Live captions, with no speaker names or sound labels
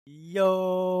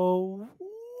Yo,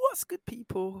 what's good,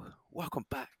 people? Welcome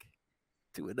back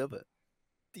to another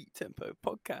Deep Tempo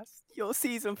podcast, your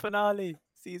season finale,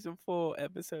 season 4,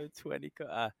 episode 20.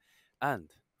 And,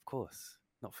 of course,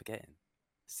 not forgetting,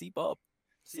 C Bob.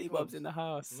 See, C Bob's in Bob's the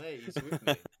house. mate, he's with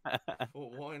me. I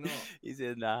thought, why not? He's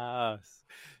in the house.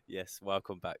 Yes,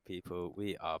 welcome back, people.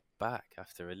 We are back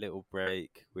after a little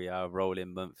break. We are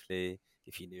rolling monthly.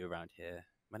 If you're new around here,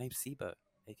 my name's Sibo,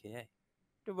 aka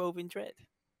the Roving Dread.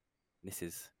 This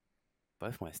is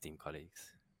both my esteemed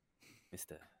colleagues,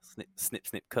 Mr.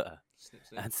 Snip Cutter Snip,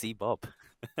 snip, and C Bob.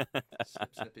 Oh, snip,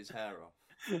 snip his hair off.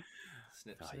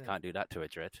 Snip, you snip. can't do that to a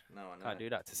Dread. No, I Can't know. do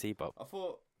that to C Bob. I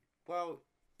thought, well,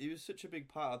 he was such a big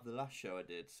part of the last show I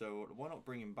did, so why not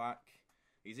bring him back?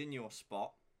 He's in your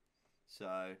spot,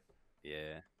 so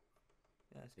Yeah.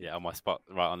 yeah, it's good. Yeah, on my spot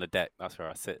right on the deck. That's where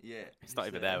I sit. Yeah, It's not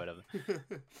even there with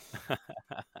them.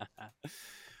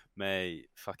 Mate,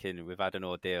 fucking, we've had an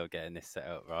ordeal getting this set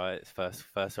up, right? It's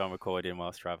first time recording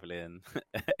whilst traveling.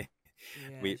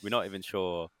 We're Yes. not even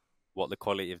sure what the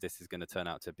quality of this is going to turn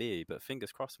out to be, but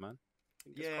fingers crossed, man.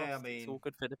 Fingers Yeah, I crossed. It's all mean,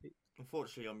 good for the people.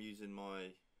 unfortunately, I'm using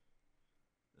my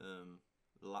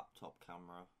laptop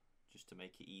camera just to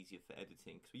make it easier for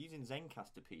editing because we're using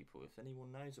Zencaster, people. If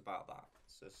anyone knows about that,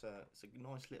 so it's a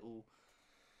nice little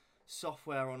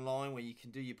software online where you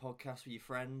can do your podcast with your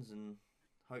friends and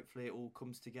hopefully it all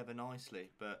comes together nicely.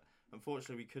 But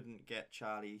unfortunately, we couldn't get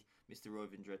Charlie, Mr.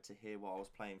 Rovindred, to hear while I was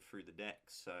playing through the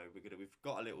decks. So we've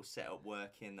got a little setup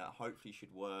working that hopefully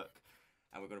should work,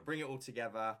 and we're gonna bring it all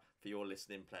together for your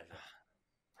listening pleasure.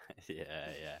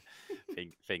 Yeah.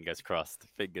 Fingers crossed.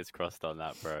 Fingers crossed on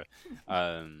that, bro.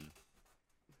 Um,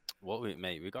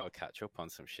 mate, we got to catch up on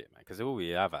some shit, man. Because all we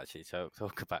have actually to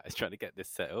talk about is trying to get this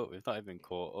set up. We've not even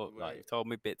caught up. Like Wait, you've told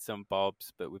me bits and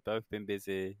bobs, but we've both been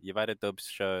busy. You've had a dubs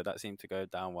show that seemed to go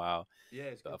down well, yeah,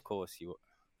 it's but good. of course you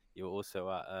were also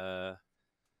at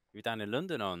you were down in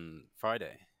London on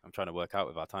Friday. I'm trying to work out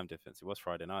with our time difference. It was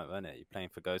Friday night, wasn't it? You're playing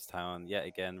for Ghost Town yet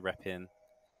again, repping.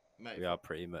 Mate, We are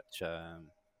pretty much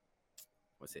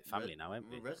what's it, family now, aren't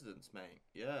we're we? residents, mate.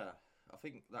 Yeah, I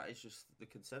think that is just the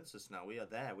consensus now. We are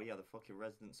there. We are the fucking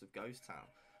residents of Ghost Town.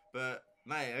 But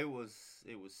mate, it was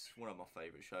one of my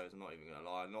favourite shows. I'm not even gonna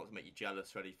lie. Not to make you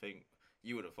jealous or anything.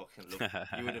 You would have fucking loved.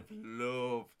 You would have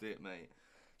loved it, mate.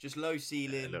 Just low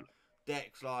ceiling Look,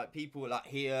 decks, like people were like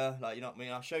here, like you know what I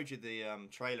mean. I showed you the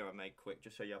trailer I made quick,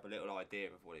 just so you have a little idea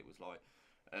of what it was like.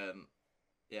 Um,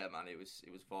 yeah, man, it was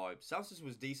vibes. Sound system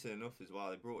was decent enough as well.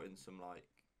 They brought in some like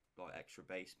extra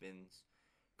bass bins.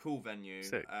 Cool venue.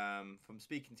 sick. From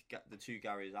speaking to the two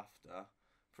Garys after,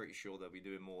 pretty sure they'll be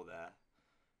doing more there.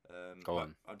 Go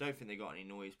on. I don't think they got any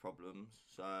noise problems.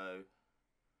 So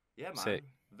yeah, man, Sick.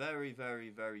 very, very,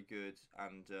 very good.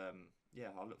 And yeah,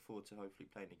 I look forward to hopefully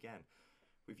playing again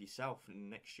with yourself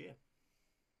next year.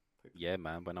 Yeah,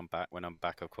 man. When I'm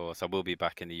back, of course, I will be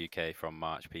back in the UK from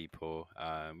March. People,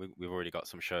 we've already got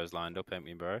some shows lined up, haven't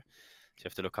we, bro? So you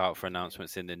have to look out for Yeah.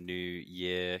 announcements in the new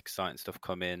year. Exciting stuff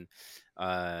coming.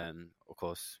 Of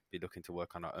course, be looking to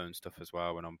work on our own stuff as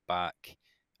well when I'm back.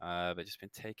 But just been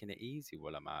taking it easy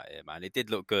while I'm out here, man. It did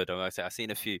look good. Like I said, I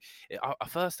seen a few. At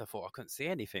first, I thought I couldn't see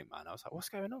anything, man. I was like, "What's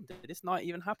going on? Did this night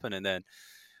even happen?" And then,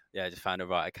 yeah, I just found the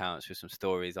right accounts with some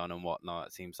stories on and whatnot.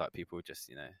 It seems like people were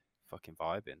just, fucking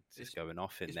vibing, It's just going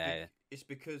off in it's there. it's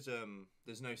because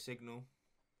there's no signal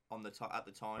on at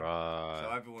the time, so Right,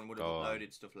 everyone would have go on.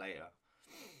 uploaded stuff later.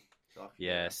 So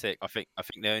Yeah, yeah, sick. I think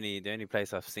the only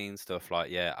place I've seen stuff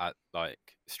like at like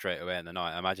straight away in the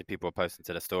night. I imagine people were posting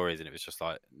to the stories and it was just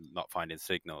like not finding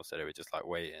signal, so they were just like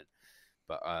waiting.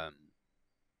 But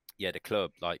yeah, the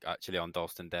club like actually on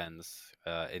Dalston Dens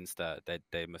Insta,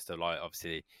 they must have like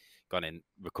obviously gone in,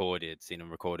 recorded, seen them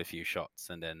record a few shots,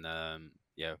 and then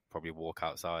yeah, probably walk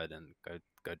outside and go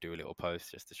do a little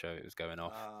post just to show it was going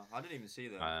off. I didn't even see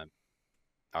them. Um,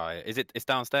 it's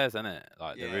downstairs, isn't it?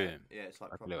 Like the Yeah, room, yeah, it's like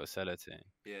like a proper. little cellar thing,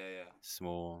 Yeah, yeah,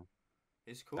 small.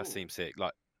 it's That cool. seems sick.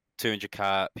 Like 200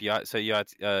 cap. You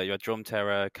had Drum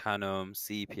Terror, Canum,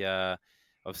 Sepia.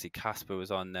 Obviously Casper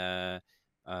was on there.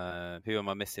 Who am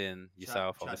I missing?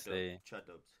 Yourself, obviously. Chad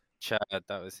Dubs, Chad,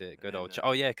 that was it. and Good then old Chad.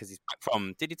 Oh yeah, because he's back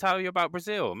from. Did he tell you about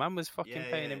Brazil? Man was fucking yeah,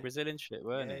 playing yeah, in Brazil and shit,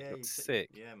 weren't yeah, he? yeah. Looks sick.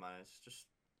 Yeah, man, it's just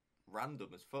random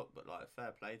as fuck, but like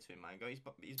fair play to him, man.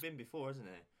 He's been before, hasn't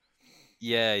he?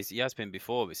 Yeah, he has been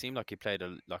before, but it seemed like he played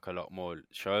a lot more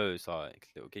shows, like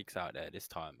little gigs out there this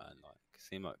time, man. Like,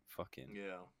 seemed like fucking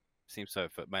Yeah. seems so.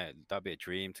 But mate, that'd be a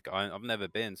dream to go. I've never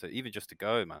been, so even just to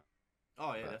go, man.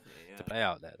 Oh yeah, But definitely. to Yeah. play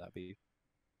out there, that'd be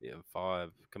a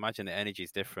vibe. Can imagine the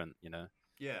energy's different, you know.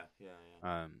 Yeah, yeah,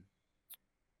 yeah.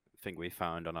 Thing we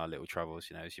found on our little travels,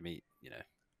 as you meet,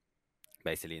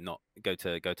 basically not go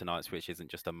to nights which isn't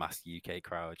just a mass UK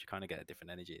crowd. You kind of get a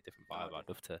different energy, a different Oh, vibe. I'd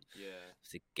love to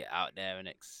yeah. get out there and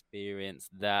experience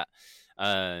that.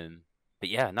 But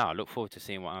yeah, no, I look forward to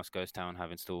seeing what else Ghost Town have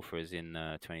in store for us in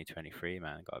 2023,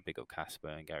 man. Got a big up Casper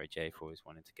and Gary J for always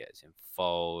wanting to get us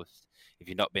involved. If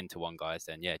you've not been to one, guys,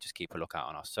 then yeah, just keep a lookout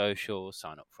on our socials.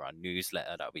 Sign up for our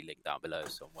newsletter. That'll be linked down below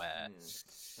somewhere.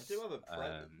 I do have a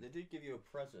Um, they do give you a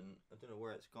present. I don't know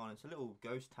where it's gone. It's a little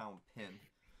Ghost Town pin.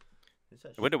 It's I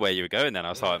actually wonder where you were going then. I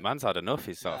was Yeah. like, man's had enough.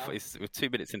 He's like, Nah. we're 2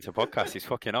 minutes into podcast. He's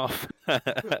fucking off. I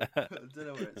don't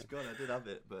know where it's gone. I did have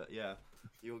it, but yeah,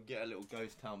 you'll get a little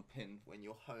Ghost Town pin when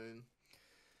you're home.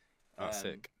 That's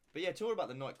sick. But yeah, talking about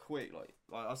the night quick, like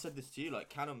I said this to you, like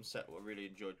Canham's set I really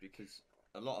enjoyed because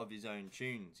a lot of his own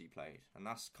tunes he played, and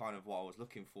that's kind of what I was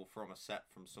looking for from a set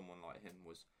from someone like him.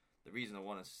 Was the reason I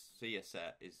want to see a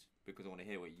set is because I want to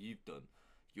hear what you've done,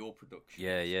 your production.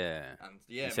 Yeah, yeah. And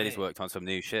yeah, He said he's mate, worked on some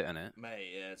new shit, innit?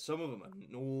 Mate, yeah, some of them are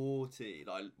naughty.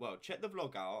 Like, well, check the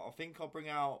vlog out. I think I'll bring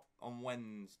out on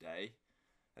Wednesday,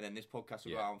 and then this podcast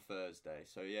will go Yeah. out on Thursday.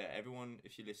 So yeah, everyone,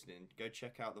 if you're listening, go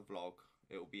check out the vlog.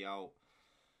 It'll be out.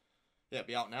 Yeah, it'll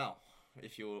be out now.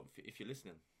 If you're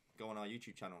listening, go on our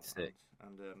YouTube channel Sick.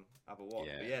 and have a watch.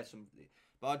 Yeah. But yeah,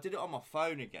 but I did it on my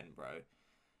phone again, bro.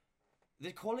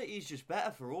 The quality is just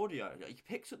better for audio. Like, it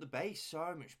picks up the bass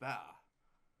so much better.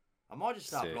 I might just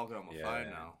start Sick. vlogging on my Yeah. phone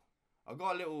now. I've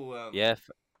got a little Yeah.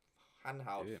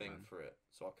 handheld Do it, thing man. for it,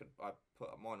 so I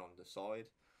put mine on the side.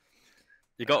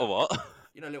 You got a what?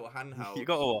 You know, little handheld. You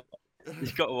got a what?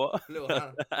 You got a what? little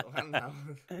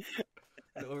handheld.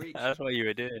 Little reach. That's what you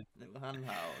were doing. Little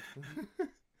handheld.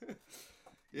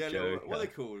 yeah, Joker. what are they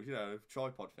called? You know,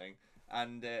 tripod thing.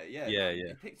 And yeah, Yeah, man, yeah.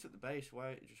 it picks up the bass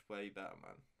way better,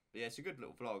 man. But yeah, it's a good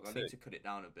little vlog. I need to cut it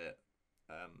down a bit.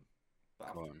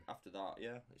 But Go on. after that,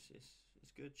 yeah, it's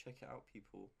good. Check it out,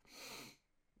 people.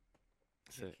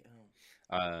 Check Sick. it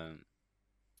out.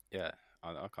 Yeah.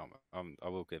 I can't. I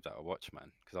will give that a watch,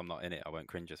 man, because I'm not in it. I won't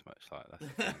cringe as much. Like that's the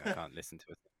thing. I can't listen to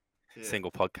a Yeah.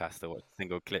 single podcast or watch a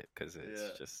single clip because it's Yeah.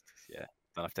 just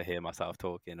don't have to hear myself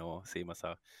talking or see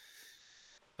myself.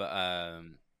 But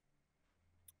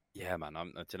yeah, man.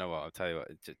 Do you know what? I'll tell you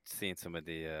what. Just seeing some of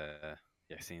the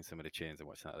seeing some of the tunes and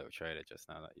watching that little trailer just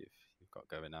now that you've got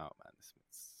going out, man. It's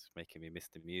making me miss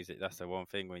the music. That's the one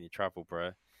thing when you travel,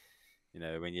 bro. You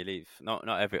know, when you leave, not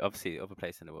obviously other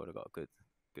places in the world have got good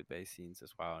bass scenes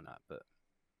as well and that, but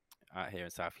out here in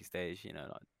Southeast Asia, you know,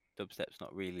 like dubstep's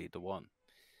not really the one.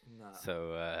 Nah.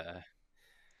 So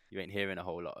you ain't hearing a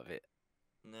whole lot of it.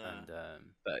 Nah. And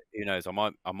but who knows? I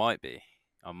might be,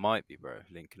 bro,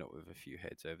 linking up with a few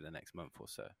heads over the next month or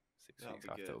so. 6 That'll weeks. be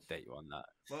I have to good. update you on that.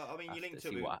 Well, I mean, you Have linked to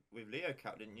up see what with Leo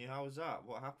Cap, didn't you? How was that?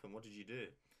 What happened? What did you do?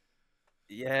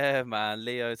 Yeah, man.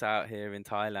 Leo's out here in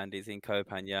Thailand. He's in Koh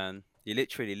Phangan. He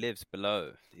literally lives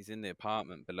below. He's in the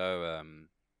apartment below,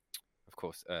 of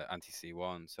course, Anti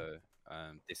C1. So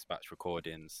Dispatch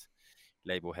Recordings,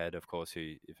 label head, of course,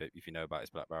 who, if you know about his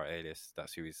Black Barrel alias,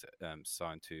 that's who he's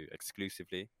signed to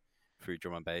exclusively through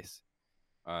Drum and Bass.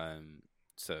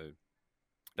 So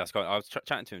that's I was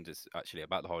chatting to him just actually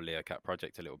about the whole Leo Cat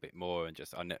project a little bit more, and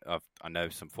just I know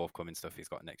some forthcoming stuff he's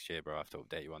got next year, bro. I have to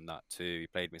update you on that too. He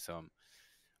played me some.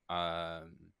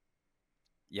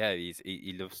 Yeah,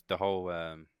 he loves the whole.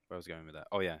 Where I was going with that?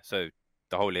 Oh yeah, so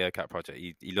the whole Leo Cat project.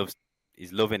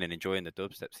 He's loving and enjoying the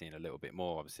dubstep scene a little bit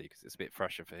more, obviously, because it's a bit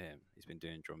fresher for him. He's been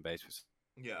doing drum bass for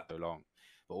Yeah. so long,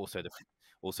 but also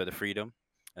the freedom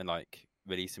and like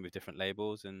releasing with different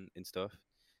labels and stuff.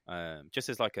 Just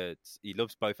as like he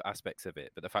loves both aspects of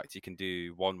it, but the fact you can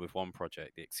do one with one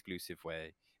project the exclusive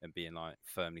way and being like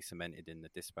firmly cemented in the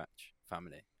Dispatch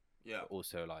family, Yeah. but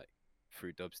also like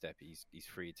through dubstep he's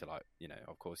free to, like, you know,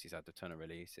 of course he's had a ton of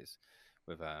releases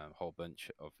with a whole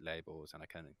bunch of labels, and I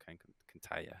can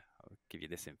tell you, I'll give you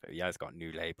this info. He has got a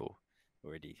new label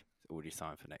already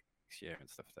signed for next year and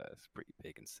stuff. That's pretty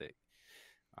big and sick.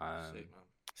 Sick, man.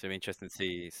 So interesting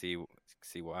to see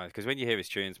what, because when you hear his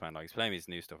tunes, man, like he's playing his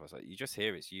new stuff, I was like, you just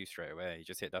hear it's you straight away. You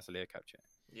just hear that's a Leo Capture.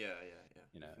 Yeah.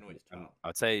 You know, can always and tell.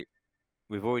 I'd say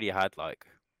we've already had like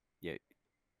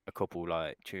a couple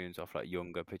like tunes off like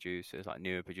younger producers, like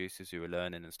newer producers who are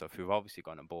learning and stuff, who've obviously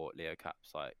gone and bought Leo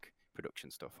Cap's like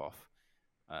production stuff off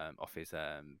his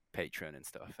Patreon and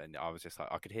stuff, and I was just like,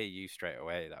 I could hear you straight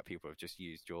away that people have just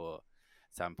used your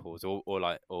samples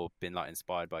or been like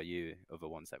inspired by you, other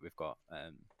ones that we've got,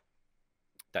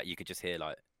 that you could just hear,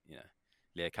 like, you know,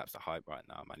 Leo Cap's the hype right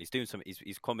now, man. He's doing some,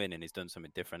 he's come in and he's done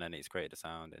something different, and he's created a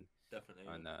sound, and Definitely.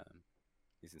 and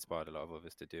he's inspired a lot of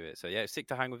others to do it. So yeah, it's sick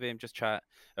to hang with him, just chat.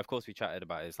 Of course, we chatted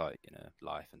about his, like, you know,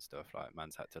 life and stuff. Like,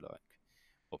 man's had to like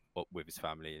up with his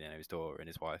family. You know, his daughter and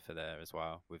his wife are there as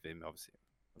well with him, Yeah. obviously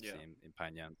in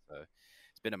Panyan. So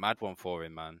it's been a mad one for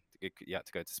him, man. He had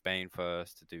to go to Spain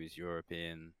first to do his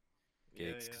European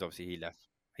Yeah, gigs yeah. because obviously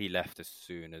he left as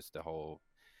soon as the whole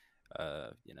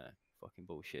you know, fucking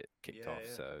bullshit kicked Yeah, off.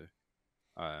 yeah. So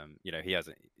you know, he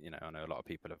hasn't. You know, I know a lot of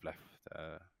people have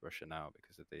left Russia now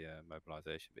because of the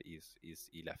mobilization, but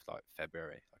he left like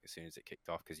February, like as soon as it kicked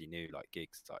off, because he knew like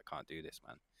gigs like can't do this,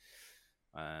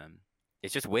 man.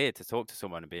 It's just weird to talk to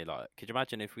someone and be like, could you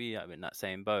imagine if we were in that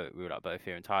same boat? We were like both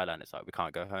here in Thailand. It's like we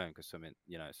can't go home because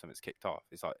something's kicked off.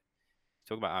 It's like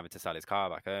talking about having to sell his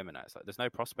car back home, and that. It's like there's no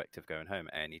prospect of going home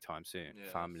anytime soon.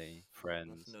 Yeah, Family, that's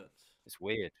friends. nuts. It's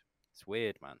weird. It's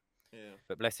weird, man. Yeah.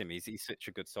 But bless him, he's such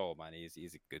a good soul, man. He's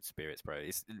a good spirits, bro.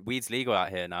 Weed's legal out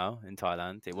here now in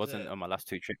Thailand. It Is wasn't it? on my last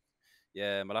two trips.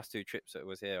 Yeah, my last two trips that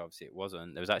was here, obviously it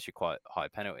wasn't. There was actually quite high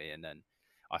penalty, and then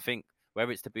I think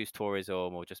whether it's to boost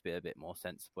tourism or just be a bit more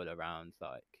sensible around,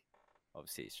 like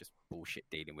obviously it's just bullshit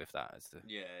dealing with that as the.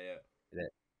 Yeah, yeah.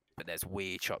 But there's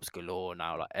weed shops galore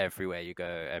now. Like everywhere you go,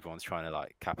 everyone's trying to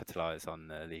like capitalize on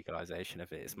the legalization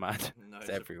of it. It's mad. No, It's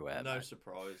everywhere, no man.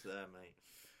 surprise there, mate.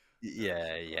 No Yeah,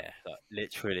 surprise. yeah. Like,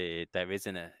 literally, there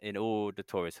isn't in all the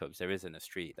tourist hubs, there isn't a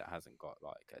street that hasn't got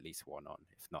like at least one on,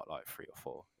 if not like three or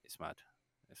four. It's mad.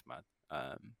 It's mad.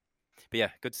 But yeah,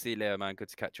 good to see Leo, man. Good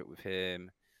to catch up with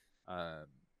him. Um,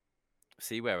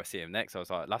 see where I see him next. I was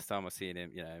like, last time I seen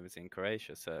him, you know, it was in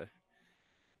Croatia. So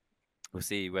we'll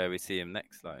see where we see him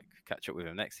next. Like, catch up with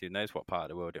him next. Who knows what part of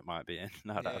the world it might be in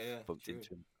now that Yeah, I've yeah. bumped True.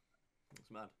 into him.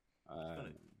 It's mad. It's Um,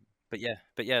 funny. but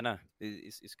yeah, no,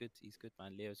 it's good. He's good,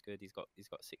 man. Leo's good. He's got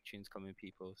sick tunes coming,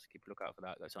 people. So keep a look out for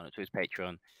that. Go sign up to his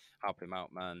Patreon, help him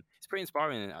out, man. It's pretty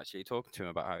inspiring actually talking to him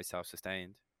about how he's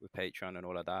self-sustained with Patreon and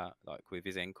all of that, like with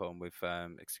his income, with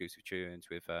exclusive tunes,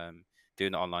 with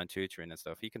doing the online tutoring and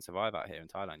stuff. He can survive out here in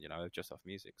Thailand, you know, just off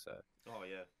music. So Oh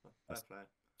yeah. Fair that's, play.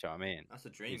 do you know what I mean? That's the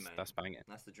dream, mate. That's banging,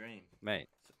 That's the dream. mate.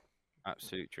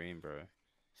 Absolute dream, bro.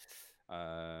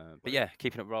 But Well, yeah,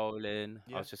 keeping it rolling.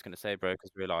 I yeah. was just gonna say, bro,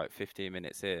 because we're like 15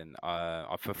 minutes in.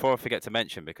 Before I forget to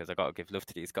mention, because I gotta give love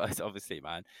to these guys, obviously,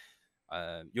 man.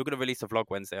 You're gonna release a vlog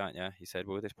Wednesday, aren't you? You said,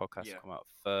 will this podcast Yeah. come out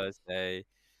Thursday?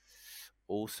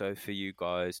 Also, for you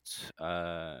guys,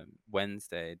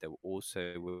 Wednesday, there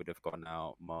also would have gone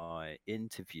out my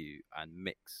interview and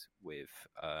mix with.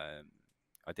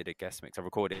 I did a guest mix. I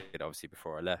recorded it obviously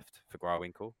before I left for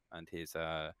Grawwinkle and his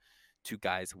Two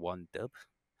Guys One Dub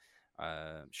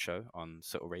show on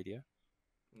Subtle Radio.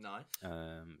 Nice.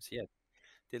 So yeah,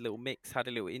 did a little mix, had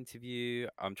a little interview.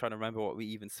 I'm trying to remember what we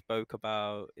even spoke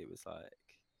about. It was like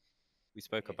we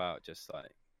spoke Yeah. about just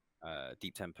like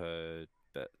Deep Tempo,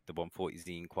 but the 140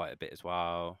 zine quite a bit as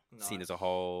well. Scene as a Nice.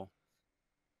 whole.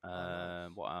 Oh,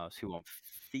 nice. What else? Who I'm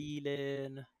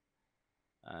feeling.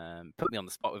 Put me on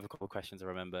the spot with a couple of questions I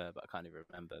remember, but I can't even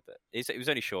remember. But it was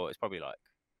only short. It's probably like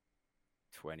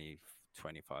 20,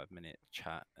 25-minute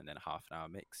chat and then a half an hour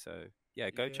mix. So yeah,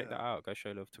 go check Yeah. that out. Go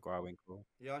show love to Grawwinkle.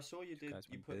 Yeah, I saw you Two did. Guys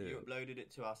One Dub. You uploaded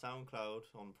it to our SoundCloud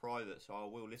on private, so I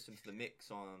will listen to the mix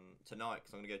on tonight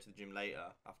because I'm gonna go to the gym later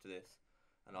after this,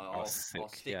 and I'll Sick.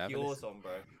 stick Yeah, have a yours listen. on,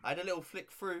 bro. I had a little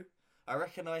flick through. I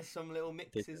recognise some little Did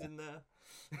mixes ya? in there.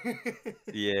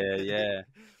 Yeah, yeah.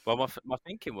 Well, my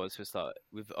thinking was just like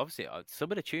with obviously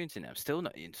some of the tunes in there. I'm still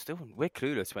not still we're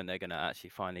clueless when they're gonna actually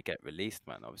finally get released,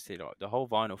 man. Obviously, like the whole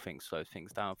vinyl thing slowed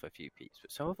things down for a few peeps,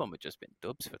 but some of them have just been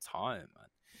dubs for time, man.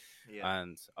 Yeah,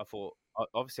 And I thought,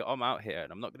 obviously, I'm out here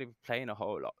and I'm not going to be playing a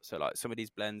whole lot. So, like, some of these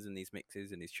blends and these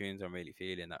mixes and these tunes, I'm really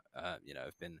feeling that, you know,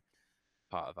 have been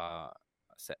part of our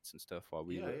sets and stuff while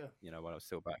we yeah, were, yeah, you know, when I was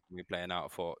still back, we were playing out. I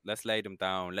thought, let's lay them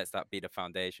down, let's that be the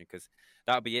foundation, because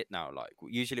that'll be it now. Like,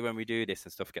 usually when we do this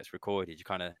and stuff gets recorded, you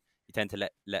tend to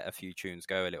let a few tunes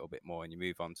go a little bit more and you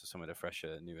move on to some of the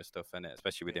fresher, newer stuff in it,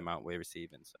 especially with the yeah. amount we're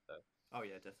receiving. So, Oh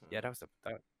yeah, definitely. yeah, that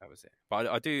was it. But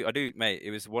I do, mate.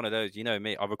 It was one of those, you know,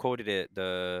 me. I recorded it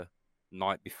the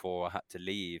night before I had to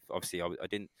leave. Obviously, I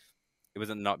didn't. It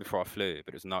wasn't the night before I flew,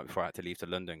 but it was the night before I had to leave to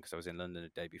London because I was in London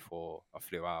the day before I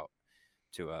flew out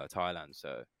to Thailand.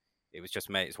 So it was just,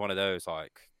 mate. It's one of those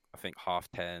like I think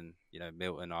 10:30. You know,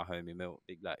 Milton, our homie Milton,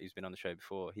 big lad, who's been on the show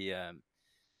before. He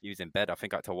was in bed. I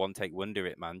think I had to one take wonder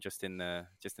it, man, just in the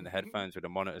headphones with the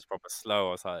monitors proper slow.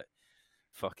 I was like,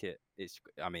 fuck it.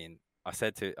 I mean, I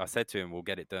said to him, we'll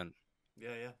get it done.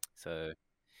 Yeah, yeah. So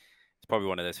it's probably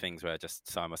one of those things where I just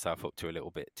signed myself up to a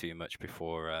little bit too much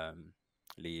before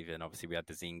leaving. Obviously, we had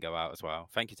the zine go out as well.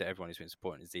 Thank you to everyone who's been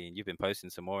supporting the zine. You've been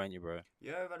posting some more, ain't you, bro?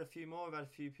 Yeah, I've had a few more. I've had a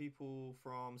few people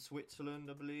from Switzerland,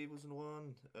 I believe, wasn't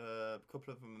one. A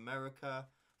couple from America.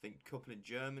 I think a couple in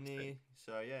Germany.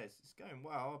 So yeah, it's going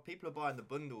well. People are buying the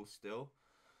bundles still.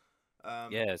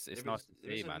 Yeah, it's There nice is to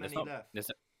there see, isn't man. many left. It's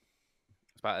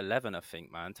about 11, I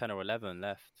think, man. 10 or 11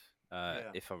 left.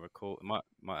 Yeah, If I recall, it might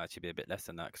actually be a bit less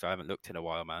than that because I haven't looked in a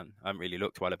while, man. I haven't really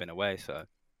looked while I've been away, so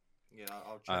yeah.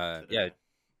 I'll check yeah, today.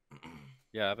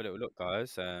 yeah. Have a little look,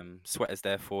 guys. Sweaters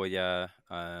there for you.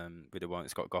 With the one,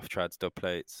 it's got Goth Trads dub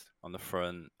plates on the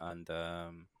front, and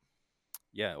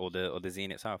yeah, all the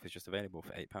zine itself is just available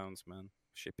for £8, man.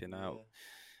 Shipping out.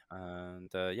 Yeah. And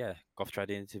yeah, Goth Trad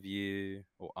interview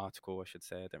or article, I should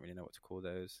say. I don't really know what to call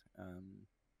those.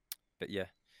 But yeah,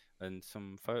 and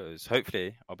some photos.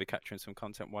 Hopefully, I'll be capturing some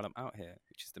content while I'm out here,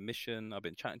 which is the mission. I've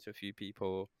been chatting to a few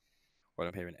people while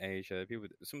I'm here in Asia. People,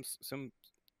 some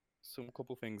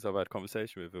couple things I've had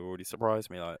conversation with have already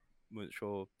surprised me. Like, wasn't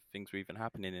sure things were even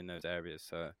happening in those areas.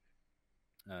 So,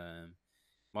 um,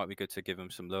 might be good to give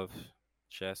them some love,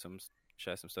 share some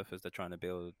share some stuff as they're trying to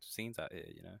build scenes out here.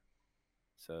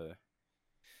 So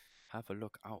have a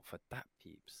look out for that,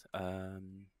 peeps.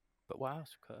 But what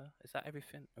else, Kerr? Is that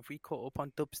everything? Have we caught up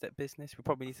on dubstep business? We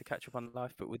probably need to catch up on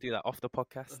life, but we'll do that off the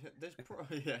podcast. There's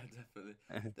probably yeah, definitely.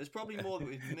 There's probably more that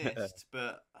we've missed,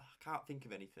 but I can't think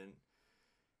of anything.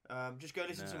 Just go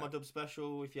listen to my dub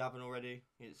special if you haven't already.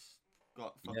 It's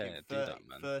got fucking Yeah, do that,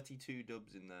 man. 32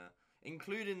 dubs in there,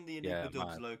 including the Yeah, Enigma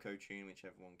Dubs man. Loco tune, which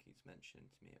everyone keeps mentioning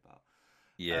to me about.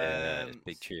 Yeah, it's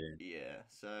big tune. Yeah.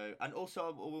 So, and also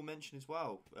I will mention as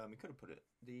well. We could have put it.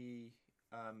 The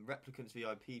Replicants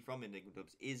VIP from Enigma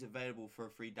Dubs is available for a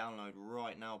free download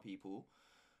right now, people.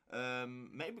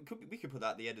 Maybe we could put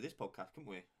that at the end of this podcast, couldn't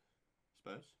we?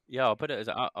 Suppose. Yeah, I'll put it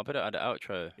I'll put it at the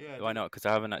outro. Yeah. Why not? Because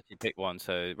I haven't actually picked one.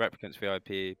 So Replicants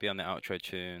VIP, be on the outro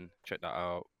tune. Check that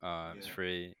out. It's Yeah.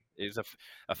 free. It was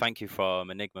a thank you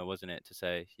from Enigma, wasn't it? To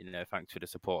say, thanks for the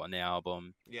support on the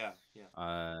album. Yeah.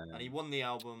 And he won the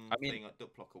album thing at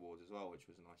Duplock Awards as well, which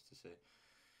was nice to see.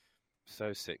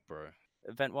 So sick, bro.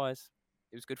 Event wise,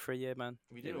 it was good for a year, man.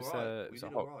 It was alright. a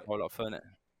whole lot of fun.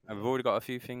 And we've already got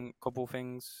couple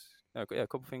things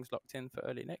locked in for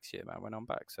early next year, man. When I'm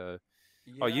back, so.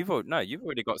 Yeah. Oh, you've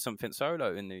already got something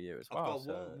solo in New Year as well. I've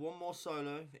got one more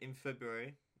solo in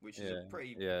February, which is a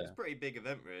pretty big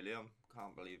event, really. I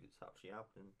can't believe it's actually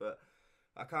happening, but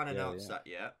I can't announce that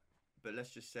yet. But let's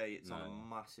just say it's on a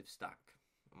massive stack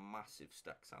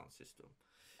sound system.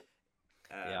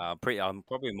 I'm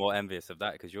probably more envious of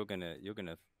that because you're gonna,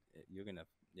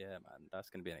 yeah, man, that's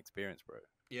gonna be an experience, bro.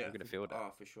 Yeah, you're gonna feel that.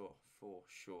 Oh, for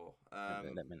sure. I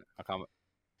can't.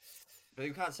 But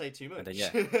you can't say too much. And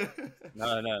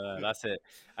then, no, that's it.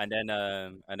 And then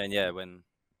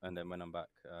when I'm back,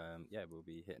 we'll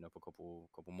be hitting up a couple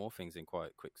more things in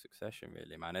quite quick succession,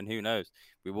 really, man. And who knows,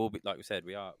 we will be, like we said,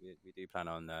 we do plan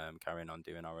on carrying on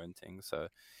doing our own thing. So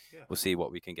we'll see what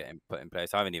we can put in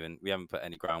place. We haven't put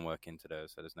any groundwork into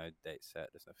those, so there's no date set,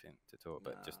 there's nothing to talk.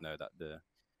 But just know that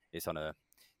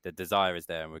the desire is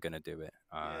there, and we're gonna do it.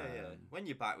 When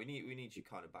you're back, we need you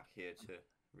kind of back here to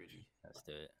really let's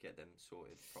do it. Get them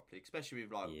sorted properly, especially with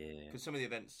because some of the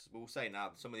events we'll say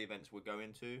now, some of the events we're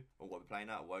going to or what we're playing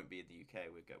at won't be in the UK.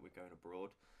 We're going abroad,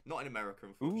 not in America,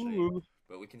 unfortunately,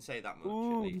 but we can say that much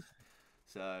at least.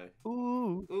 So,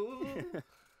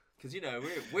 because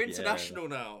we're international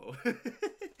now,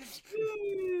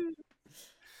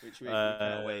 which we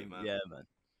can't wait, man. Yeah, man.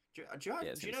 Do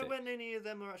you know when any of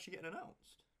them are actually getting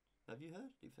announced? Have you heard?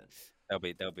 Do you think?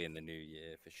 They'll be in the new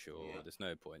year for sure. Yeah. There's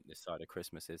no point this side of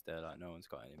Christmas, is there? Like, no one's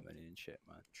got any money and shit,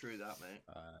 man. True that, mate.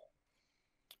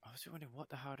 I was wondering what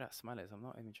the hell that smell is. I'm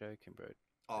not even joking, bro.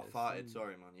 Oh, farted.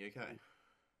 Sorry, man. You okay?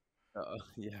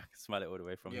 Yeah, I can smell it all the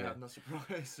way from here. Yeah, I'm not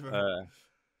surprised. Bro.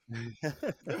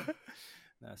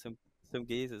 No, some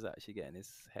geezer's actually getting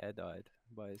his hair dyed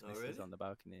by his missus really? on the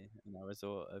balcony in our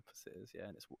resort opposite us. Yeah,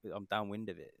 and I'm downwind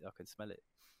of it. I can smell it.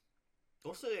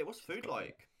 What's food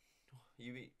like?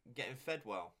 You getting fed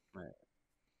well? Right.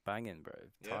 Banging, bro.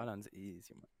 Yeah. Thailand's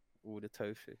easy, man. All the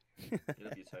tofu. You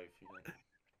love your tofu, don't you?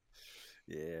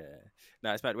 Yeah.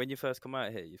 No, it's mad. When you first come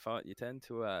out here, you tend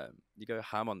to you go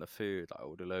ham on the food, like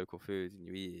all the local foods, and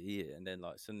you eat it, and then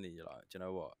like suddenly you're like, do you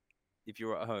know what? If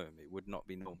you're at home, it would not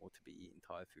be normal to be eating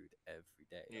Thai food every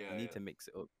day. Yeah, you need to mix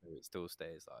it up so it still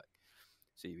stays like,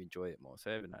 so you enjoy it more. So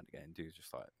every now and again, do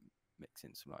just like mix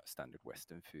in some like standard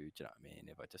Western food. Do you know what I mean?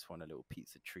 If I just want a little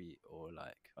pizza treat or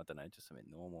like I don't know, just something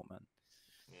normal, man.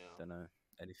 Yeah. Don't know,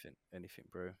 anything,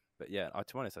 bro. But yeah,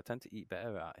 to be honest, I tend to eat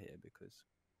better out here because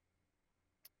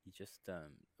you just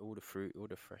all the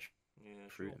fresh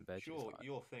fruit and veggies. Sure, like,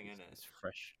 your thing, isn't it? It's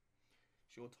fresh.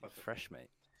 It's your type of fresh, thing. mate.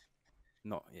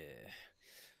 Not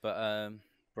but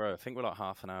bro, I think we're like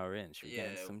half an hour in. Should we get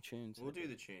into some tunes? We'll do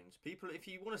the tunes. People, if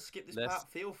you want to skip this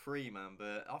part, feel free, man.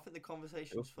 But I think the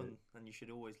conversation's fun, and you should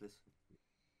always listen.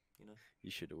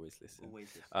 You should always listen. Always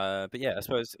listen. But yeah, I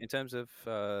suppose in terms of,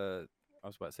 I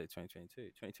was about to say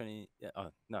 2022, 2020. Yeah,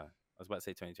 oh no, I was about to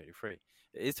say 2023. It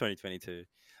is 2022.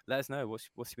 Let us know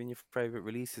what's been your favorite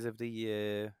releases of the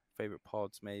year, favorite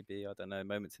pods, maybe, I don't know,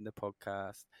 moments in the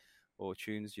podcast, or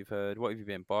tunes you've heard. What have you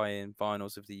been buying?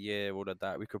 Vinyls of the year, all of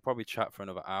that. We could probably chat for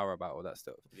another hour about all that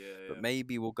stuff. Yeah, But yeah.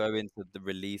 maybe we'll go into the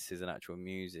releases and actual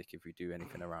music if we do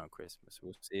anything around Christmas.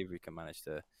 We'll see if we can manage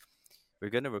to. We're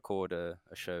going to record a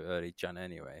show early Jan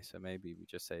anyway, so maybe we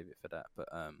just save it for that. But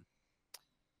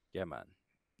yeah, man,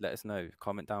 let us know.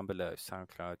 Comment down below,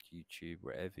 SoundCloud, YouTube,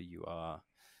 wherever you are.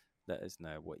 Let us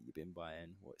know what you've been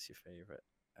buying. What's your favorite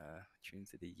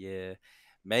tunes of the year?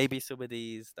 Maybe some of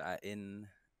these that are in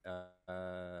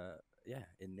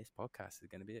in this podcast is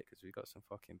going to be it, because we got some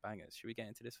fucking bangers. Should we get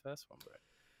into this first one, bro?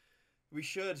 We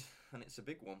should, and it's a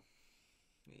big one.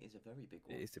 It is a very big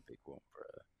one. It is a big one, bro.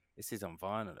 This is on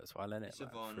vinyl as well, isn't it? It's a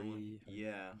vinyl,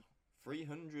 yeah.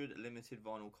 300 limited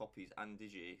vinyl copies and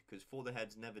digi, because For the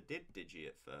Heads never did digi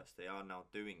at first. They are now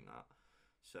doing that.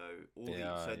 So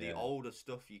the older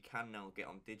stuff you can now get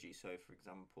on digi. So for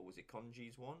example, was it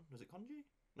Konji's one? Was it Konji?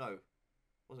 No, it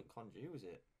wasn't Konji. Who was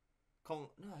it?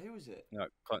 Who was it? No,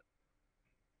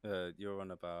 you're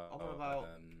on about. I'm on about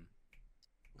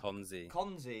Konzi.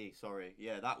 Konzi, sorry,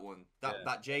 yeah, that one.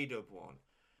 That J-Dub one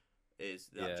is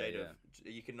that J-Dub.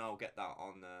 Yeah. You can now get that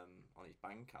on his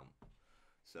Bandcamp.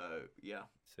 So yeah,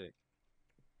 sick.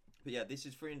 But yeah, this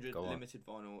is 300 limited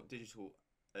vinyl digital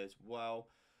as well.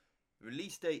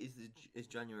 Release date is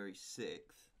January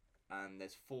 6th, and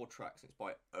there's 4 tracks. It's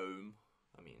by Ohm.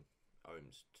 I mean,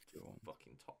 Ohm's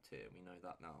fucking top tier. We know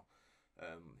that now.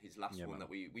 His last one that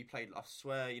we played, I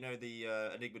swear,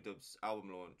 the Enigma Dubs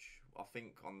album launch. I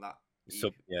think on that. It's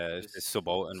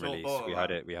Subaltern release. We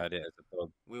had it as a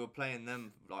dub. We were playing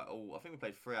them I think we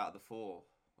played 3 out of the 4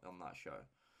 on that show.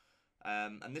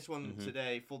 And this one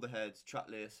today, For the Heads, track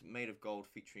list, Made of Gold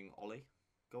featuring Ollie.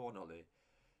 Go on, Ollie.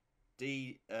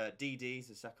 DD is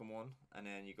the second one, and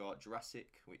then you got Jurassic,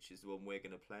 which is the one we're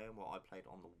going to play and what I played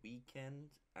on the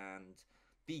weekend, and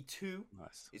B2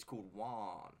 is called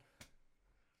Juan.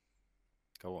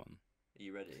 Go on. Are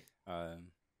you ready?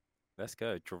 Let's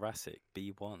go. Jurassic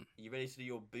B1. Are you ready to do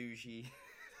your bougie?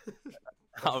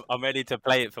 I'm ready to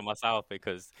play it for myself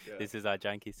because this is our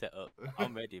janky setup.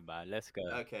 I'm ready, man. Let's go.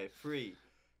 Okay, 3,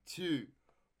 2,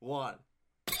 1.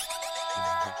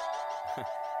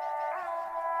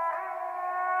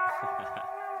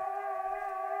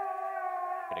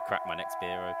 Gonna crack my next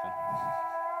beer open.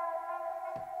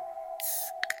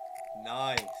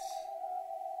 Nice.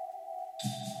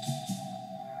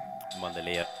 I'm on the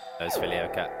Leo. Those for Leo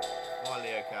Cat. Come on,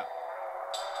 Leo Cat.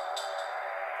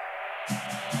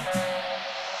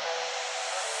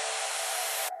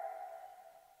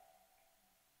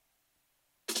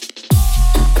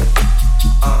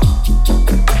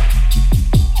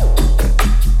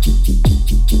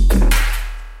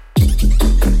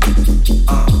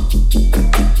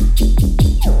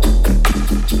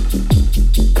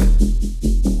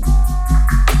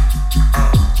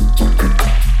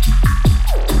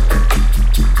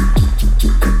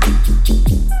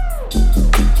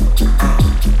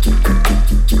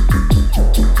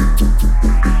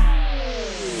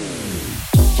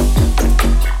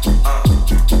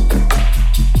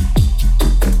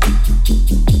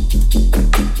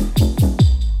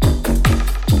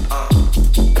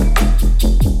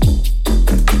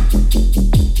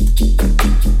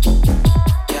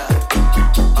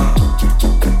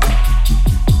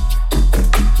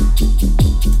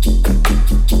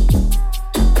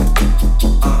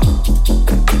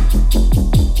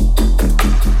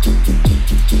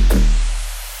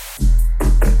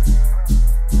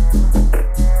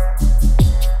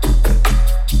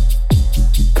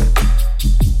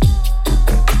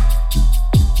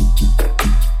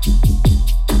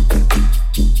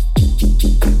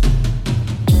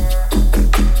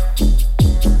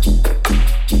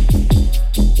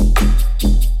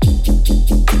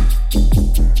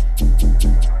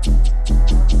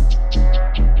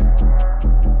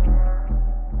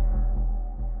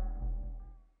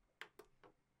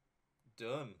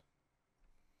 Done.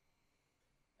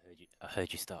 I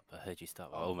heard you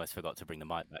stop. I almost forgot to bring the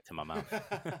mic back to my mouth.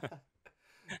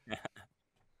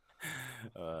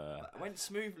 It went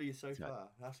smoothly so far.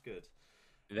 That's good.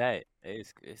 That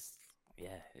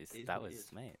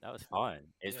was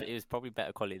fine. It was probably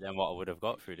better quality than what I would have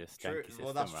got through this janky system.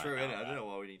 Well, that's true, right isn't it? I don't know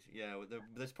why we need to. Yeah,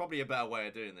 there's probably a better way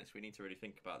of doing this. We need to really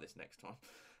think about this next time.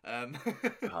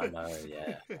 I know,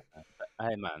 yeah.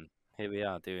 Hey, man. Here we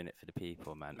are doing it for the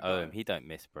people, man. He don't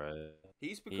miss, bro.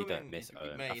 He don't miss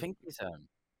I think he's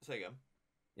Say again.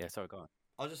 Yeah, sorry, go on.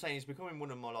 I was just saying, he's becoming one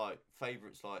of my like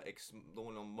favorites. Like the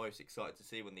one I'm most excited to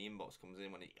see when the inbox comes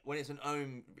in. When it's an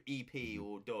own EP Mhm.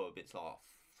 or dub, it's like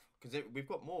because we've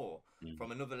got more Mm.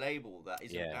 from another label that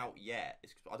isn't Yeah, out yet.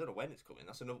 I don't know when it's coming.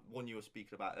 That's another one you were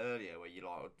speaking about earlier, where you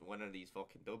like, when are these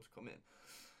fucking dubs coming?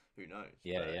 Who knows?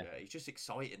 yeah, But yeah. yeah, he's just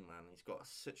exciting, man. He's got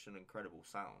such an incredible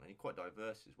sound, and he's quite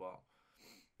diverse as well.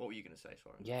 What were you gonna say?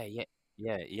 Sorry. Yeah, yeah,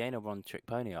 yeah. He ain't a one trick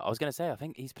pony. I was gonna say, I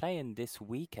think he's playing this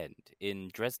weekend in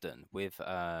Dresden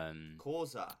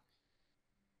Causa.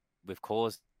 with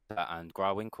Kors and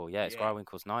Grawinkel. Yeah, it's Yeah,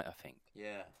 Grawinkel's night, I think.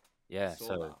 yeah. I Yeah. saw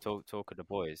So that. talk of the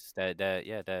boys.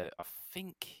 They're. I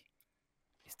think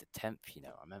it's the 10th. You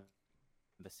know, I remember.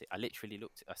 I literally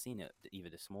looked. I seen it either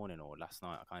this morning or last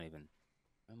night. I can't even.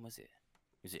 When was it?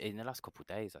 Was it in the last couple of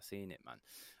days? I seen it, man.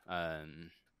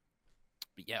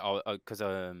 But yeah, because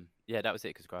yeah, that was it.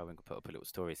 Because Grawinkel put up a little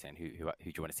story saying who do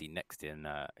you want to see next in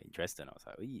Dresden? I was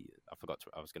like, I forgot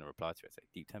to. I was going to reply to it. Say,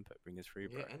 Deep Tempo, bring us through,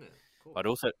 bro. Yeah, innit? Of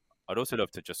course. I'd also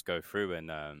love to just go through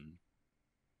and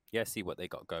yeah, see what they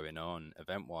got going on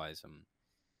event wise and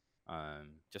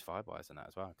just vibe wise and that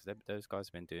as well. Because those guys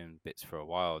have been doing bits for a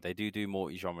while. They do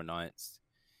multi genre nights.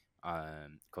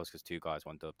 Of course, because two guys,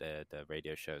 one dub their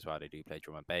radio show as well. They do play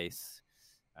drum and bass.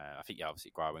 I think, yeah,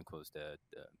 obviously Grawinkel's the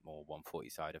more 140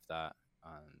 side of that,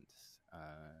 and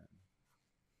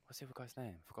what's the other guy's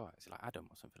name? I forgot. Is it like Adam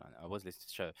or something like that? I was listening to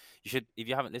the show. You should, if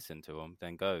you haven't listened to them,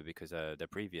 then go because their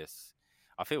previous.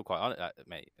 I feel quite honest,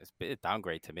 mate. It's a bit of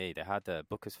downgrade to me. They had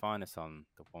Booker's Finest on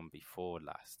the one before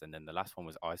last, and then the last one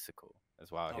was Icicle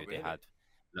as well, Oh, who they really? had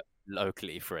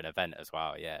locally for an event as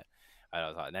well. Yeah, and I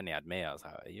was like, and then they had me. I was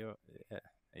like, yeah,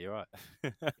 are you right?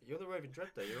 You're the Roving Dread,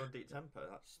 though. You're on Deep Tempo.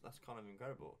 That's kind of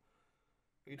incredible.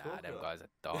 Who you Nah, talking them about? guys are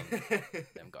done.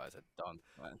 Them guys are done,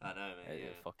 man. I know, mate. They're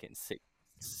Yeah. fucking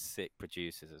sick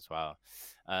producers as well.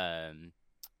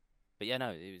 But yeah,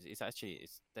 no, it's actually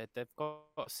they've got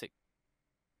a sick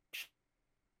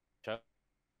show.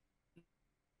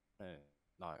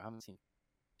 Like I haven't seen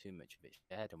too much of it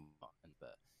shared and whatnot,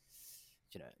 but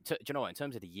do you know what? In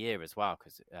terms of the year as well,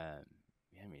 because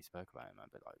we haven't really spoke about it, man.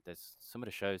 But like, there's some of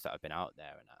the shows that have been out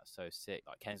there and that are so sick.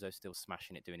 Like Kenzo's still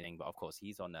smashing it, doing anything, but of course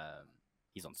he's on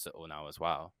Subtle now as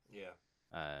well. Yeah.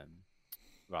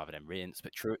 Rather than Rinse,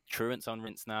 but Truant's on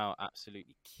Rinse now,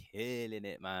 absolutely killing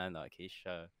it, man. Like his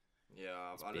show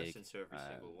Yeah, is I big, listened to every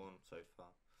single one so far.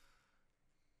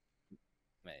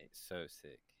 mate. It's so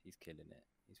sick. He's killing it.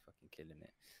 He's fucking killing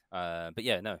it. But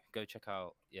yeah, no, go check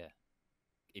out. Yeah,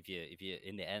 if you're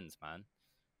in the ends, man.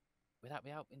 Will that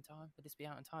be out in time? Would this be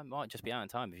out in time? Might just be out in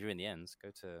time. If you're in the ends, go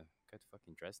to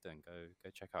fucking Dresden. Go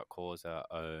check out Causa,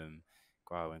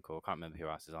 Grawinkel. I can't remember who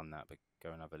else is on that, but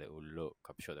go and have a little look.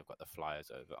 I'm sure they've got the flyers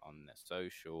over on their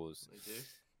socials. They do.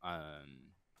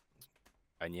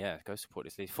 And yeah, go support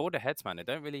this league. For the heads, man, they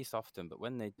don't release often, but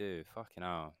when they do, fucking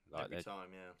hell, like Every time,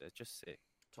 yeah. they're just sick.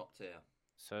 Top tier.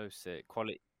 So sick.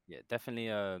 Quality, yeah, definitely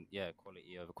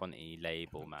quality over quantity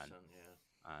label, man.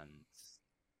 Yeah.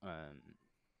 And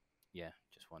yeah,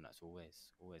 just one that's always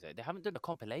they haven't done a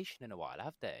compilation in a while,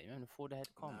 have they? You know, for the head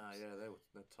comps. Nah, yeah,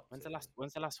 they're top When's tier.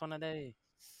 the last one of they?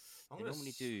 I'm They gonna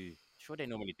normally do. Sure, they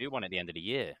normally do one at the end of the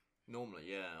year. Normally,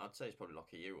 yeah. I'd say it's probably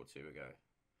like a year or two ago.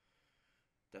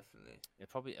 Definitely. Yeah,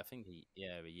 probably. I think a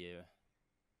year.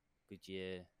 Good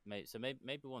year, maybe. So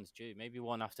maybe one's due. Maybe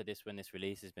one after this when this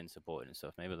release has been supported and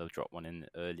stuff. Maybe they'll drop one in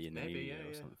early in the new year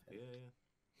or something. Yeah.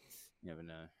 You never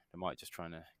know. They might just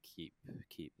trying to keep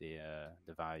the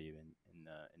value in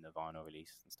the vinyl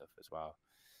release and stuff as well.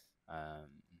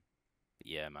 But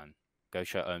yeah, man, go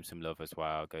show Ohm some love as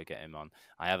well. Go get him on.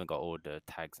 I haven't got all the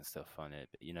tags and stuff on it,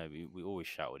 but you know we always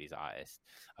shout all these artists.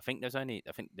 I think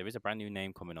there is a brand new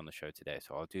name coming on the show today,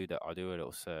 so I'll do that. I'll do a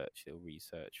little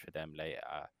research for them later.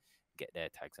 Get their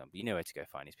tags on, but you know where to go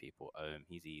find these people.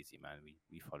 He's easy, man.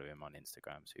 We follow him on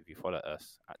Instagram, so if you follow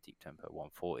us at Deep Tempo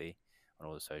 140 on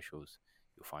all the socials,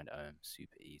 you'll find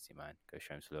super easy, man. Go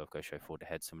show him some love. Go show For the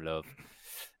Head some love,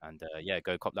 and yeah,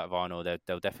 go cop that vinyl.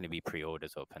 There'll definitely be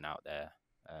pre-orders up and out there.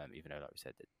 Even though, like we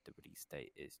said, the release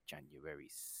date is January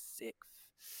 6th.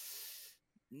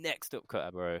 Next up,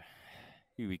 Cutter, bro.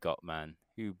 Who we got, man?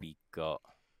 Who we got?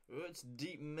 Oh, it's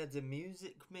Deep Medi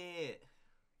Music, mate.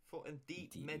 Fucking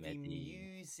Deep Medi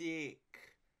Music.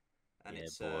 And yeah,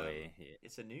 it's boy.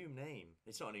 It's a new name.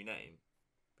 It's not a new name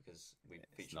because we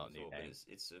featured it before, but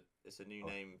it's a new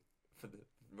name for the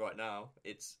right now.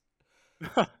 It's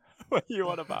what are you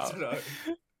on about?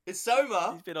 It's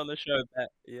Soma. He's been on the show there.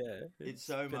 Yeah, it's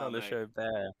Soma. Been on the mate. show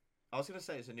there. I was gonna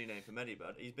say it's a new name for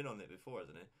Medibud. He's been on it before,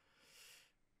 hasn't he?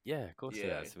 Yeah, of course he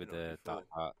has with the Dark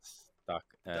Arts.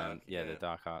 The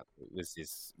Dark Art was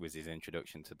his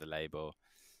introduction to the label.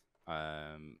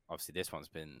 Obviously this one's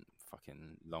been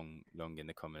fucking long in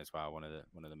the coming as well. One of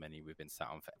the many we've been sat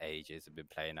on for ages and been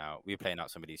playing out. We were playing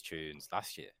out some of these tunes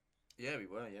last year. Yeah, we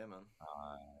were. Yeah, man.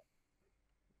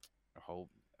 A whole,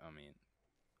 I mean,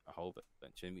 a whole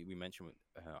bunch. And we mentioned,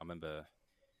 I remember.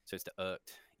 So it's the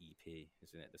Irked EP,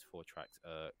 isn't it? There's 4 tracks.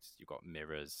 Irked. You've got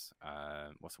Mirrors.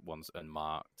 One's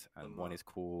Unmarked, and one is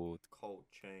called Cold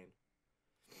Chain.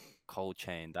 Cold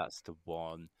Chain. That's the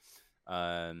one.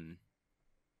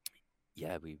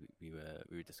 Yeah, we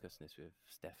were discussing this with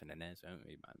Steph and Inez, weren't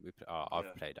we, man?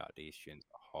 I've played out these tunes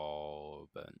a whole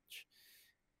bunch.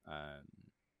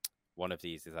 One of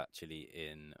these is actually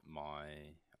in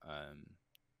my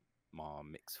my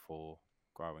Mix 4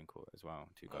 Growing Court as well.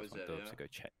 2 Guys One Dub, so go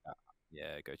check that.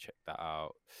 Yeah, go check that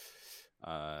out.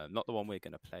 Not the one we're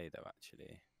gonna play though.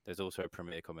 Actually, there's also a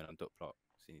premiere coming on Duckblock,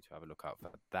 so you need to have a look out for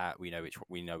that. We know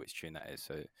which tune that is,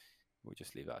 so we'll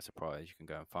just leave that a surprise. You can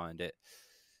go and find it.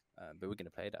 But we're going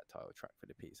to play that title track for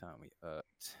the piece, aren't we?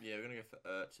 Irked. Yeah, we're going to go for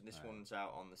Irked, and this one's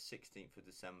out on the 16th of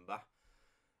December.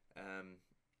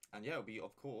 And yeah, it'll be,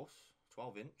 of course,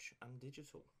 12-inch and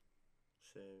digital.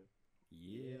 So,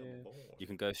 yeah. You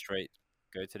can go to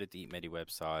the Deep Medi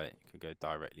website. You can go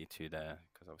directly to there,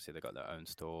 because obviously they've got their own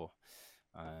store.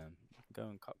 You can go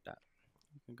and cop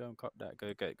that.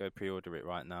 Go pre-order it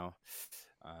right now.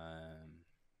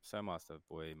 Somar's the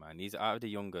boy, man. He's out of the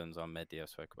young guns on Medi. I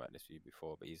spoke about this with you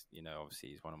before, but he's, obviously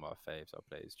he's one of my faves. I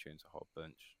play his tunes a whole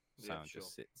bunch. Sound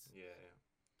just sits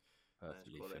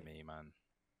perfectly for me, man.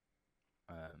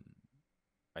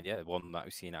 And yeah, one that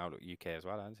we've seen out at UK as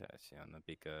well, hasn't it? Actually, on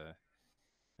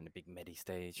the big Medi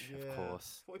stage, of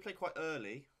course. I thought we played quite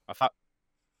early. I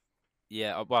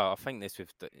think this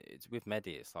with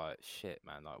Medi, it's like shit,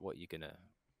 man. Like, what are you gonna?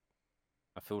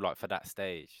 I feel like for that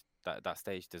stage. That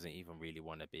stage doesn't even really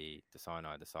want to be the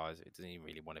size. It doesn't even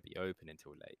really want to be open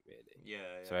until late, really.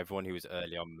 Yeah. So everyone who was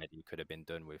early on Medi could have been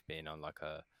done with being on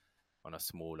a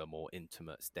smaller, more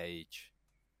intimate stage,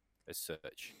 as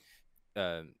such.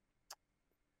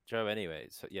 Joe, anyway.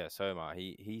 So yeah, Somar.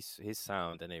 His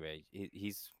sound anyway.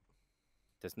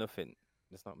 There's not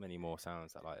many more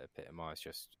sounds that like epitomise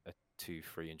just a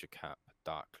 200-300 cap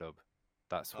dark club.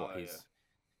 That's what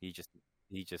he just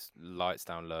lights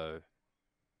down low.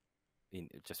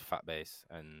 Just fat bass,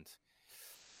 and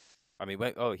I mean,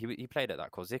 he played at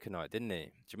that Corsica night, didn't he? Do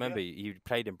you remember he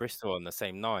played in Bristol on the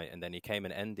same night, and then he came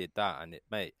and ended that, and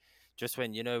just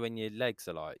when when your legs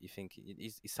are like, you think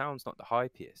he sounds not the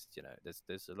hypiest,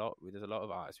 There's a lot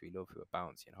of artists we love who are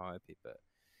bouncy and hypey, but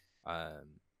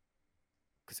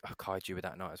because Kaiju with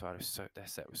that night as well, their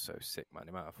set was so sick, man.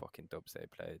 The amount of fucking dubs they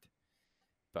played.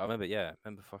 But I remember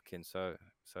fucking Somar,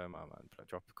 man,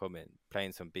 coming,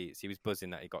 playing some beats. He was buzzing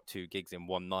that he got 2 gigs in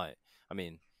one night. I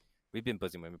mean, we've been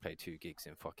buzzing when we play 2 gigs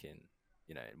in fucking,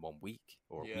 in 1 week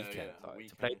or a weekend.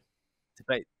 Like, to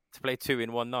play 2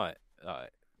 in one night,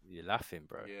 like, you're laughing,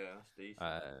 bro. Yeah, that's decent.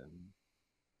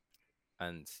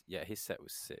 And yeah, his set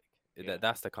was sick. Yeah.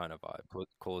 That's the kind of vibe.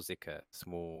 Corsica,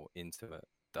 small, intimate,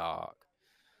 dark.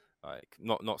 Like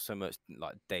not so much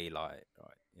like daylight,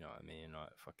 right? You know what I mean? Like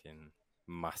fucking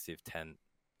massive tent,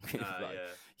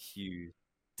 huge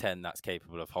tent that's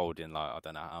capable of holding like I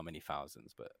don't know how many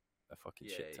thousands, but a fucking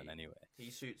shit ton anyway. He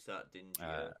suits that dingy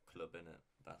club, innit?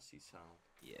 That's his sound.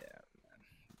 Yeah, man.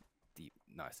 Deep,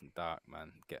 nice and dark,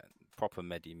 man. Get proper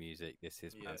Medi music. This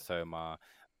is man Somar.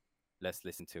 Let's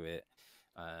listen to it.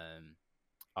 I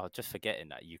was just forgetting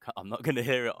that I'm not gonna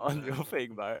hear it on your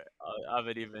thing, bro. I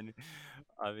haven't even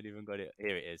got it.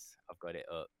 Here it is. I've got it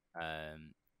up.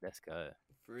 Let's go.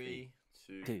 3,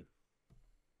 2, 1.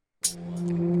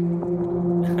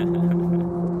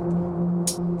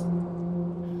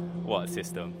 What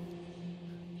system?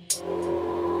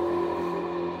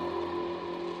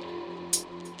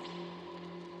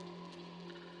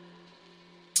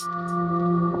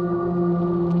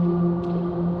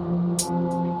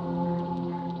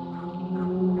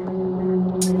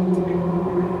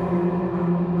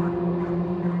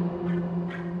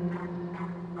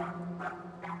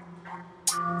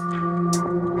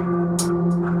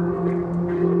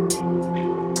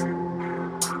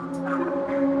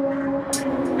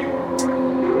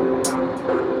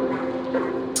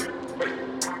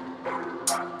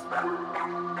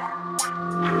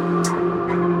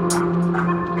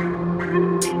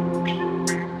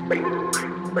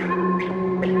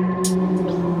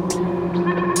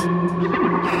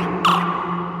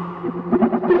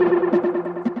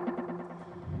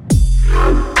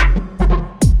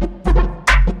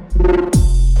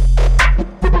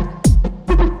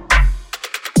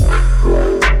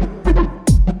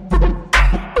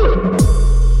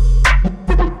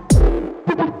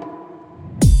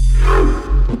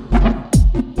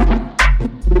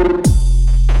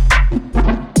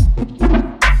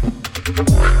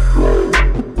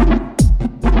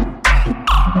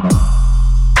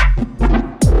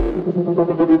 I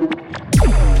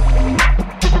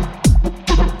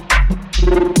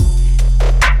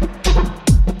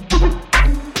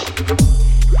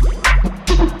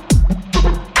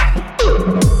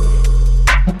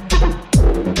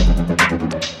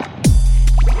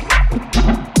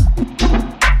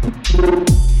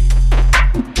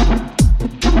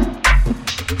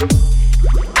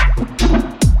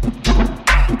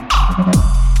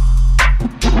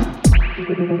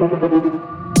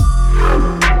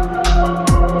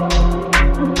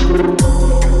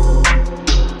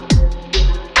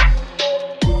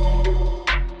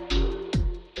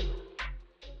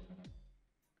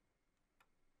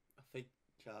think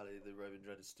Charlie, the Roman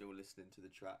Dread, is still listening to the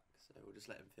track, so we'll just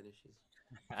let him finish his.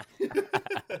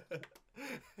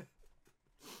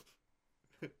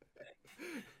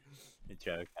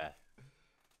 Joker.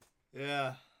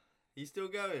 Yeah, he's still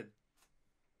going.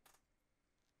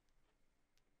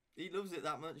 He loves it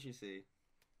that much, you see.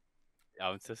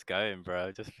 I'm just going,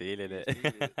 bro. Just feeling He's it.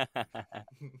 feeling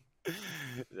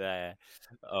There.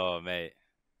 Oh, mate.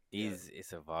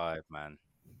 It's a vibe, man.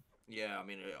 Yeah, I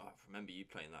mean, I remember you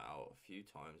playing that out a few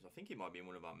times. I think it might be in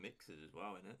one of our mixes as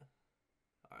well, innit?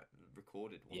 I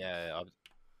recorded one. Yeah.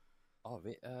 Was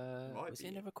Might it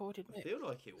in be. a recorded I mix? feel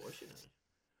like it was,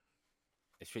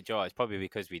 It's probably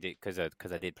because we did because I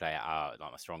did play it out.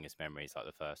 Like my strongest memories, like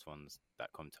the first ones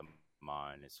that come to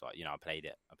mind. It's like I played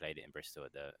it in Bristol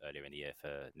earlier in the year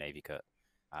for Navy Cut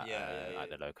at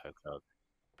the Loco Club.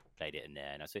 Played it in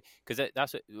there, and because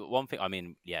that's one thing. I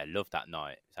mean, yeah, love that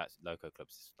night. That's Loco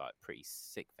Club's like pretty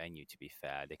sick venue. To be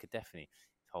fair, they could definitely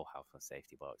whole health and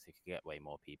safety box. They could get way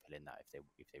more people in that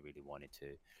if they really wanted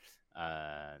to.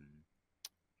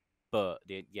 But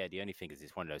the only thing is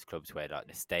it's one of those clubs where like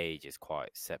the stage is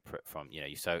quite separate from you're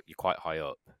quite high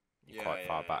up, you're quite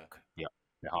far back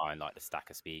behind like the stack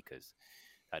of speakers.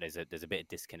 Like there's a bit of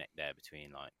disconnect there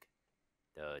between like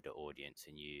the audience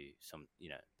and you.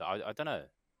 But I don't know.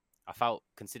 I felt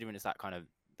considering it's that kind of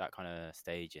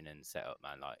staging and setup,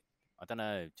 man. Like I don't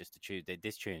know, just to choose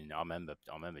this tune. I remember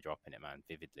dropping it, man,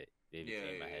 vividly in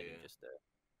my head, and just the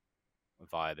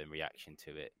vibe and reaction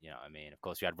to it. You know what I mean? Of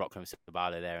course, we had Rock from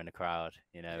Sabala there in the crowd.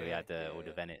 We had all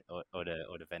the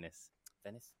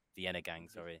Vienna gang,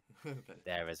 sorry,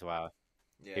 there as well.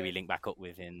 Yeah. Who we linked back up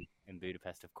with in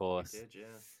Budapest, of course. We did,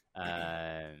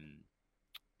 yeah.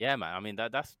 Yeah, man. I mean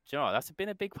that's been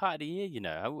a big part of the year.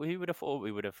 Who would have thought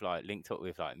we would have like linked up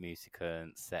with like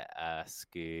Musicant, Seta,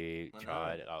 Scoop,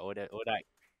 Tried, like all that,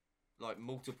 like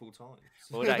multiple times,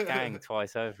 all that gang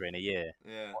twice over in a year.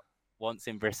 Yeah. Once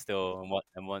in Bristol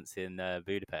and once in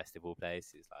Budapest, of all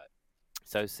places. Like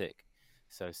so sick.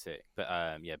 But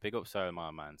yeah, big up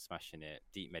Solomar, man, smashing it.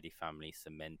 Deep Medi family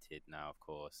cemented now. Of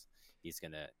course, he's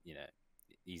gonna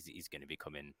he's going to be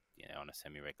coming, on a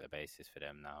semi-regular basis for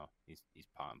them now. He's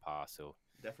part and parcel,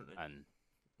 definitely, and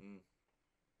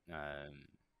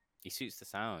he suits the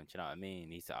sound. Do you know what I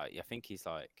mean? I think he's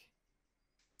like,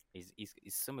 he's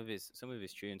some of his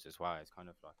tunes as well. It's kind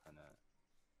of like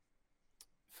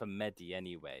for Medi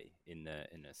anyway in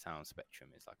the sound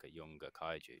spectrum. It's like a younger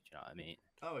Kaiju. Do you know what I mean?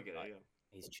 Oh, I get like, it.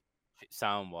 Yeah. He's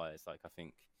sound wise, like I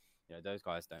think those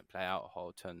guys don't play out a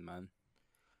whole ton, man.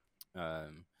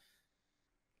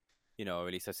 Or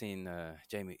at least I've seen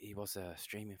Jamie. He was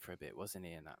streaming for a bit, wasn't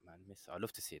he? And that, man, I'd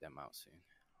love to see them out soon.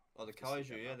 Oh, the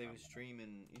Kaiju, yeah, they were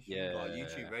streaming. Like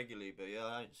YouTube regularly, but yeah,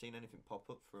 I ain't seen anything pop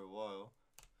up for a while.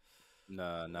 No,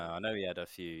 I know he had a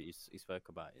few. He spoke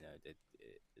about, they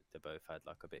both had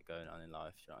like a bit going on in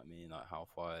life. You know what I mean, like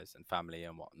health-wise and family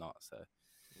and whatnot. So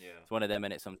yeah, it's one of them.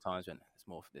 And it sometimes when it's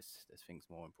more for this, there's things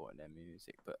more important than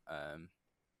music. But I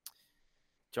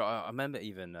remember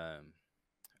even at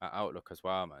Outlook as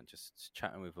well, man. Just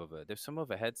chatting with there's some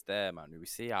other heads there, man. We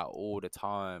see out all the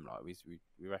time. Like we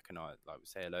recognise, like we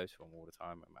say hello to them all the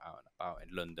time when we're out and about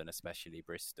in London, especially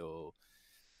Bristol.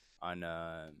 And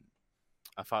I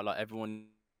felt like everyone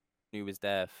who was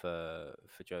there for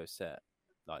Joe's set,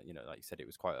 like like you said, it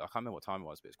was quite. I can't remember what time it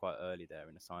was, but it's quite early there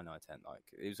in the Sinai tent. Like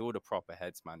it was all the proper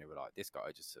heads, man. Who were like, this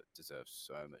guy just deserves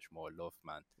so much more love,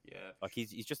 man. Yeah. Like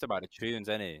he's just about the tunes,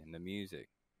 isn't he, and the music.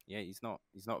 Yeah, he's not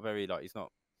very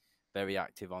very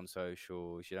active on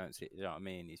socials. You don't see, you know what I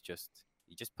mean? He's just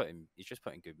putting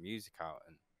good music out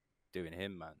and doing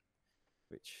him, man.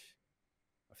 Which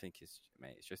I think is,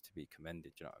 mate, it's just to be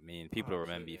commended. You know what I mean? People will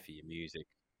remember you for your music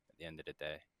at the end of the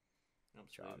day.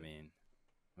 Absolutely. Do you know what I mean?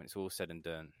 When it's all said and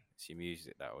done, it's your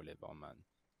music that will live on, man.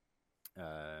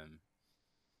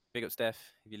 Big up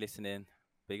Steph if you're listening.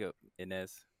 Big up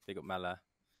Inez. Big up Mala.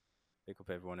 Pick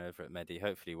up everyone over at Medi.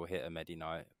 Hopefully we'll hit a Medi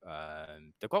night.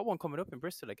 They've got one coming up in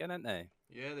Bristol again, haven't they?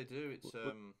 Yeah, they do. It's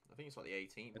I think it's like the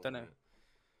 18th. I don't know.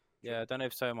 Yeah, I don't know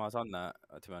if Somar's on that.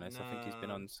 To be honest, I think he's been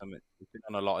No. on some. He's been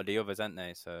on a lot of the others, hasn't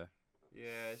they? So.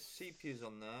 Yeah, Sepia's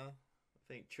on there. I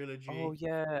think Oh Trilogy.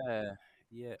 yeah,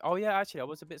 yeah. Oh yeah. Actually, I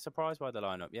was a bit surprised by the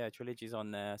lineup. Yeah, Trilogy's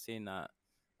on there. Seen that.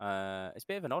 It's a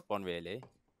bit of an odd one, really.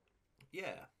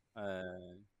 Yeah,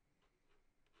 Uh,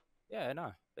 yeah,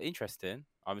 no, but interesting.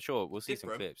 I'm sure we'll it's see some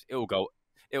different. clips.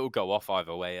 It'll go off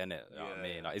either way, innit? You know what I Yeah,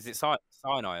 mean? yeah. Like, is it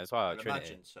Sinai as well? I'd Trinity.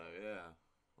 imagine so. Yeah,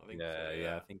 I think so. Yeah, yeah.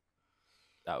 Yeah, I think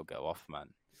that'll go off, man.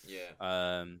 yeah.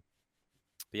 Um,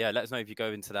 but yeah, let us know if you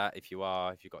go into that. If you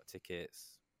are, if you got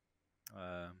tickets.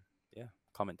 Um, yeah,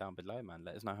 comment down below, man.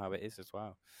 Let us know how it is as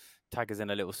well. Tag us in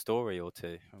a little story or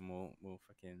two, and we'll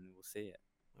see it.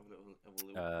 Have a little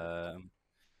look.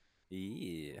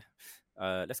 Yeah.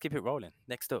 Let's keep it rolling.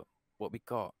 Next up, what we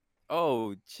got?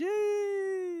 Oh,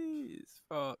 jeez,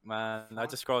 fuck, man! I Fuck.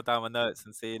 just scrolled down my notes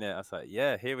and seen it. I was like,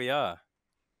 yeah, here we are.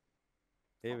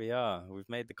 Here Fuck. we are. We've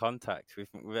made the contact. We're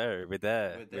there. We're We're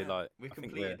there. like, We I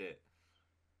think we're. completed it.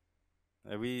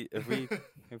 Have we? Have we?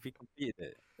 Have we completed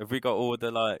it? Have we got all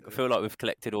the like? I feel like we've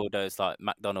collected all those like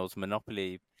McDonald's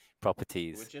Monopoly We're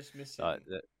properties. just Like,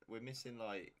 missing. We're missing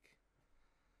like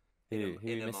who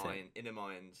we missing? inner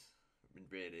mind,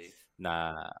 really.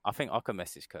 Nah, I think I can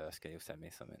message Kursk. He'll send me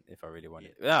something if I really want Yeah.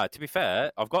 it. Yeah, to be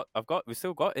fair, we've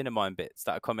still got Inner Mind bits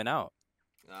that are coming out.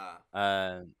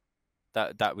 Ah.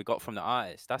 That we got from the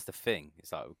artist. That's the thing.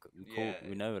 It's like Yeah.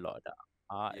 we know a lot of that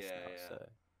artists Yeah. now. Yeah. So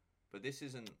But this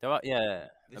isn't. there are, yeah,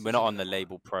 This and we're not isn't on the inner mind.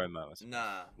 label promo. I suppose.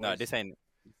 Nah. No, this ain't.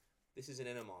 This is an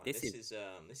inner mind. This This is. is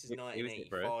Who is it, bro?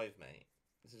 1985, mate.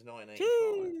 This is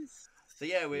 1985. Jeez. So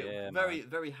yeah, we're Yeah, very man.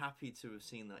 very happy to have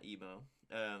seen that email.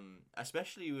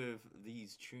 Especially with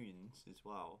these tunes as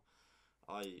well.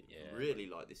 I Yeah, really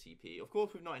like this EP. Of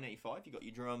course, with 1985, you got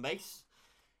your drum and bass,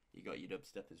 you got your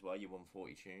dubstep as well, your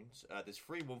 140 tunes. There's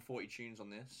 3 140 tunes on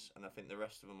this, and I think the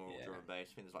rest of them are all Yeah. drum and bass.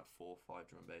 I think there's like 4 or 5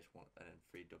 drum and bass, one, and then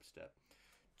 3 dubstep.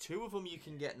 2 of them you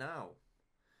can get now.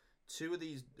 2 of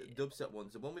these dubstep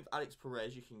ones. The one with Alex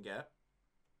Perez you can get.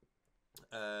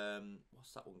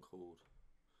 What's that one called?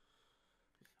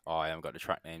 Oh, I haven't got the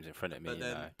track names in front of me, But then-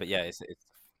 you know. But yeah, it's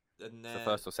And the then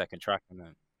first or second track, and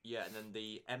then yeah, and then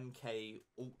the MK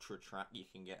Ultra track you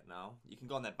can get now. You can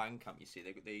go on their Bandcamp. You see,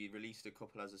 they released a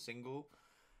couple as a single.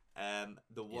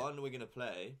 The one we're gonna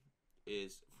play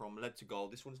is from Lead to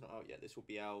Gold. This one's not out yet. This will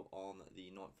be out on the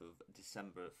 9th of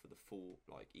December for the full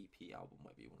like EP album,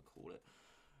 whatever you want to call it.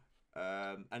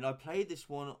 And I played this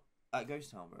one at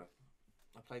Ghost Town, bro.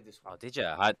 I played this one. oh, did you?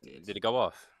 Did it go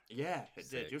off? Yeah, it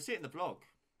Sick. did. You'll see it in the vlog.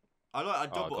 I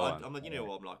double. go on. I'm like, you know Alright.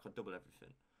 what I'm like. I double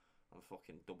everything. I'm a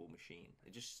fucking double machine.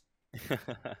 It just, to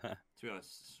be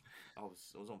honest, I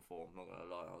was on form. I'm not gonna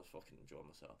lie. I was fucking enjoying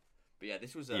myself. But yeah,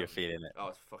 this was. You're feeling it. I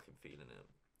was fucking feeling it.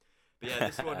 But yeah,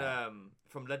 this one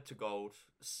from Lead to Gold,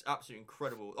 absolutely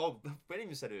incredible. Oh, we didn't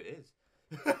even say who it is.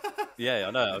 Yeah,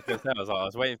 I know. I was gonna say, I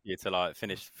was waiting for you to like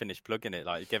finish plugging it.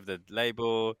 Like, you gave the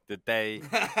label, the date,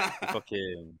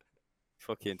 you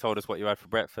fucking told us what you had for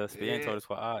breakfast, but you ain't Yeah. told us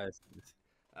what artist.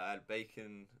 I had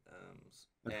bacon,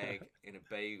 egg in a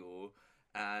bagel,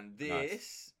 and this.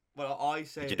 Nice. Well, I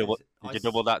say. Did you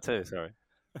double that too? Sorry.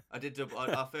 I did double.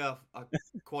 I think I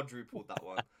quadrupled that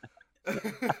one.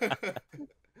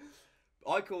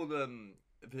 I call them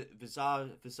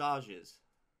visages.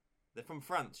 They're from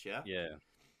France, yeah. Yeah.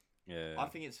 Yeah. I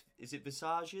think is it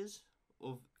visages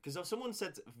or because someone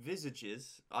said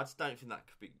visages. I just don't think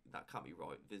that can't be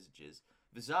right. Visages.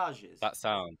 That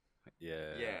sound.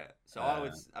 Yeah. Yeah. So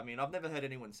I mean, I've never heard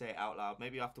anyone say it out loud.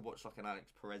 Maybe I have to watch like an Alex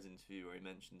Perez interview where he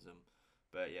mentions them.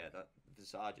 But yeah, that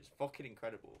Visage is fucking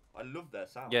incredible. I love their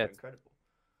sound. Yeah. They're incredible.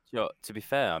 You know, to be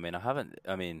fair, I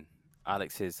mean,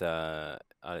 Alex's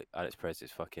Alex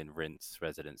Perez's fucking Rinse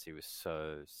residency was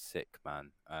so sick,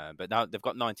 man. But now they've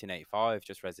got 1985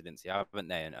 just residency, haven't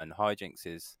they? And Hijinks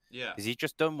is he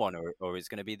just done one or is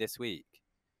going to be this week?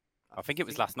 I think it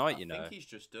was last night. I think he's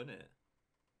just done it.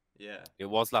 Yeah. It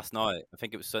was last night. I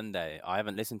think it was Sunday. I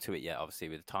haven't listened to it yet, obviously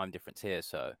with the time difference here.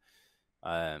 So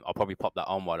I'll probably pop that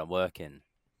on while I'm working.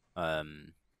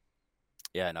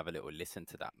 Yeah, and have a little listen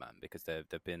to that, man, because they've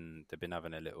been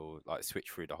having a little like switch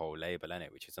through the whole label,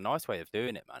 innit? Which is a nice way of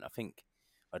doing it, man. I think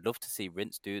I'd love to see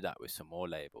Rinse do that with some more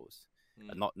labels,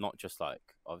 and not just like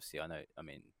obviously I know. I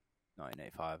mean,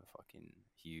 1985 are fucking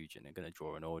huge and they're gonna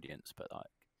draw an audience, but like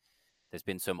there's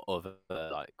been some other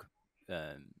like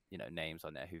names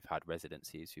on there who've had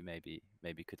residencies who maybe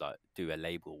could like do a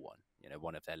label one,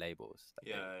 one of their labels that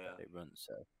they run.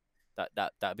 So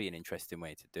that'd be an interesting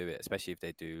way to do it, especially if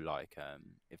they do like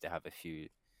if they have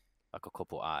a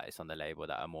couple artists on the label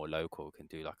that are more local, can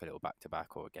do like a little back to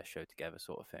back or a guest show together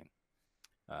sort of thing.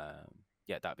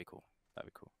 Yeah, that'd be cool.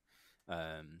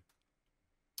 Um,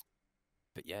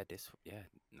 but yeah,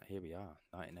 here we are,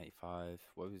 1985.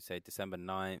 What would we say, December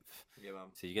 9th? Yeah, man.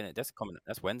 So you're gonna that's coming.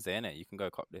 That's Wednesday, isn't it? You can go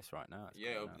cop this right now. It's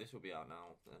Yeah, coming out. this will be out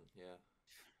now. Then, yeah.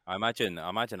 I imagine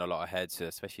a lot of heads,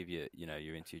 especially if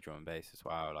you're into drum and bass as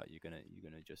well. Like you're gonna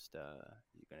just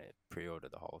you're gonna pre-order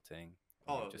the whole thing, and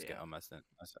Oh you'll just get yeah. them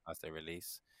as they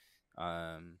release.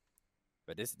 Um,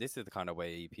 but this is the kind of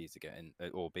way EPs are getting,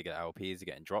 or bigger LPs are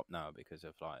getting dropped now because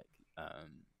of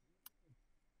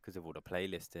because of all the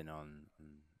playlisting on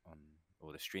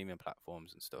all the streaming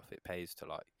platforms and stuff. It pays to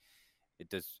it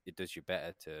does you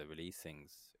better to release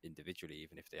things individually,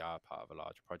 even if they are part of a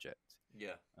larger project.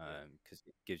 Yeah. Because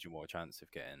it gives you more chance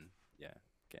of getting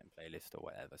playlist or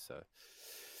whatever. So,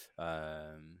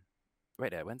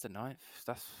 wait there, when's the 9th?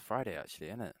 That's Friday actually,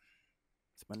 isn't it?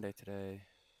 It's Monday today.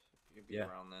 It'll be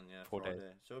around then, yeah. 4 days.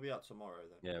 Friday. So it'll be out tomorrow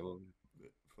then. Yeah, well,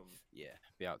 From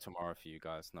be out tomorrow for you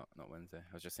guys, not Wednesday.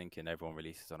 I was just thinking everyone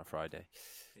releases on a Friday.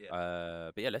 yeah.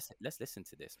 But yeah, let's listen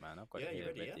to this, man. I've got Yeah, it you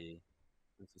here ready, ready.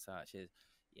 This is how it is.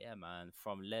 Yeah, man.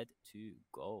 From lead to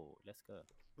gold. Let's go.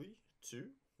 3, 2,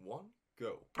 1,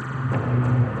 go.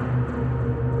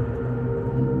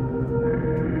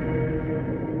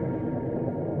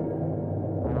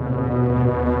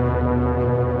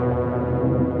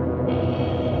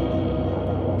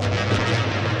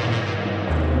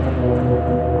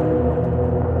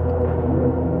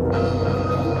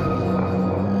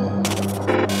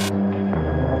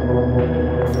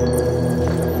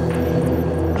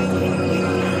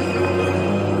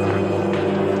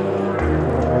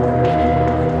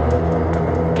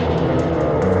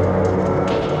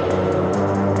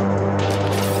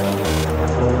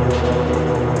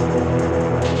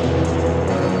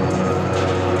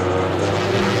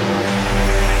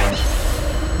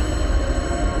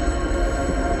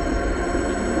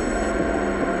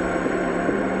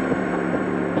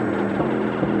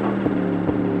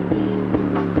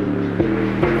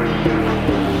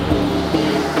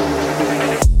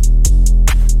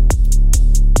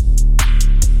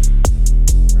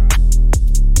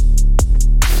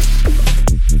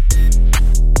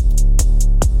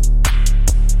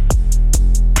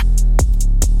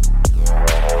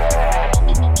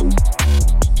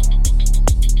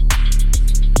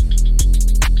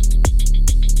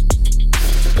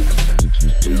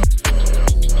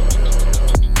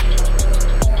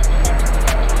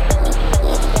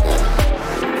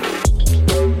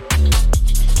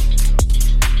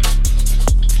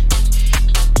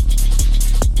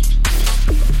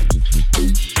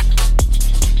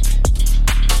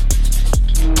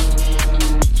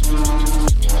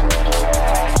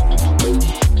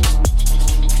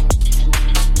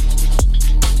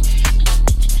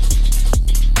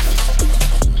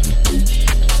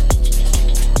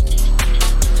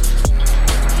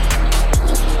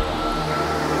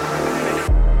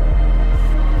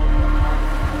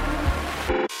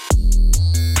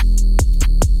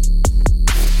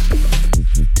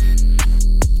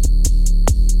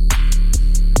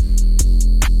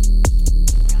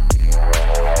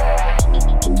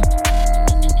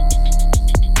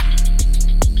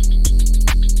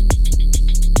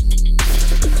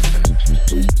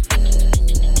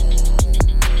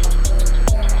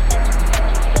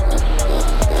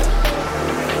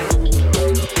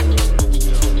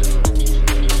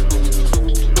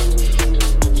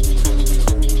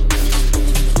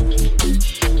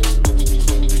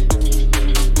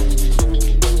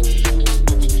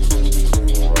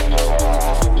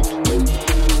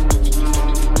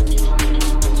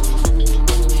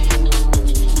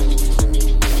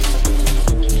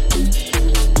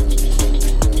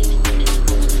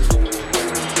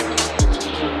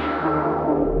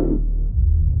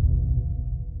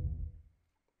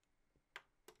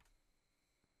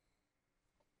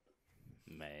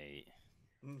 Mate.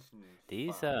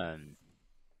 These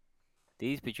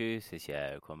These producers,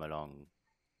 come along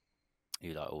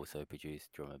who also produce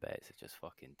drum and bass are just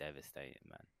fucking devastating,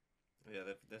 man.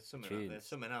 Yeah, there's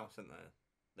something else, isn't there?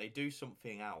 They do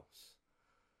something else.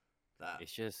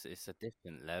 It's a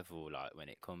different level. Like when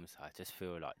it comes, I just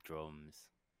feel like drums.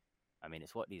 I mean,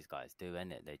 it's what these guys do,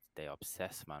 isn't it? They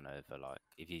obsess, man, over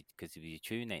if your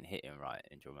tune ain't hitting right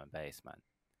in drum and bass, man,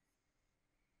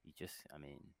 you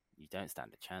don't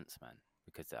stand a chance, man,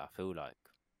 because I feel like,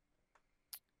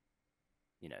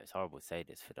 it's horrible to say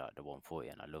this for the 140,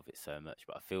 and I love it so much,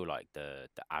 but I feel like the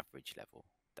average level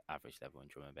in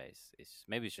drum and bass is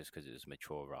maybe it's just because it was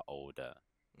maturer, older,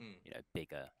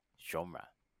 bigger genre.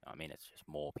 I mean, it's just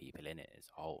more people in it as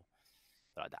a whole.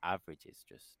 But the average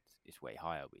is way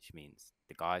higher, which means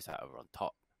the guys that are on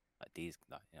top, like these,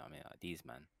 like these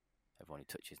men, everyone who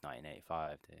touches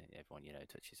 1985, everyone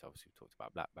touches. Obviously, we talked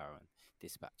about Black Barrel and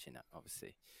dispatching that.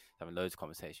 Obviously, having loads of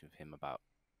conversation with him about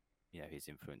his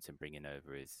influence in bringing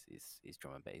over his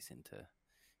drum and bass into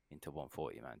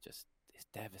 140, man. Just it's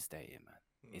devastating, man.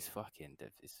 It's fucking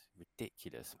it's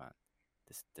ridiculous, man.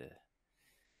 The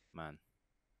man,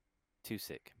 too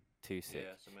sick.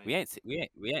 Yeah, We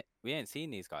ain't seen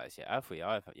these guys yet, have we?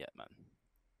 I haven't yet, man.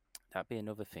 That'd be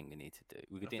another thing we need to do.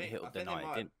 We didn't hit up the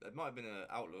night. It might have been an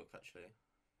Outlook actually.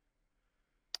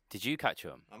 Did you catch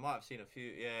them? I might have seen a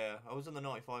few. Yeah, I was on the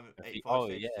 95, 85. Oh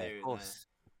yeah, of course.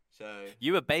 So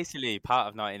you were basically part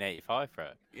of 1985,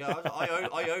 bro. Yeah,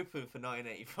 I opened for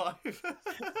 1985.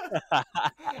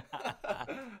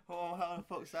 Oh, how the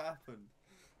fuck's that happened?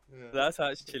 Yeah. That's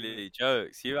actually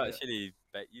jokes. You actually,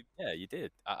 you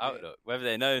did at Outlook. Whether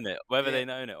they known it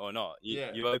or not,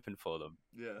 you opened for them.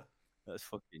 Yeah. That's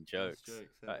fucking jokes.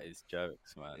 That is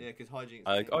jokes, man. Yeah, because Hijinks.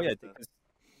 I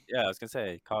was gonna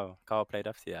say Carl played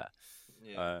after that.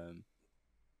 Yeah.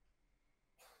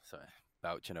 Sorry,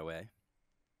 vouching away.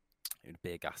 The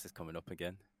beer gas is coming up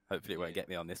again. Hopefully, it won't get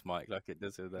me on this mic like it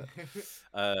does with that.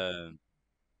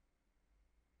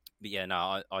 But yeah,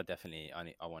 no, I definitely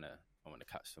I want to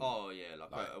catch some. Oh yeah,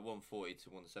 like a 140 to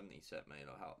 170 set, mate.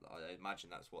 Like how I imagine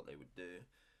that's what they would do.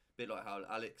 Bit like how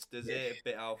Alex does it. A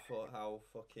bit how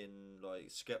fucking like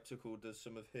Skeptical does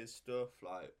some of his stuff.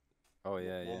 Like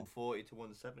 140 to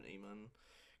 170, man.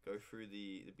 Go through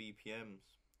the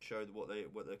BPMs, show what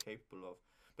they're capable of.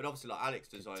 But obviously, like Alex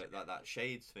does like that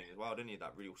Shades thing as well, didn't he?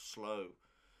 That real slow,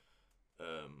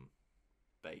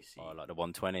 bassy. Oh, like the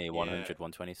 120, 100,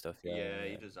 120 stuff. Yeah,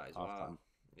 he does that as well.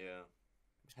 Yeah,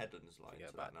 Headland's like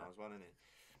into that now as well, isn't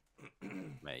he?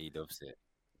 Mate, he loves it.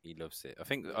 He loves it. I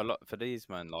think a lot for these,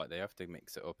 man. Like they have to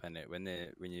mix it up, and when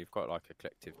you've got like a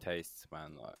collective taste,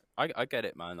 man. Like I get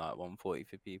it, man. Like 140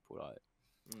 for people, like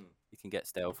you can get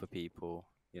stale for people.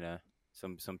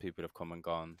 Some people have come and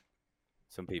gone.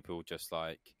 Some people just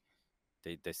like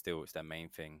they still, it's their main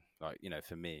thing. Like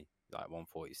for me, like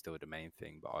 140 is still the main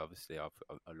thing. But obviously, I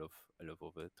love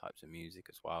other types of music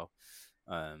as well.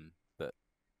 But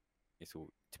it's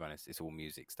all, to be honest, it's all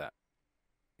musics that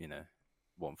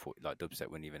 140, like dubstep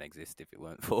wouldn't even exist if it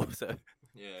weren't for. So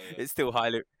it's still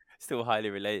highly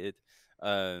related.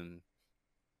 But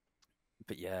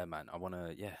yeah, man,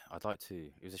 I'd like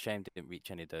to. It was a shame didn't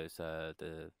reach any of those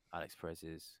the Alex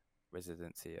Perez's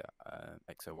residency at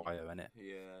XOYO, innit?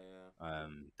 Yeah.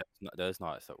 Those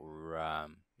nights that were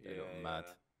they look mad.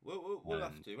 We'll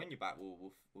have to. When you're back,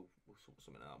 we'll sort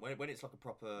something out. When it's like a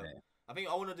proper. Yeah. I think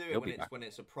I want to do it when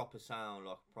it's a proper sound,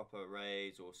 like proper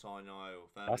Rays or Sinai or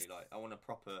Family. I want a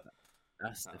proper.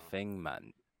 That's sound. The thing,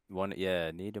 man.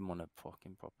 Need them on a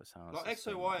fucking proper sound. Like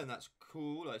XOY, and that's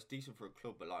cool. Like it's decent for a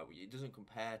club, but like it doesn't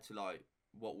compare to like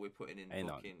what we're putting in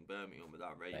fucking Birmingham with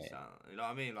that Ray sound. You know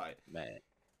what I mean? Like, mate,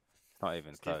 it's not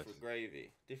even close. Different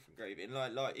gravy, and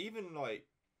like even like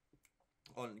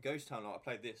on Ghost Town, like I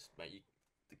played this, mate.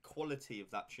 The quality of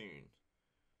that tune,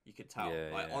 you could tell.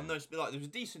 On those, like there was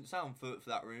a decent sound for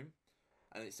that room,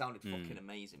 and it sounded fucking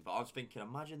amazing. But I was thinking,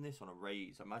 imagine this on a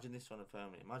Rays, imagine this on a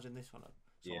Family, imagine this on a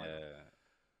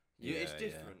it's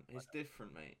different. It's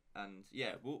different, mate. And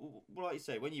we'll like you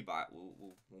say, when you're back,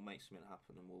 we'll make something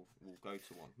happen, and we'll go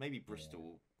to one. Maybe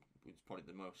Bristol is probably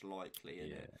the most likely.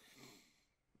 Isn't it?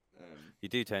 You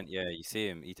do tend, you see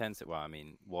him. He tends to. Well, I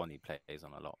mean, he plays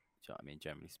on a lot. Do you know what I mean?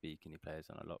 Generally speaking, he plays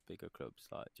on a lot bigger clubs.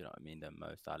 Like, do you know what I mean? Than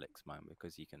most Alex, man,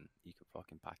 because he can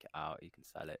fucking pack it out. He can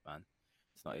sell it, man.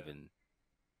 It's not even,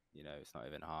 it's not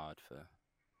even hard for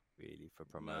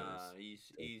promoters. Nah,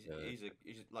 he's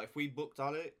like, if we booked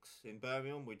Alex in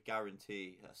Birmingham, we'd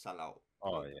guarantee a sellout.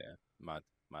 Oh yeah,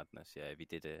 madness. Yeah, if he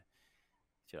did do you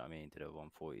know what I mean? Did a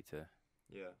 140 to.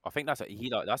 Yeah. I think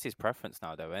that's his preference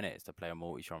now, though, isn't it? Is to play a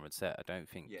multi-genre set. I don't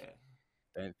think. Yeah.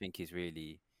 Don't think he's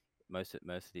really most of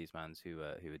these mans who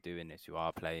are doing this, who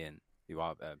are producing,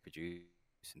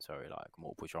 like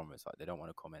multiple genres. Like they don't want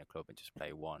to come in a club and just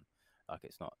play one. Like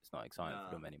it's not exciting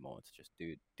for them anymore to just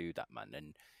do that, man.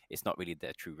 And it's not really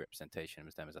their true representation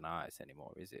of them as an artist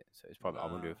anymore, is it? So it's probably I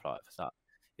wonder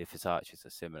if Versace is a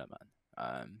similar man.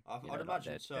 I'd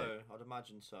imagine so. I'd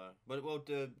imagine so. But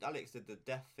Alex did the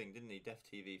Deaf thing, didn't he? Deaf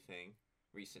TV thing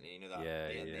recently. You know that? Yeah.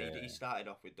 He started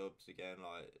off with dubs again,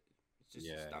 like it's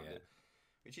just standard,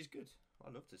 which is good.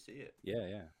 I'd love to see it.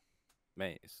 Yeah,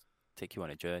 mate. It's take you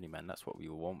on a journey, man. That's what we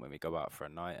all want when we go out for a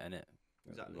night, innit?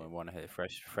 Exactly. You want to hear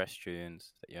fresh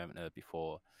tunes that you haven't heard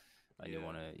before, and you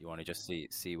want to just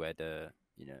see where the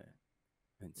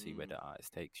and see where the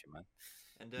artist takes you, man.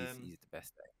 And He's the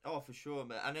best. oh, for sure,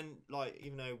 man. And then like,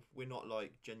 even though we're not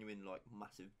like genuine like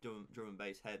massive drum and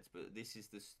bass heads, but this is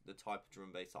the type of drum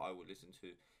and bass that I would listen to.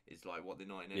 Is like what the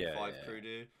Yeah, 1985 crew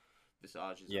do.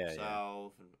 Visages up yeah, yeah,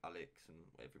 south and Alex and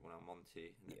everyone on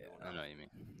Monty and yeah. everyone I else. know what you mean.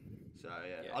 So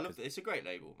yeah, Yeah, I love it. It's a great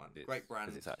label, man. Great brand.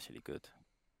 Because it's actually good.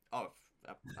 Oh,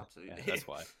 absolutely. Yeah, that's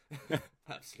why.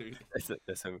 Absolutely.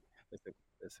 There's some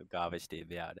garbage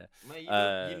DB out there. Mate,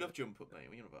 you love Jump Up, mate.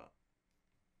 What are you on about?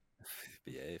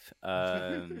 Behave.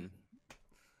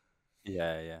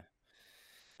 Yeah, yeah.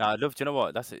 No, I love. Do you know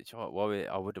what? That's it. Do you know what?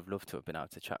 I would have loved to have been able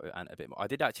to chat with Ant a bit more. I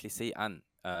did actually see Ant.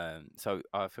 So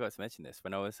I forgot to mention this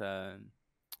when I was while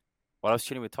I was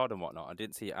chilling with Todd and whatnot. I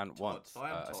didn't see Ant once.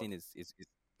 I am I Todd. seen his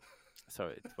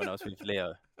sorry, when I was with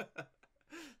Leo.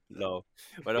 No,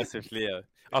 when I was with Leo,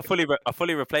 I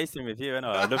fully replaced him with you. And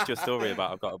I loved your story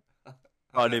about I've got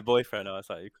a new boyfriend. I was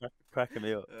like, you're cracking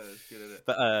me up. It's good, isn't it?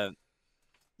 But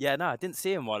yeah, no, I didn't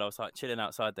see him while I was like chilling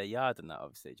outside their yard and that.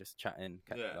 Obviously, just chatting,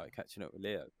 like catching up with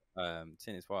Leo,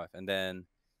 seeing his wife, and then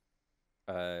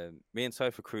me and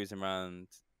Sophie cruising around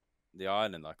the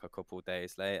island like a couple of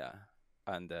days later,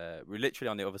 and we're literally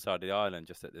on the other side of the island,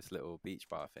 just at this little beach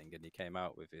bar thing, and he came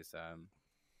out with his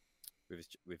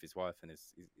wife and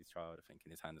his child, I think,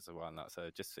 in his hand as well, and that. So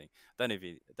just seeing, don't know if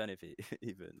he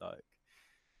even like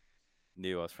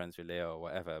knew I was friends with Leo or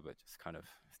whatever, but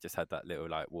just had that little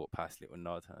like walk past little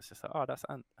nod. I was just like, oh, that's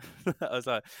Ant. I was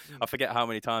like, I forget how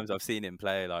many times I've seen him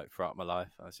play like throughout my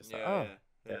life. I was just like, oh,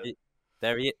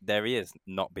 there he is,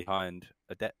 not behind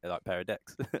a pair of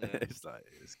decks. It's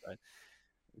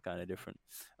kind of different.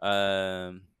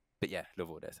 But yeah, love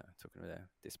all this. I'm talking about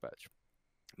Dispatch,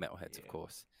 Metalheads, of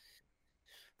course,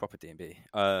 proper D&B.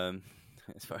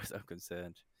 As far as I'm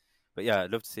concerned. But yeah,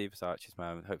 I'd love to see Versace's,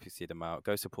 man. Hope you see them out.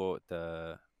 Go support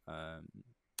the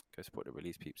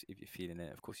release peeps if you're feeling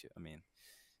it. Of course, if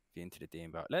you're into the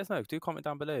D&B, let us know. Do comment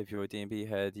down below if you're a D&B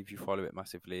head, if you follow it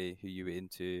massively, who you were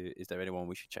into. Is there anyone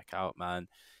we should check out, man?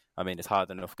 I mean, it's hard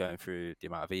enough going through the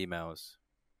amount of emails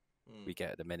we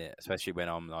get at the minute, especially when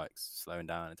I'm like slowing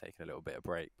down and taking a little bit of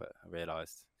break. But I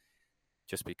realised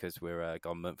just because we're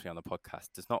gone monthly on the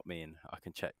podcast does not mean I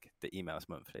can check the emails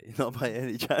monthly. Not by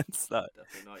any chance. Like,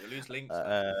 definitely not. You lose links.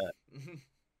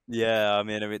 Yeah, I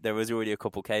mean, there was already a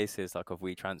couple cases like of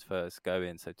WeTransfers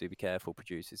going, so do be careful,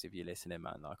 producers, if you're listening,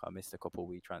 man. Like, I missed a couple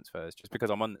WeTransfers just because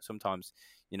I'm on. Sometimes,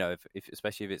 if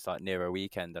especially if it's like near a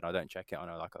weekend and I don't check it on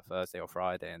like a Thursday or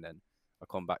Friday, and then I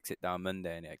come back, sit down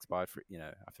Monday, and it expired for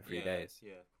after 3 days.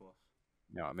 Yeah, of course.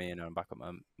 You know what I mean? And I'm back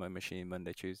on my machine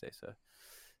Monday, Tuesday, so.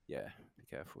 Yeah, be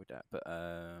careful with that. But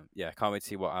yeah, can't wait to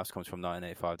see what else comes from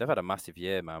 1985. They've had a massive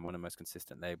year, man. One of the most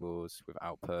consistent labels with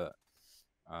output.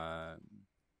 I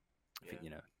think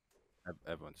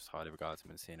everyone just highly regards him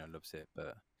and Cena loves it.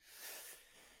 But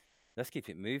let's keep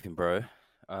it moving, bro.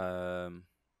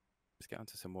 Let's get on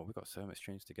to some more. We've got so much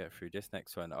streams to get through. This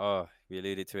next one, we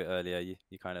alluded to it earlier.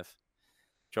 You kind of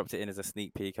dropped it in as a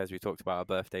sneak peek as we talked about our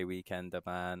birthday weekend,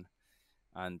 man.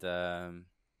 And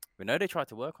we know they tried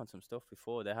to work on some stuff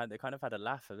before. They kind of had a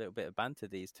laugh, a little bit of banter,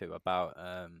 these two, about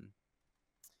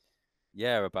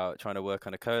about trying to work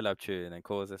on a collab tune. And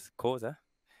Causa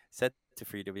said to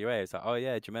 3WA, it's like, oh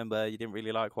yeah, do you remember you didn't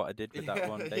really like what I did with that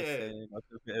one? Like,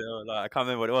 I can't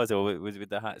remember what it was, or it was with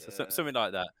the hats, or something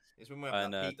like that. It's when we were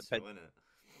having that pizza, wasn't it?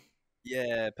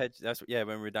 Yeah,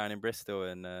 when we were down in Bristol,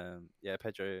 and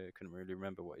Pedro couldn't really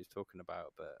remember what he was talking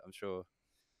about, but I'm sure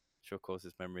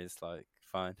Causa's memory is like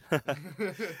fine.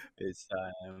 It's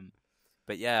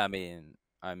but yeah, I mean,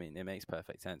 it makes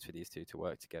perfect sense for these two to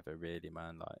work together, really,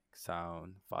 man. Like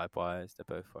sound, vibe wise,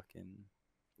 they're both fucking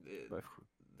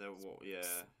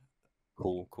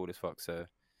cool as fuck. So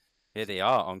here they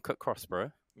are on Cut Cross,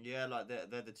 bro. Yeah, like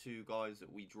they're the two guys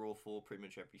that we draw for pretty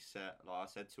much every set. Like I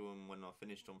said to them when I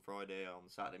finished on Friday, on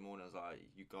Saturday morning, I was like,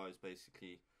 you guys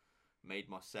basically made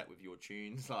my set with your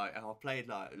tunes. Like, and I played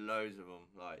like loads of them.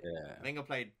 Like, I think I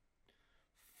played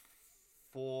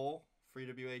 4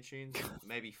 3WA tunes,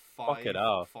 maybe 5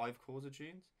 Causa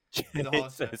tunes.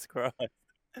 Jesus Christ.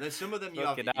 There's some of them you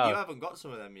haven't got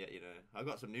some of them yet. I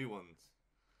got some new ones.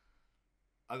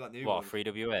 I got new ones. What,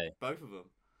 3WA? Both of them.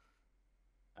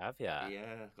 Have ya?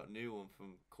 Yeah, got a new one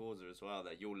from Causa as well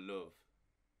that you'll love.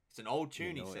 It's an old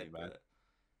tune, he said, but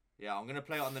yeah, I'm gonna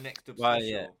play it on the next dub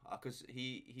special because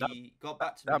he got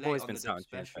back to me late on the dub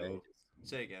special.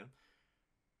 Say again.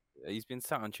 He's been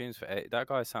sat on tunes for 8. That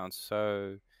guy sounds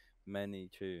so many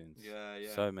tunes. Yeah.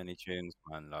 So many tunes,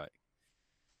 man. Like,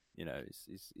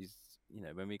 he's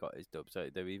when we got his dubs, so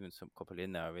there were even some couple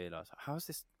in there. I realised, how's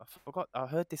this? I forgot. I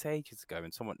heard this ages ago,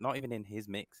 and someone not even in his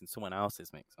mix, in someone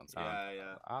else's mix on sound.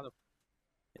 Yeah.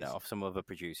 you know, of some other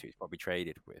producer who's probably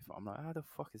traded with. I'm like, how the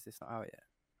fuck is this not out yet?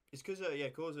 It's because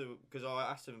because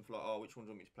I asked him for like, oh, which ones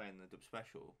want me to play in the dub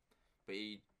special, but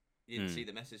he didn't see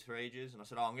the message for ages, and I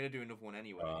said, oh, I'm gonna do another one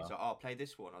anyway. He's like, oh, play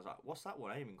this one. I was like, what's that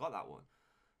one? I ain't even got that one.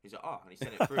 He's like, oh, and he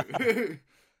sent it through,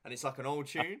 and it's like an old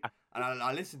tune, and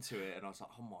I listened to it, and I was like,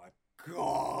 oh my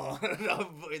god,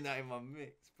 I'm putting that in my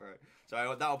mix, bro. So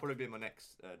that'll probably be my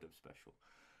next dub special.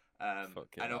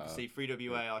 And obviously,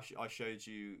 3WA, I showed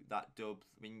you that dub.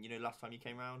 I mean, you know, last time you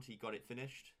came round, he got it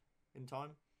finished in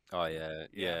time. Oh yeah.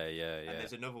 And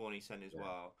there's another one he sent as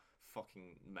well.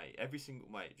 Fucking mate, every single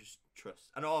mate, just trust.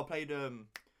 And I played the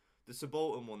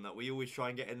Subaltern one that we always try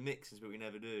and get in mixes, but we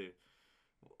never do.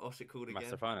 What's it called again?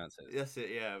 Master Finances. That's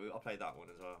it. Yeah, I played that one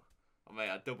as well. Oh, mate,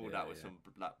 I doubled that with some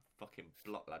like fucking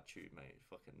block lad tune, mate.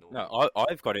 Fucking naughty. No,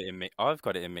 I've got it in I've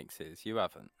got it in mixes. You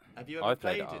haven't. Have you ever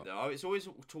played it though? It's always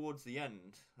towards the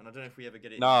end, and I don't know if we ever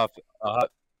get it. No,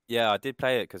 yeah, I did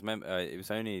play it because it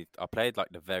was only I played like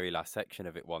the very last section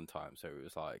of it one time, so it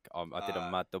was like I did a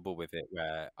mad double with it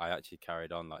where I actually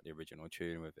carried on like the original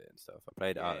tune with it and stuff. I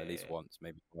played it out at least once,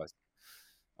 maybe twice.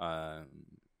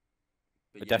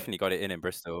 But definitely got it in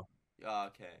Bristol. Ah,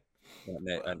 okay.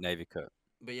 At Navy Cut.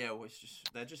 But yeah, well,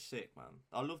 they're just sick, man.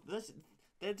 I love this.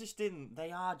 They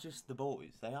are just the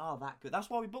boys. They are that good. That's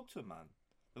why we booked them, man.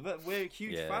 We're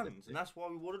huge fans, and that's why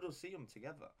we wanted to see them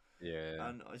together. Yeah,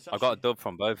 and I got a dub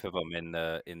from both of them in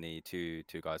the two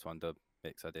guys one dub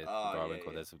mix I did.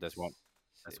 There's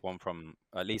one from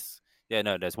at least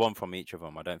there's one from each of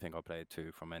them. I don't think I played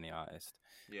two from any artist.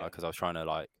 Yeah, because I was trying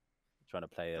to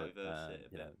play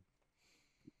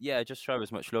just show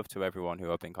as much love to everyone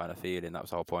who I've been kind of feeling. That was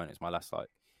the whole point. It's my last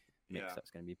mix that's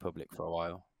going to be public for a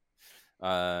while.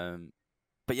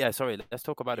 But yeah, sorry. Let's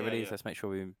talk about the release. Let's make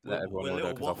sure we let everyone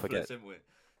know because I'll forget.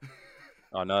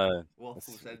 I know.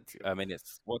 I mean,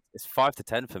 it's 5 to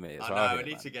 10 for me. I know. We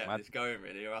need to get this going,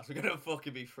 really, or else we're gonna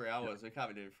fucking be 3 hours. We can't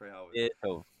be doing 3 hours. Yeah.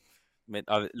 Cool. I mean,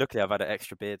 luckily I've had an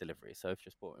extra beer delivery, so I've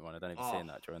just bought me one. I don't even see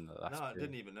that during the last. No, I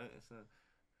didn't even notice.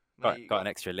 Mate, got an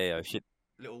extra Leo.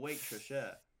 Little waitress,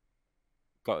 yeah.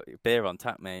 Got beer on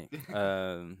tap, mate.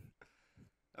 All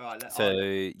right.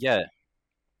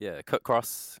 Cut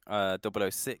Cross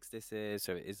 006. This is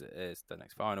it's the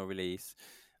next final release.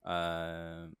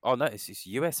 It's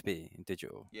USB and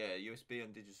digital. Yeah, USB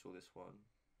and digital. This one.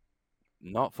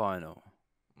 Not final.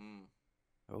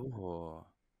 Oh,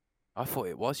 I thought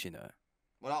it was. You know.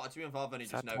 Well, to be honest, I've only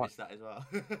just noticed that as well.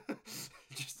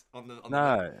 Just on the.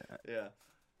 Yeah.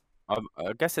 I'm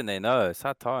guessing they know.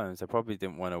 Sad times. They probably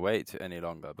didn't want to wait any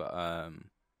longer, but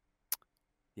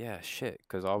shit.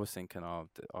 Because I was thinking I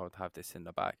would have this in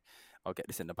the bag. I'll get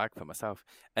this in the bag for myself.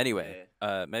 Anyway,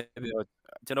 maybe do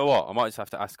you know what? I might just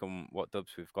have to ask them what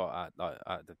dubs we've got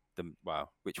at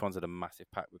which ones are the massive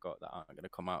pack we got that aren't going to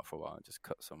come out for a while and just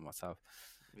cut some myself.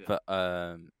 Yeah. But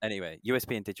anyway,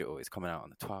 USB and digital is coming out on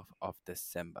the 12th of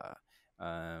December.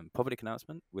 Public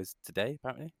announcement was today.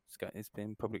 Apparently, it's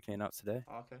been publicly announced today.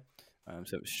 Okay.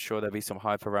 So I'm sure there'll be some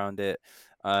hype around it.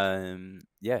 I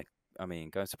mean,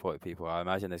 go and support people. I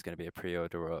imagine there's going to be a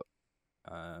pre-order up.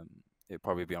 It'll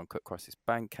probably be on Cut Cross's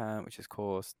Bandcamp, which is, of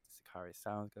course, Sicario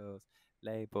Soundgirls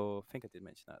label. I think I did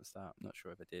mention that at the start. I'm not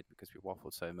sure if I did because we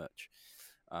waffled so much.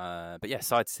 But yeah,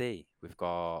 side C, we've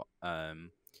got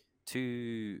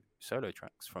 2 solo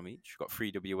tracks from each. We've got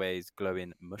 3WA's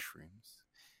Glowing Mushrooms.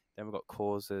 Then we've got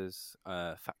Cause's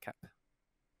Fat Cap.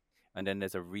 And then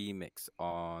there's a remix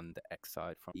on the X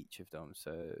side from each of them.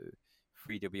 So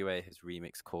 3WA has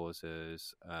remixed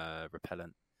Cause's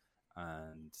Repellent,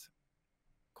 and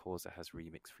Causa has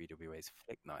remixed 3WA's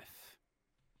Flick Knife.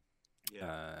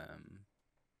 Yeah.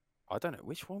 I don't know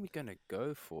which one we're gonna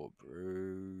go for,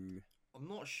 bro. I'm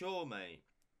not sure, mate.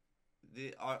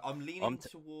 I'm leaning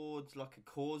towards like a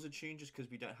Causa tune just because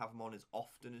we don't have them on as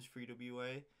often as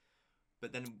 3WA.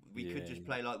 But then we could just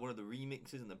play like one of the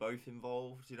remixes and they're both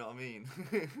involved. You know what I mean?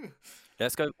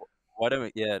 Let's go. Why don't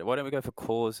we go for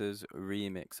Causa's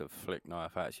remix of Flick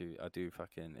Knife? Actually, I do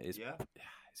fucking. It's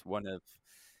one of.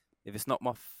 If it's not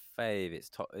my fave,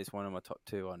 it's one of my top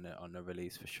 2 on the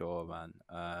release for sure, man.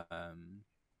 All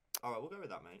right, we'll go with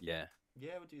that, mate. Yeah,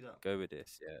 we'll do that. Go with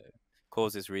this, yeah.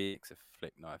 Cause's remix of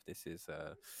Flick Knife. This is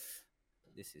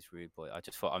rude, boy. I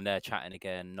just thought I'm there chatting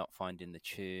again, not finding the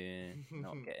tune,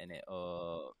 not getting it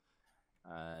up.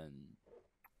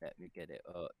 Let me get it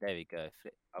up. There we go.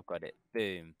 I've got it.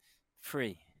 Boom.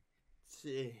 3,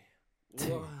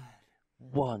 2,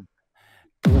 1.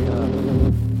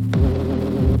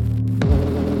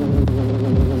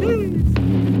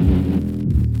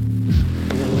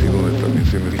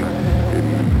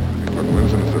 Cuando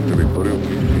menos en nuestro territorio,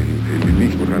 el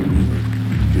indígena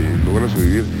que logra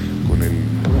sobrevivir con el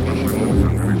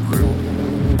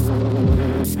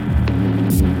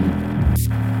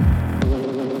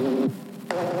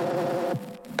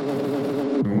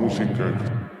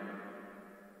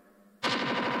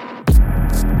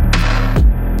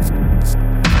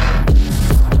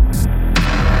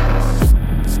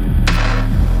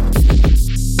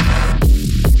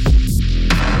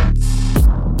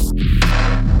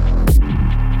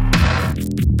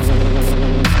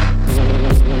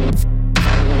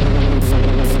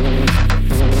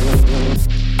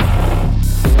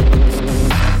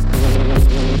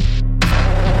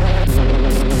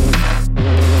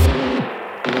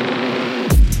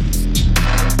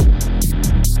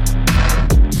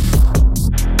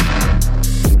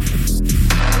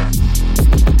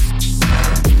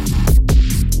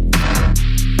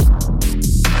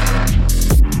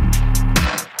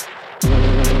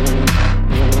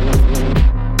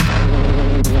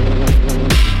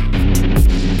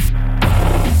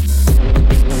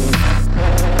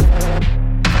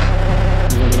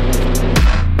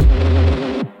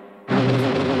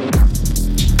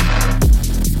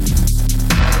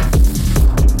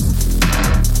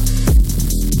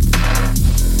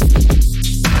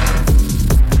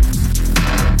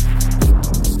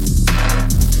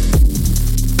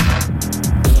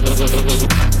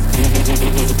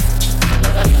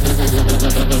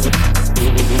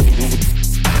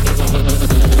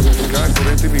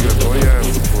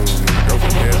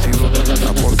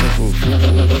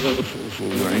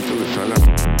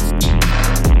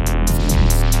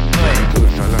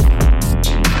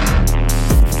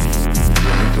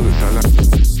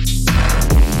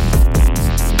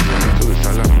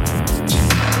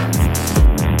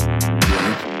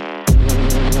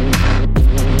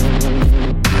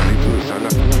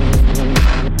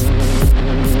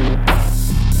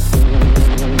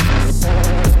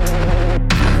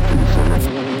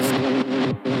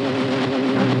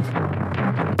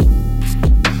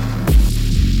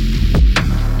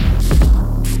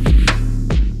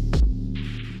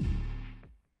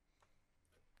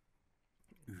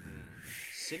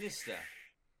Sinister.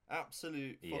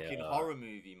 Absolute fucking Yeah. horror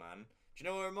movie, man. Do you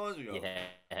know what it reminds me of?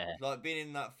 Yeah. Like being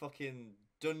in that fucking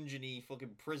dungeony,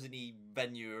 fucking prisony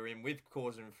venue we're in with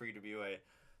Causa and 3WA.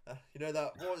 You know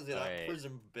that, what was it, that Right.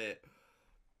 prison bit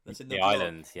that's in The vlog?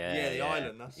 island. Yeah, Yeah. the Yeah.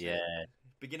 island, that's Yeah. it.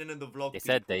 Beginning of the vlog, They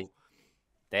said people.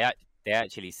 they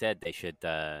actually said they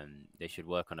should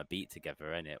work on a beat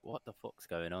together, innit? What the fuck's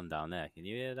going on down there? Can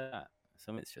you hear that?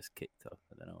 Something's just kicked off.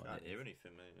 I don't know what Can't it hear is.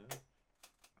 anything, mate.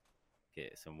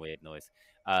 Get some weird noise.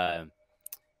 Yeah,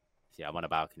 I'm on a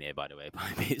balcony here, by the way.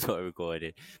 My beats were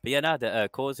recorded. But yeah, no, the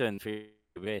Causa and Free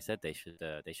said they should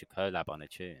collab on a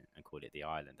tune and call it The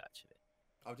Island. Actually,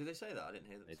 Oh, did they say that? I didn't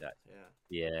hear them. They did.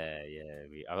 Yeah.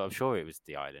 yeah. I'm sure it was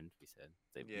The Island. We said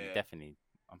we Yeah. definitely.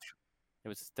 I'm sure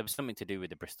there was something to do with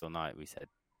the Bristol night.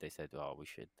 They said, oh, we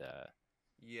should.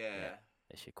 Yeah.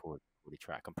 They should call the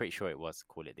track. I'm pretty sure it was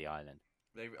call it The Island.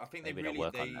 I think Maybe they'll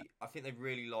work on that. I think they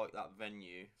really like that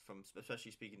venue. From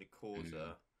especially speaking to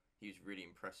Causa, he was really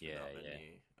impressed with that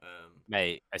venue.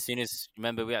 Mate, as soon as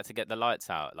remember we had to get the lights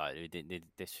out. Like we did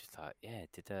this was like, yeah.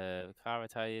 Did Cara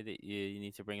tell you that you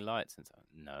need to bring lights and stuff?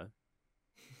 No,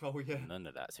 Oh yeah. none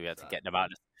of that. So we had to get them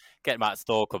out of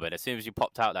store cupboard. As soon as you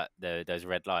popped out those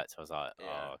red lights, I was like,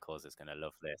 oh, Causa's gonna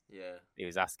love this. Yeah. He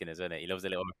was asking us, wasn't it? He loves a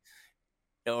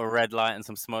little red light and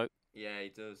some smoke. Yeah, he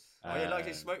does. Oh, he likes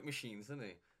his smoke machines, doesn't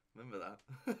he? Remember that?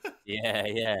 Yeah.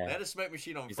 They had a smoke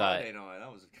machine on Friday night.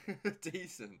 That was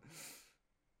decent.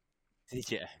 Did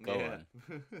you? Go on.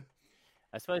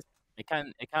 I suppose it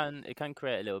can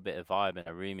create a little bit of vibe in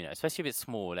a room, you know, especially if it's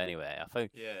small. Anyway, I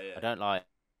think. Yeah. I don't like.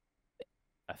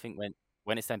 I think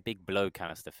when it's them big blow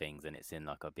canister things and it's in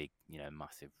like a big, you know,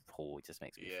 massive hall, it just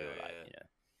makes me feel like you know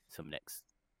some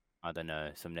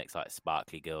next like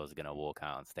sparkly girls are gonna walk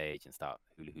out on stage and start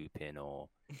hula hooping or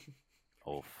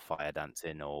fire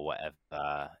dancing or whatever. Do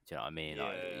you know what I mean?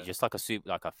 Like just like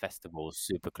a festival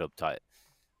super club type.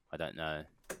 I don't know,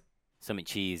 something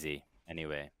cheesy.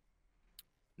 Anyway,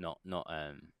 not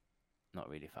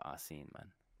really for our scene, man.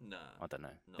 No, I don't know.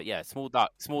 But yeah, small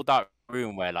dark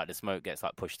room where like the smoke gets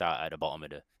like pushed out at the bottom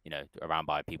of the, you know, around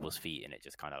by people's feet and it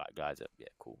just kind of like glides up. Yeah,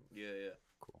 cool. Yeah.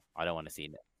 Cool. I don't want to see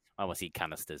it. I want to see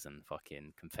canisters and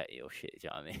fucking confetti or shit. Do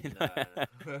you know what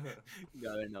I mean?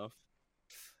 Going off.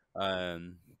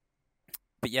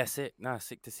 But yeah,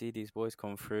 sick to see these boys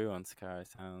come through on Sakara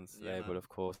Sounds label, man. Of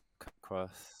course. Cut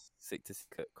Cross, sick to see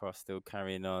Cut Cross still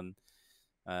carrying on.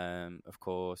 Of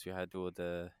course, we had all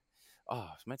the. Oh,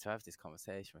 I was meant to have this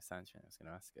conversation with Sancho. I was going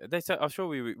to ask her. They said, I'm sure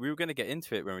we were going to get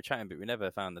into it when we were chatting, but we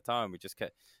never found the time. We just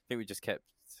kept,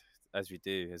 as we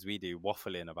do,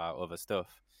 waffling about other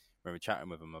stuff when we're chatting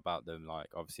with them about them. Like,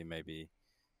 obviously, maybe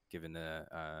giving the,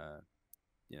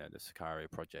 the Sicario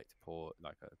project a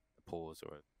pause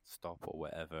or a stop or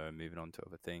whatever, and moving on to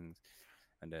other things.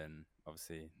 And then,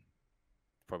 obviously,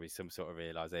 probably some sort of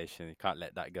realization. You can't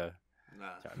let that go.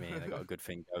 Nah. Do you know what I mean? They got a good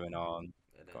thing going on.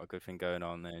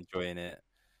 They're enjoying it.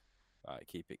 Like,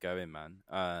 keep it going, man.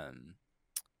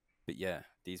 But yeah,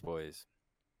 these boys,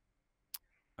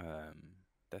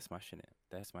 they're smashing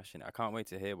it. I can't wait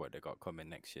to hear what they got coming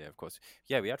next year. Of course,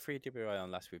 yeah, we had 3WI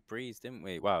on last with Breeze, didn't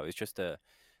we? Wow, it was just the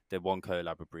one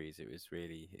collab with Breeze. It was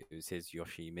his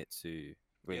Yoshimitsu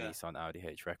release on Audi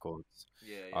H Records.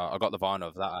 Yeah. I got the vinyl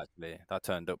of that actually. That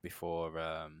turned up before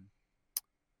I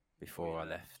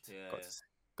left.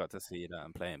 Got to see that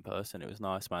and play in person. It was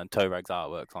nice, man. Toe Rag's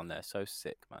artwork's on there, so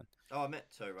sick, man. Oh, I met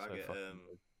Toe Rag at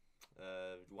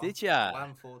did ya?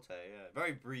 Juan Forte, yeah.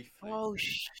 Very briefly. Oh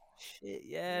shit,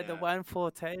 yeah, the Juan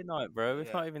Forte night, bro.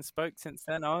 We've not even spoke since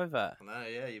then either. No,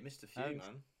 yeah, you missed a few,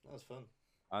 man. That was fun.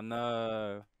 I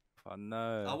know.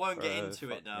 I won't get into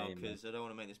it now because I don't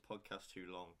want to make this podcast too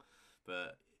long.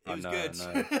 But it was good.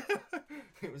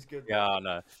 It was good. Yeah, I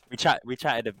know. We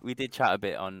did chat a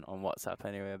bit on WhatsApp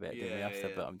anyway, didn't we, after?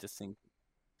 But I'm just thinking,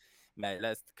 mate,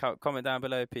 let's comment down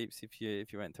below, peeps, if you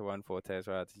went to Juan Forte as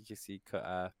well. Did you see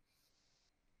cut?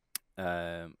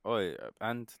 And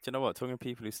do you know what? Talking to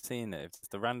people who've seen it, it's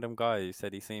the random guy who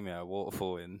said he seen me at a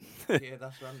waterfall in. Yeah,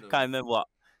 that's random. Can't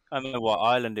remember what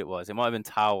island it was. It might have been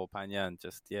Tao or Panyan.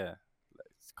 Just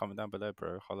comment down below,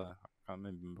 bro. Holla. I can't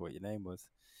remember what your name was.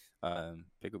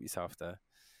 Pick up yourself there.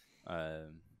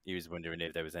 He was wondering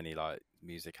if there was any like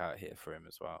music out here for him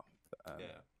as well. But,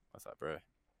 I was like, bro, you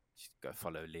should go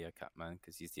follow Leo Cat, man,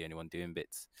 because he's the only one doing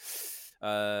bits.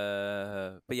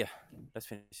 But yeah, let's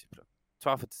finish this vlog.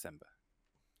 12th of December.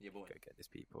 Yeah, boy. Go get this,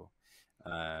 people.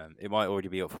 It might already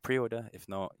be up for pre-order. If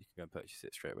not, you can go and purchase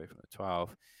it straight away from the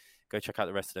 12th. Go check out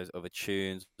the rest of those other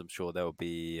tunes. I'm sure there'll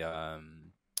be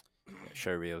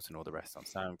show reels and all the rest on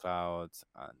SoundCloud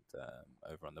and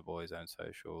over on the Boys' own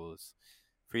socials.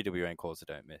 3WA and Causa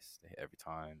don't miss. They hit every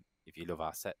time. if you love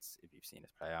our sets, if you've seen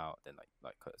us play out, then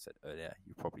like Kurt said earlier,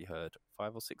 you probably heard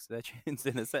 5 or 6 of their tunes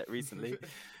in a set recently,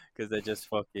 because they're just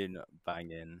fucking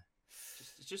banging.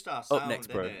 It's just our Up sound, next,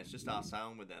 isn't bro. it? It's just our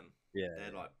sound with them. Yeah,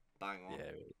 They're like bang on.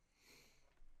 yeah,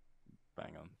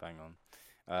 bang on, bang on.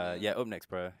 Yeah. Yeah, up next,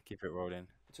 bro. Keep it rolling.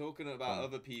 Talking about Come,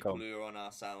 other people come. who are on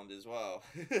our sound as well.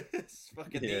 It's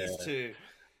fucking Yeah. these two.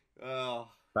 Oh,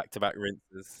 Back-to-back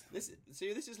rinses. this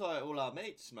is like all our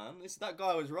mates, man. That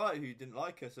guy was right who didn't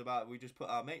like us about we just put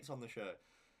our mates on the show.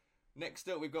 Next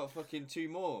up, we've got fucking 2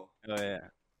 more. Oh yeah.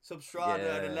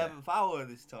 Substrata and 11th Hour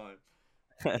this time.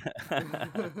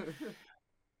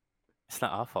 It's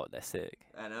not our fault they're sick.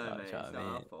 I know, Like, mate. do you know It's what I not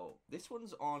our mean? fault. This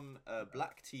one's on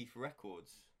Black Teeth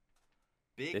Records.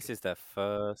 Big. This is their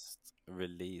first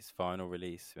release, final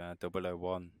release, man.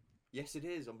 001. Yes, it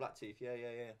is on Black Teeth.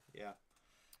 Yeah.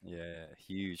 Yeah,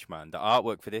 huge, man. The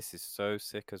artwork for this is so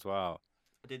sick as well.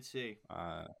 I did see.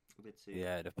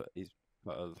 Yeah, he's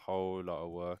put a whole lot of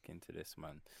work into this,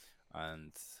 man.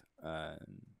 And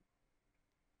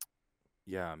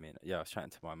yeah, I mean, yeah, I was chatting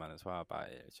to my man as well about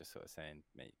it. It's just sort of saying,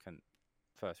 mate, you couldn't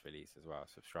first release as well,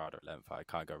 Substrata 11th Hour,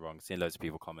 can't go wrong. Seen loads of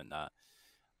people comment that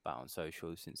about on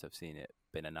social since I've seen it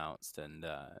been announced, and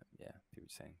yeah, people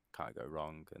saying can't go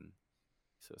wrong, and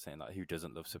sort of saying like, who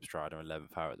doesn't love Substrata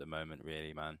 11th Hour at the moment,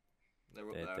 really, man? They're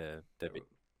up there.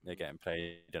 They're getting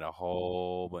played in a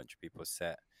whole bunch of people's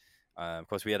set. Of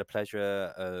course, we had a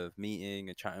pleasure of meeting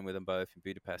and chatting with them both in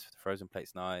Budapest for the Frozen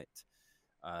Plates night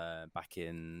back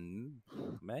in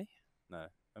May. No,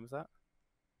 when was that?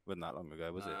 Wasn't that long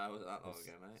ago, was it? No, it wasn't that long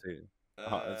ago, mate. Soon.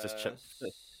 I just checked.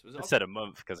 Was I it said a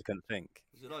month because I couldn't think.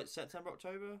 Was it like September,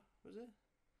 October? Was it?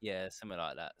 Yeah, something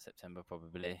like that. September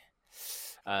probably.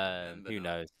 Remember Who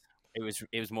now. knows? It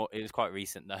was quite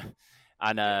recent though,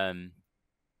 and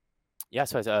yeah, I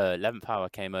suppose 11th Hour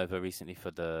came over recently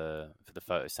for the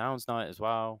Photo Sounds night as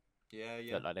well. Yeah.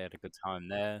 Looked like they had a good time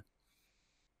there.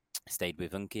 Stayed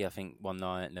with Unky, I think, one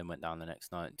night, and then went down the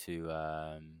next night to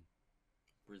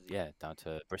Brizzy. down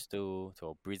to Bristol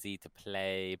to Brizzy to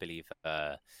play. I believe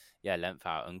 11th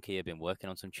Hour Unky have been working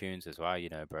on some tunes as well, you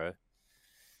know, bro.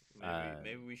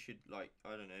 Maybe we should, like,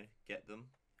 I don't know, get them.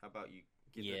 How about you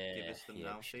give us them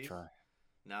now, we should Steve? try.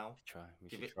 Now, We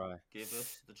should try. give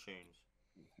us the tunes.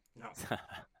 No.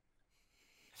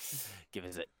 Give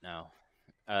us it now.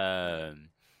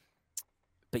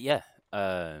 But yeah,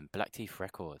 Black Teeth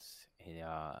Records. They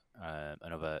are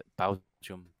another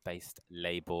Belgium-based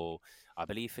label. I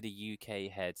believe for the UK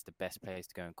heads, the best place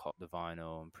to go and cop the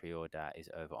vinyl and pre-order is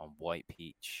over on White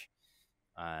Peach.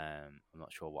 I'm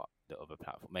not sure what the other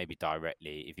platform. Maybe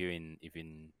directly. If you're in,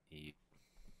 you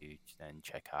then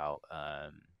check out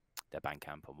their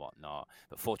Bandcamp and whatnot.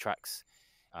 But 4 tracks.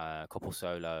 A couple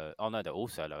solo. Oh no, they're all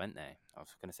solo, aren't they? I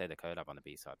was going to say the collab on the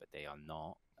B side, but they are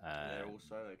not. They're all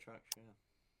solo tracks, yeah.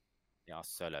 They are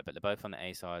solo, but they're both on the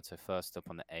A side. So first up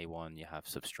on the A1, you have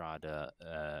Substrata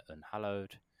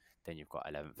Unhallowed. Then you've got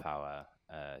 11th Hour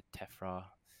Tefra.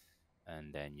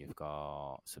 And then you've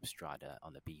got Substrata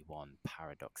on the B1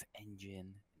 Paradox Engine.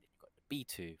 And then you've got the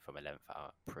B2 from 11th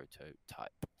Hour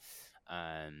Prototype.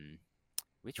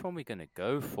 Which one we gonna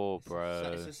go for,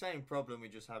 bro? It's the same problem we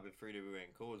just had with Frida Wu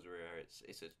and Causeria.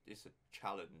 It's a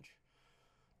challenge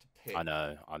to pick. I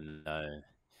know.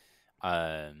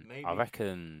 Maybe. I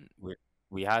reckon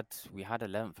we had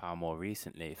 11th Hour more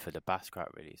recently for the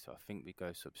Basquiat release, so I think we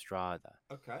go Substrata.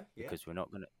 Okay, yeah.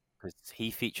 Because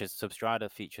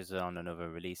Substrata features on another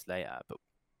release later, but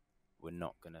we're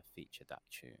not gonna feature that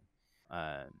tune.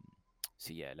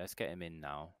 So yeah, let's get him in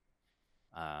now.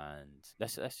 And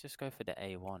let's just go for the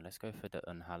A1. Let's go for the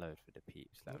Unhallowed for the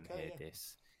peeps. Let them hear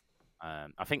this. I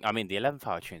mean the 11th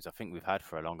Hour tunes I think we've had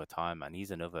for a longer time, man.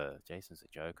 Jason's a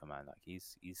joker, man. Like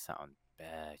he's sat on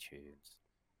bare tunes.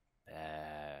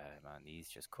 Man, he's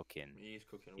just cooking. He's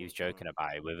cooking. He was joking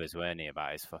about it with us, weren't he?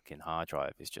 About his fucking hard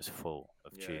drive is just full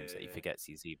of tunes that he forgets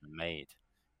he's even made.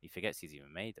 He forgets he's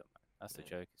even made them, man. That's the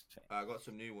joker's thing. I got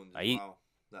some new ones as well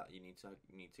that you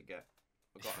need to get.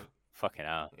 I got fucking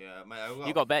hell. Yeah, mate.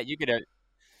 You got bet. You could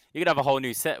have a whole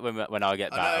new set when I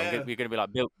get back. We're gonna be like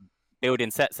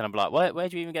building sets, and I'm like,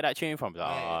 where'd you even get that tune from?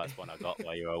 Like, that's one I got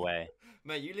while you were away.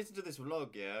 Mate, you listen to this vlog,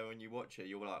 yeah. When you watch it,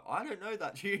 you're like, I don't know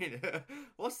that tune.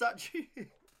 What's that tune?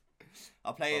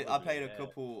 I played a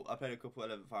couple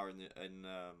 11th Hour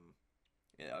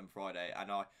on Friday,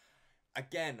 and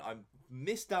I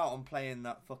missed out on playing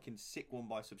that fucking sick one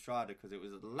by Substrata because it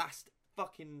was the last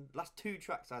 2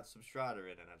 tracks I had Substrata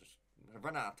in, and I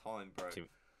ran out of time, bro.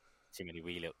 Too many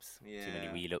wheel ups. Yeah. Too many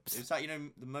wheel ups. It was like,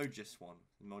 the Mogis one.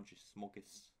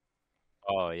 Mogis.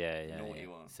 Oh yeah. Naughty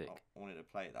one. Sick. I wanted to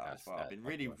play that as well. I've been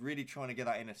really trying to get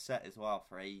that in a set as well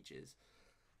for ages.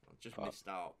 just missed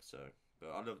out. So, but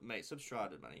I love mate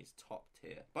Substrided, man. He's top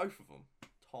tier. Both of them,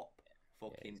 top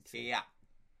fucking tier.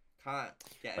 Can't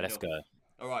get enough. Let's go.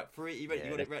 All right, 3. You ready? You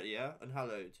got it ready, yeah? And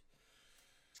hallowed.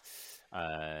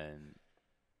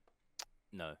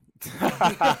 No.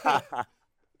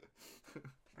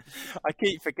 I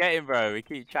keep forgetting, bro. We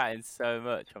keep chatting so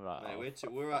much. I'm like, mate,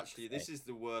 we're actually. This is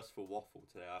the worst for waffle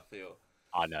today. I feel.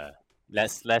 I know.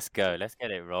 Let's go. Let's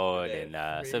get it rolling.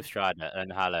 Subscriber,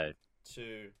 unhallowed.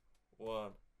 2,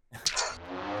 1.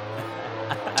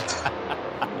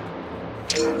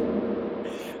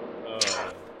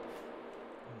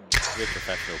 Good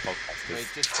professional podcasters. Wait,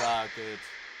 just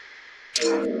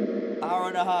good. Hour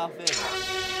and a half in.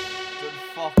 Done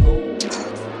fuck all.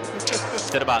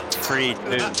 Did about 3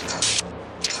 moves.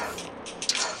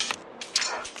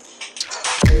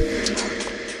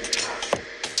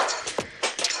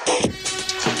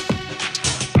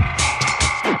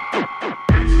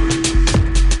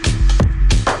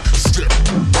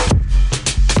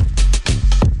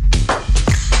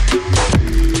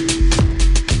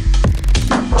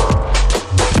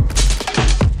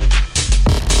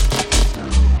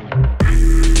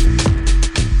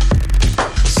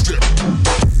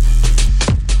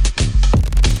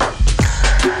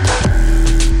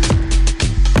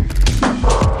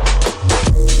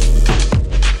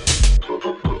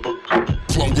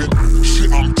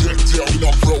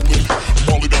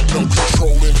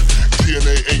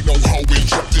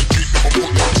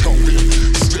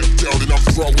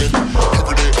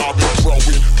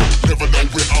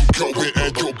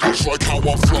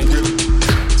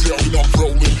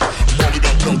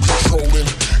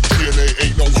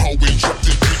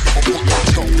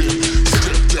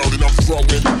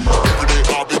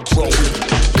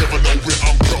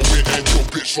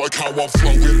 Like how I'm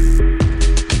flowing.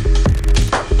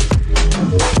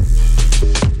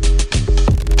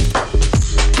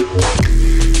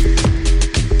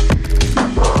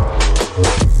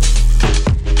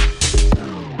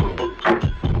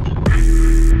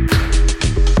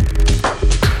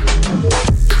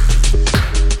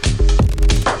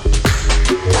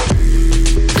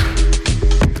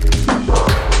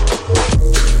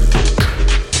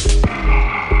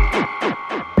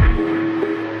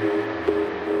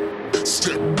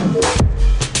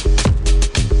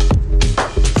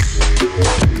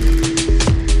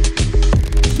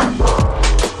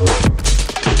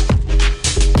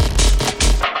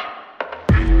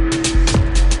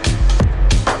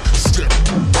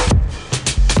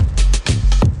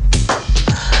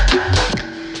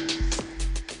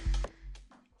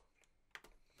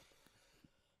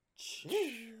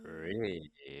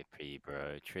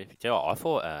 Trippy. You know what,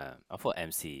 I thought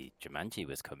MC Jumanji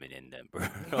was coming in then, bro.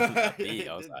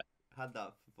 I was like, had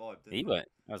that vibe.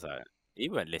 He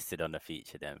weren't listed on the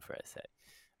feature then for a sec.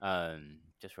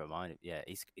 Just reminded, yeah,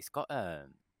 he's got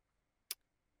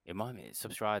remind me,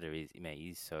 Substrider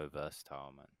he's so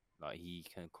versatile, man. Like he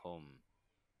can come.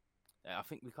 I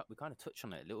think we kind of touched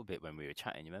on it a little bit when we were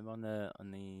chatting. You remember on the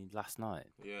last night?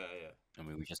 Yeah. And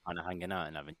we were just kind of hanging out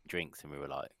and having drinks, and we were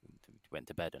like, went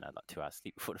to bed and had like 2 hours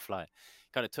sleep before the flight.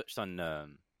 Kind of touched on. I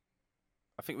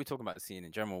think we were talking about the scene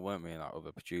in general, weren't we? Like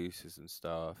other producers and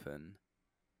stuff. And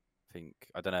I think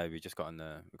I don't know. We got on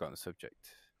the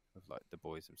subject of like the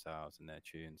boys themselves and their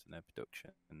tunes and their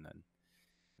production, and then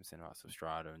we're saying about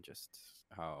Substrider and just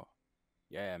how,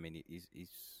 yeah. I mean, he's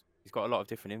got a lot of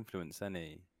different influence, hasn't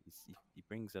he? He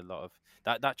brings a lot of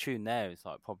that tune there is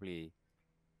like probably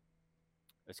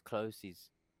as close as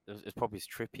probably as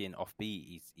trippy and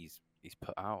offbeat he's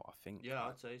put out, I think. Yeah,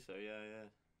 I'd say so. Yeah.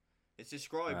 It's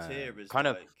described here as kind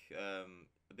like a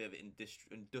bit of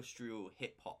industrial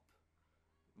hip hop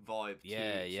vibe.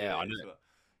 Yeah, I know.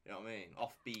 You know what I mean?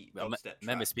 Offbeat I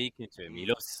remember speaking to him. He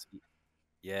loves.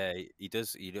 Yeah, he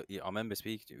does. I remember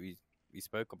speaking to him. We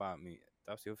spoke about me.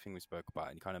 That's the other thing we spoke about,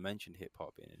 and he kind of mentioned hip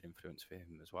hop being an influence for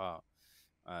him as well.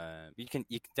 You can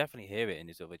definitely hear it in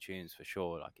his other tunes for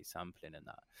sure, like his sampling and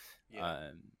that.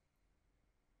 Yeah.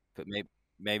 But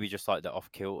maybe just like the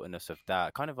off kilterness of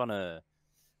that, kind of on a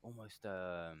almost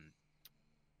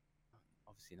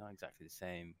obviously not exactly the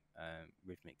same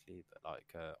rhythmically, but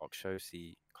like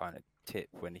Oxosi kind of tip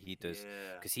when he does,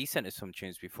 because he sent us some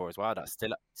tunes before as well that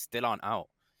still aren't out,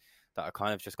 that are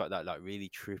kind of just got that like really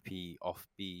trippy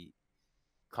offbeat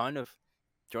kind of,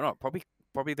 do you know, probably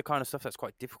the kind of stuff that's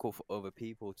quite difficult for other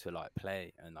people to like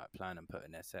play and like plan and put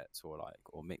in their sets or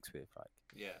mix with, like.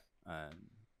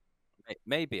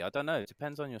 Maybe, I don't know, it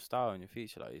depends on your style and your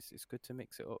feature. Like it's good to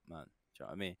mix it up, man. Do you know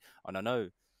what I mean?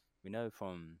 And we know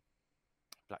from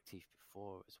Black Teeth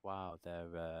before as well,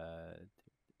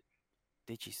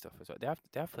 Digi stuff as well. They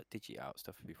have put Digi out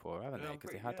stuff before, haven't Yeah, they? I'm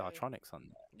Because they pretty- had yeah, yeah. Artronics on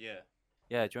there. Yeah.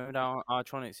 Yeah, do you remember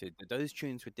Artronics? Those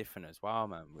tunes were different as well,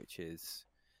 man. Which is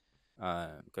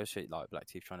go straight like Black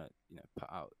Teeth trying to put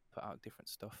out different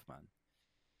stuff, man.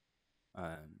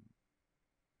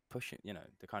 Pushing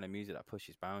the kind of music that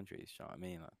pushes boundaries. You know what I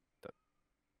mean? Like that,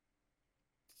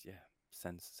 yeah,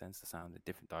 sends the sound in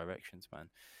different directions, man.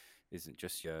 Isn't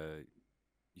just your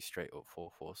straight up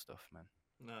 4/4 stuff, man.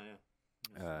 No, yeah.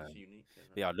 It's unique.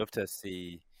 Isn't it? Yeah, I'd love to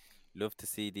see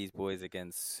these boys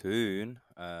again soon.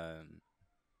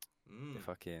 The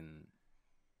fucking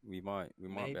we might be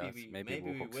able to, maybe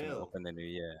we'll hook something up in the new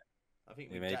year. I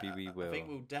think maybe we will. I think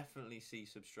we'll definitely see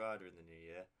Substrata in the new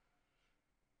year.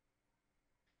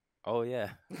 Oh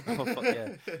yeah, oh fuck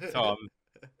yeah. So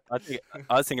I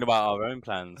was thinking about our own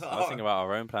plans. I was thinking about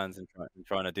our own plans and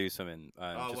trying to do something.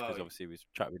 Just because obviously we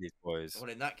chat with these boys.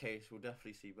 Well, in that case, we'll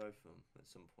definitely see both of them at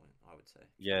some point. I would say.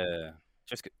 Yeah,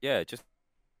 just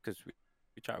because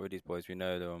we chat with these boys, we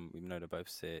know them. We know they're both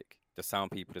sick. The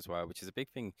sound people as well, which is a big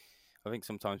thing. I think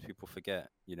sometimes people forget.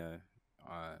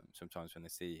 Sometimes when they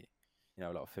see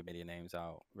a lot of familiar names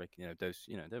out, those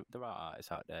there are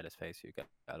artists out there, let's face it, who get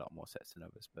a lot more sets than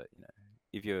others, but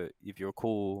if you're a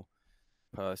cool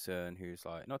person who's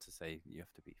like, not to say you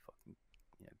have to be fucking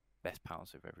best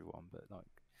pals with everyone, but like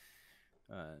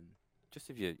just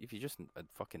if you're just a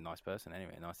fucking nice person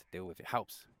anyway, nice to deal with, it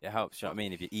helps, you know what I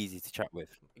mean? If you're easy to chat with,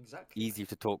 exactly, easy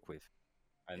to talk with,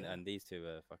 and these two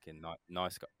are fucking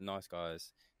nice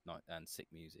guys, and sick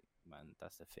music, man.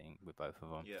 That's the thing with both of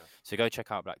them. Yeah. So go check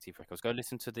out Black Teeth Records. Go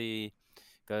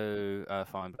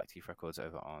find Black Teeth Records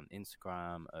over on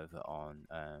Instagram, over on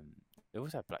they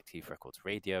also have Black Teeth Records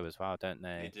Radio as well, don't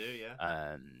they? They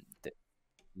do,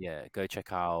 yeah. Go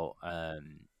check out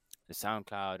the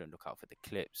SoundCloud and look out for the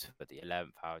clips for the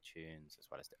 11th Hour tunes, as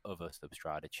well as the other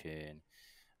Substrata tune,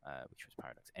 which was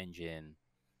Paradox Engine.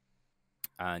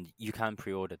 And you can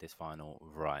pre-order this vinyl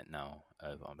right now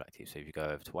over on Black Teeth. So if you go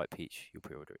over to White Peach, you'll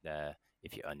pre-order it there.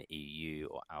 If you're on the EU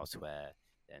or elsewhere,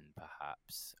 then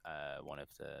perhaps one of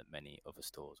the many other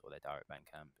stores or their direct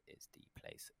Bandcamp is the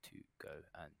place to go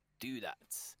and do that.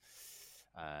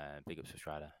 Big up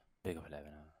Substrata, big up 11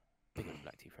 Hour, big up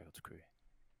Black Teeth Records crew.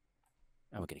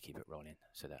 And we're going to keep it rolling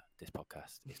so that this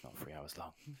podcast is not 3 hours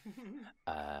long.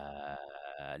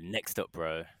 Next up,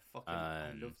 bro. Fucking,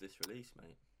 I love this release,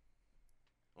 mate.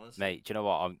 Honestly. Mate, do you know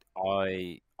what?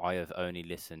 I have only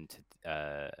listened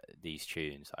to these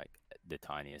tunes like the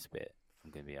tiniest bit.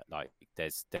 I'm gonna be like,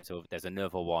 there's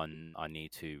another one I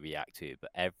need to react to,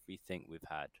 but everything we've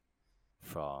had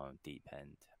from Deep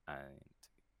End and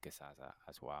Gazaza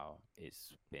as well,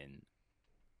 it's been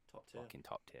top tier, fucking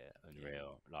top tier,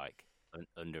 unreal, like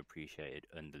underappreciated,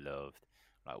 underloved,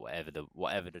 like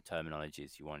whatever the terminology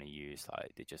is you want to use,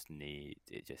 like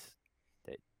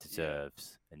that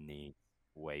deserves and needs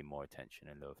way more attention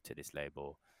and love to this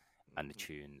label and the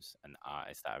tunes and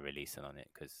artists that are releasing on it,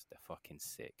 because they're fucking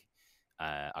sick.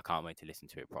 I can't wait to listen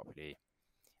to it properly.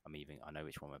 I know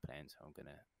which one we're playing, so I'm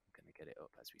gonna get it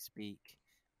up as we speak.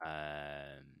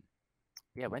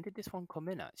 Yeah, when did this one come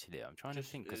in? Actually, I'm trying to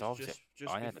think, because just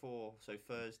before, so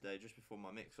Thursday, just before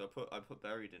my mix. So I put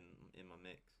Buried in my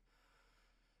mix.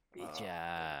 Go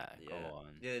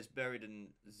on. Yeah, it's Buried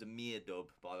in Zamir Dub,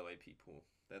 by the way, people.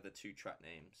 They're the 2 track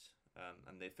names.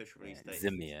 And the official release date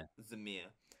Zamir,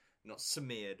 not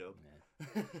Samir Dub.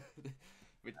 Yeah.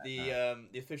 With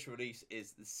the official release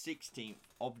is the 16th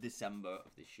of December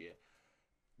of this year.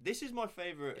 This is my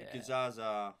favourite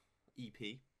Gazaza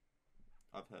EP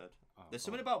I've heard. There's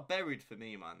something about Buried for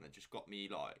me, man, that just got me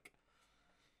like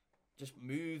just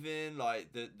moving,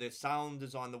 like the sound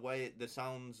design, the way the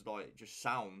sounds like just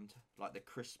sound like the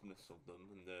crispness of them,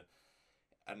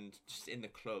 and just in the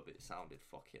club it sounded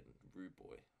fucking rude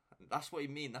boy. And that's what you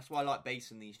mean. That's why I like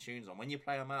basing these tunes on. When you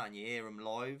play them out and you hear them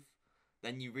live,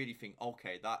 then you really think,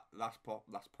 okay, that's proper.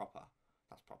 That's proper.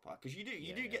 Because you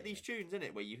do get these tunes in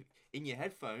it where you in your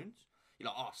headphones, you're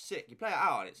like, oh sick. You play it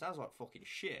out and it sounds like fucking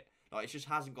shit. Like it just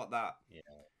hasn't got that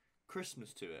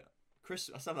Christmas to it.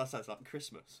 Sometimes sounds like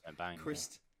Christmas. And bang.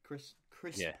 Christmas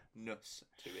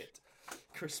to it.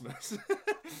 Christmas.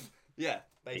 Yeah,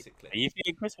 basically. Are you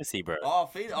feeling Christmassy, bro?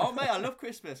 Oh, mate, I love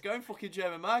Christmas. Going fucking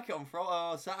German market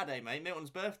on Saturday, mate. Milton's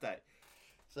birthday.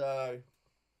 So,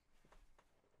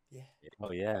 yeah.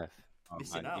 Oh yeah.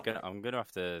 Missing man, out, I'm gonna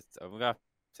have to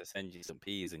send you some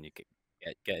peas, and you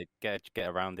get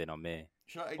a round in on me.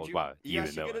 You actually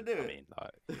gonna do it? I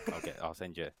mean, I'll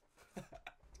send you.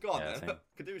 Go on, then.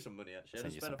 Could do with some money actually. I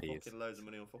Send just you spent some fucking loads of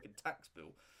money on fucking tax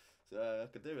bill, so I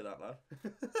could do with that, man.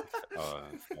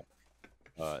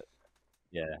 Alright.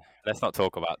 Yeah, let's not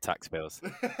talk about tax bills.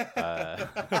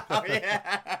 Oh,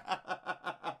 yeah.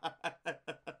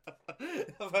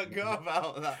 I forgot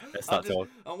about that. Let's not talk.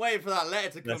 I'm waiting for that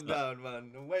letter to Let's come not- down,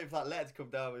 man. I'm waiting for that letter to come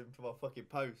down into my fucking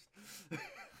post.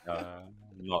 I'm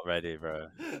not ready, bro.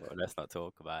 Well, let's not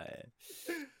talk about it.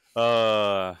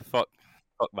 Fuck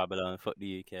Babylon, fuck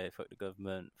the UK, fuck the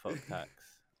government, fuck tax,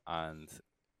 and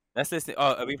let's listen.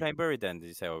 Oh, are we playing Buried then? Did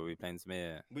you say, or are we playing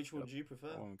Smear? Which one do you prefer?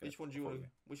 Oh, okay. Which one do you want?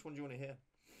 Which one do you want to hear?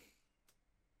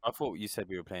 I thought you said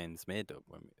we were playing Smear Dub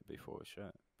before the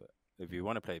show, but if you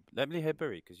want to play, let me hear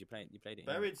Buried because you played it.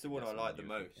 Buried's the one I That's like the you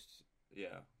were thinking. most. Yeah,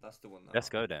 that's the one. That Let's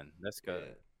go then. Let's go.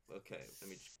 Yeah. Okay, let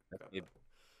me just grab Yep. that.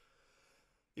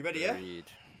 You ready? Yeah. Buried.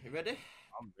 You ready?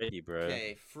 I'm ready, bro.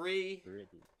 Okay, 3, Ready.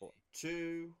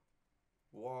 2,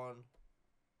 1.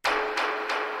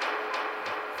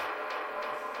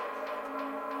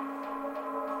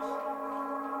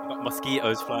 I've got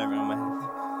mosquitoes flying around my head.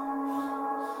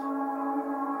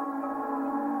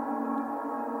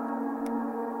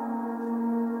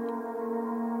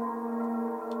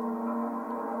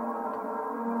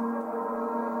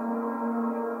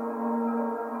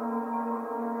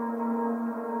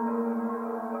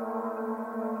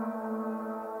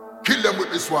 Kill them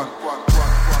with this one.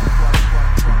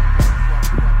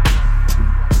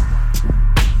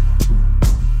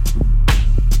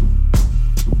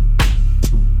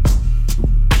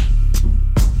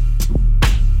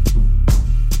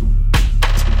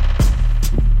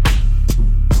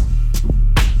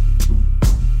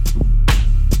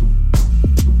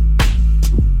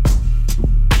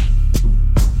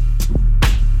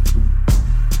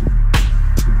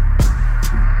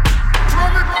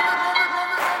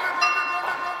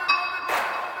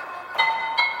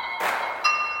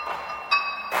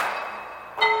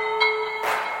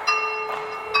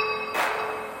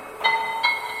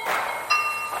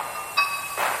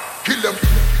 Kill them.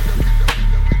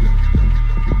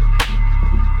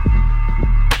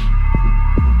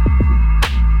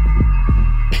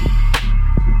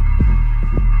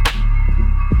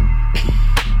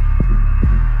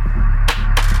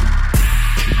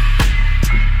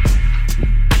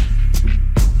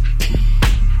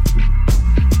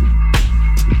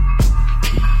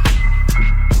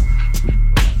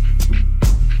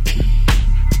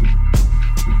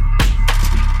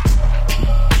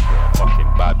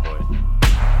 Fucking bad boy.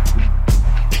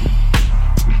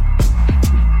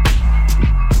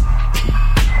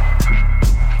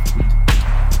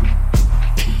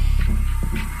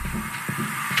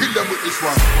 Kill them with this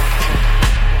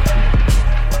one.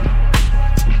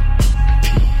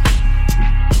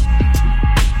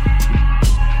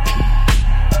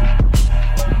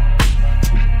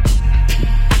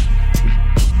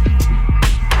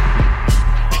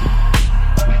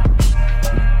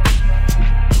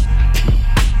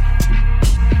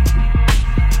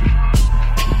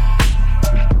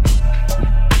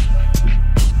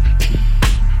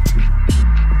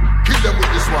 Kill them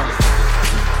with this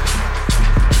one.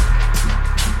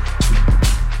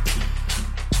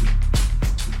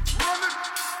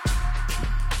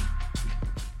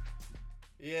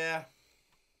 Yeah.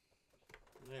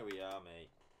 There we are, mate.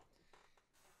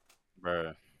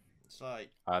 Bro, It's like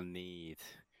I need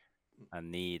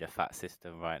a fat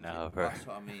system right now, bro. that's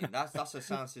what I mean. That's a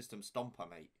sound system stomper,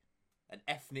 mate. An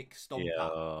ethnic stomper.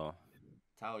 Yeah,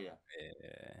 Tell ya.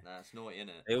 yeah. Nah, it's naughty,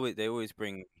 innit? They always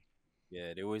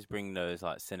bring those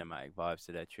like cinematic vibes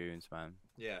to their tunes, man.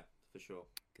 Yeah, for sure.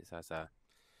 Because that's a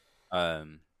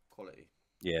Quality.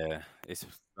 yeah, it's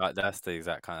like that's the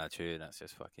exact kind of tune that's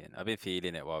just fucking. I've been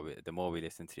feeling it the more we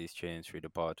listen to these tunes through the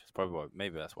pod. It's probably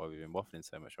maybe that's why we've been waffling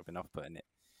so much. I've been off-putting it.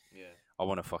 Yeah.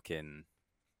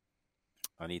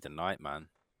 I need a night, man.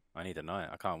 I need a night.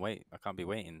 I can't wait. I can't be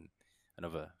waiting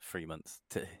another 3 months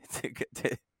to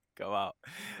go out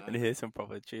and No. hear some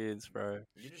proper tunes, bro.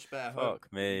 You just better hope.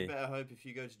 Fuck me. You better hope if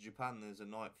you go to Japan, there's a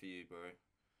night for you, bro.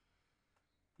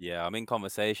 Yeah, I'm in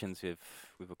conversations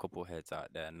with a couple heads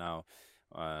out there now,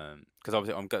 because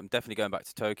obviously I'm definitely going back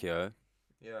to Tokyo.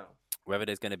 Yeah. Whether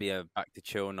there's going to be a back to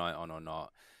chill night on or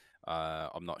not,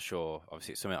 I'm not sure.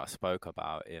 Obviously, it's something I spoke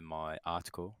about in my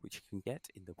article, which you can get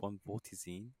in the 140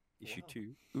 zine issue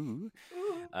Wow.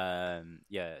 2.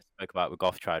 Yeah, spoke about with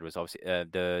Goth Trad was obviously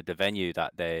the venue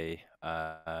that they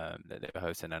were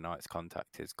hosting their nights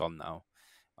contact is gone now,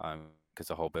 because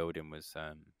the whole building was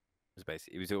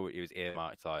basically it was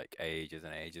earmarked like ages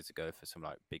and ages ago for some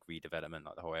like big redevelopment,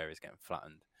 like the whole area is getting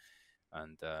flattened,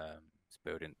 and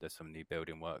there's some new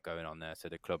building work going on there, so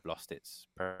the club lost its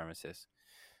premises.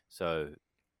 So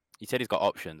he said he's got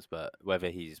options, but whether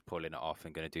he's pulling it off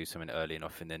and going to do something early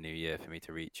enough in the new year for me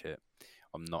to reach it,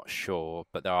 I'm not sure,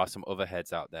 but there are some other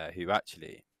heads out there who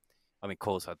actually. I mean, of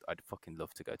course, I'd fucking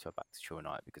love to go to a Back to Shore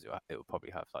night because it would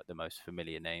probably have like the most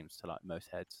familiar names to like most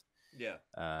heads Yeah.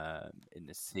 in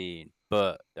the scene.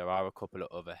 But there are a couple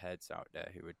of other heads out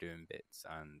there who are doing bits,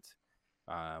 and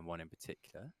one in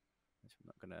particular. Which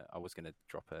I was gonna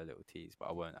drop a little tease, but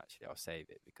I won't actually. I'll save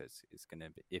it because it's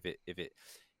gonna be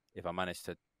if I manage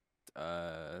to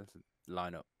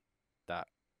line up that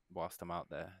whilst I'm out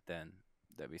there, then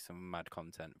there'll be some mad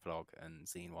content, vlog and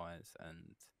zine wise,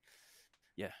 and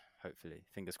yeah, hopefully,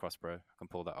 fingers crossed, bro. I can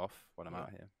pull that off when I'm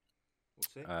out here.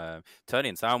 We'll see. Tony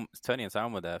and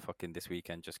Sam were there fucking this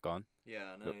weekend, just gone.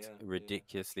 Yeah, I know. Looked Yeah.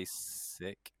 ridiculously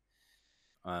sick.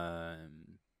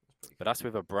 But that's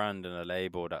with a brand and a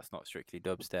label that's not strictly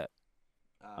dubstep.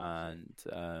 And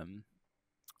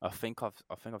I think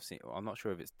I've seen. I'm not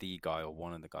sure if it's the guy or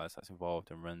one of the guys that's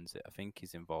involved and runs it. I think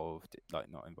he's involved, like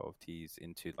not involved. He's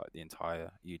into like the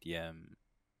entire UDM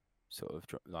sort of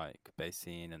like bass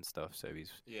scene and stuff. So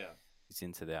he's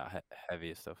into that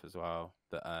heavier stuff as well.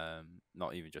 But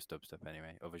not even just dubstep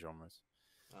anyway. Other genres.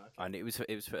 Okay. And it was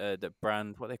for the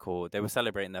brand. What they called? They were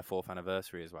celebrating their 4th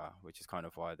anniversary as well, which is kind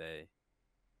of why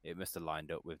it must have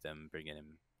lined up with them bringing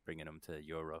them to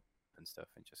Europe and stuff,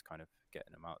 and just kind of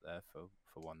getting them out there for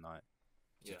one night.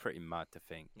 Which is pretty mad to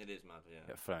think. It is mad, yeah.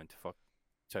 Get flown to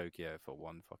Tokyo for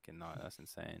one fucking night. That's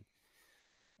insane.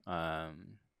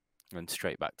 And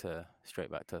straight back to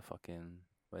fucking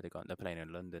where they're playing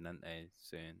in London, aren't they?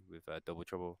 Soon with Double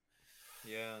Trouble.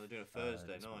 Yeah, they're doing a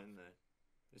Thursday night, aren't they?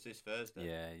 It's this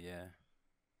Thursday.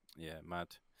 Yeah,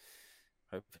 mad.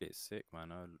 Hopefully it's sick,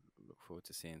 man. I look forward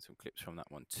to seeing some clips from that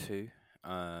one too.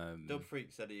 Dub Freak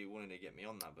said he wanted to get me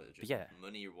on that, but just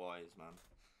money wise, man.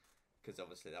 Because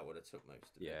obviously that would have took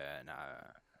most of it. Yeah, nah.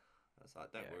 That's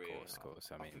like, don't worry. Of course.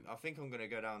 I think I'm gonna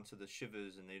go down to the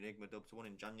Shivers and the Enigma Dubs one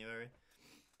in January.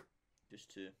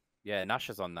 Just to. Yeah,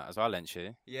 Nasha's on that as well, ain't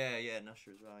she? Yeah,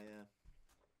 Nasha as well.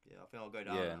 Yeah. I think I'll go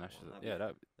down. Yeah, Nasha.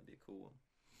 That'd be a cool one.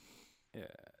 Yeah,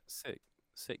 sick.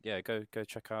 Yeah, go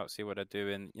check out, see what they're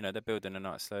doing. You know, they're building a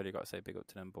night slowly. Got to say, big up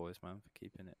to them boys, man, for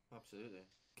keeping it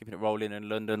rolling in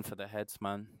London for the heads,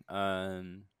 man.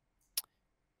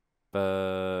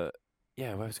 But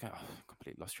yeah, where was going? Oh,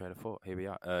 completely lost train of thought. Here we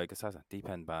are. Gasaza, Deep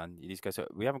End Band. These guys. So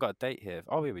we haven't got a date here.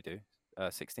 Oh, here we do.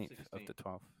 16th of the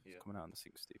 12th. Yeah. It's coming out on the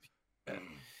 16th. Yeah.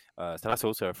 So that's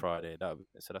also a Friday.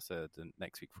 So that's the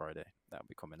next week Friday. That'll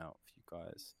be coming out for you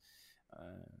guys.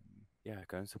 Yeah,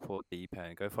 go and support Deep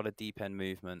End. Go follow Deep End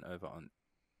Movement over on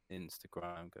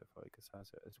Instagram. Go follow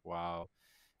Gasaza as well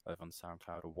over on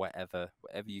SoundCloud or whatever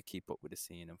you keep up with the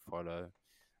scene and follow.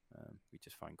 We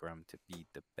just find Graham to be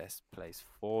the best place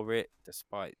for it,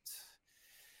 despite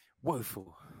the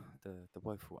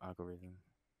woeful algorithm.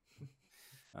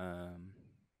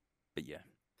 But yeah,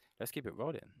 let's keep it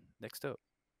rolling. Next up,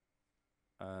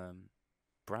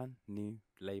 brand new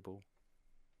label,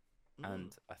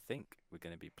 and I think we're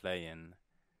going to be playing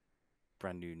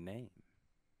brand new name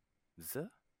to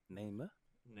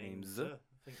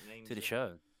the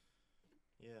show.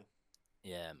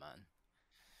 Yeah, man.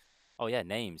 Oh yeah,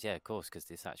 names. Yeah, of course, because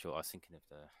this actual. I was thinking of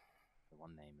the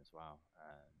one name as well.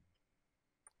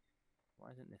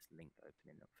 Why isn't this link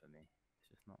opening up for me? It's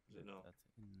just not. Is it not?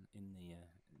 In the.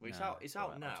 Well, it's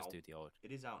out now. I'll just do the old.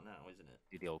 It is out now, isn't it?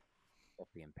 Do the old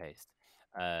copy and paste.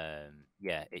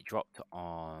 Yeah, it dropped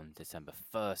on December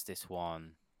 1st. This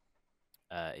one.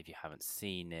 If you haven't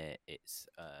seen it, it's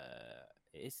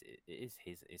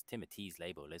Timothy's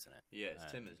label, isn't it? Yeah,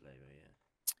 it's Tim's label.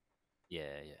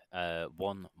 Yeah.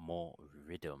 One More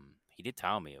Rhythm. He did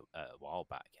tell me a while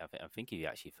back. I think he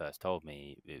actually first told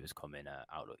me it was coming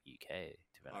Outlook UK.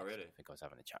 To be honest. Oh, really? I think I was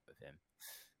having a chat with him.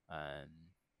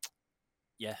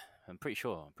 Yeah, I'm pretty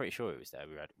sure it was there.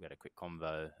 We had a quick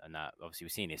convo, and that obviously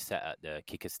we've seen his set at the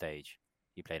Kicker stage.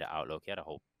 He played at Outlook. He had a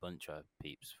whole bunch of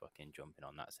peeps fucking jumping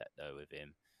on that set though with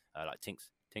him. Like Tinks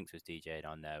was DJ'd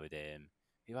on there with him.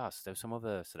 Who else? There was some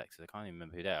other selectors. I can't even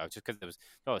remember who they are. Just because there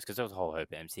was a whole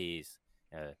hope of MCs,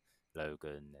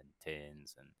 Logan and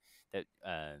Tins, and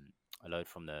a load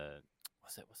from the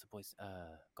what's the boys?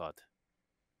 God,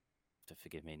 to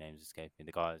forgive me, names escape me.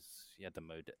 The guys, he had the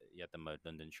mode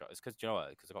London shot. It's because you know what?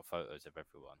 Because I got photos of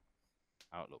everyone.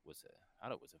 Outlook was a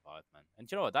vibe, man. And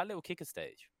do you know what? That little Kicker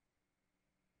stage.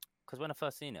 Because when I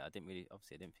first seen it, I didn't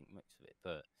think much of it,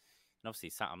 but. And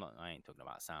obviously, I ain't talking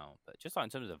about sound, but just like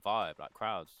in terms of vibe, like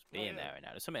crowds being there and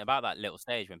that. There's something about that little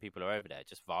stage when people are over there,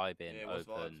 just vibing, open. Vibes,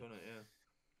 wasn't it? Yeah.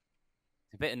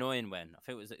 It's a bit annoying when I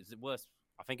think it's the worst.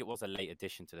 I think it was a late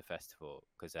addition to the festival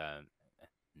because,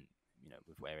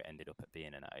 with where it ended up at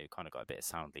being, and it kind of got a bit of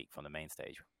sound leak from the main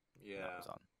stage. Yeah, that was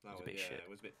on. It was a bit shit. It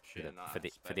was a bit shit in that for the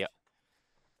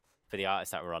for the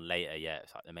artists that were on later, yeah,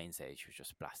 it's like the main stage was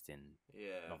just blasting.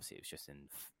 Yeah. Obviously, it was just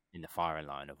in the firing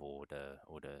line of all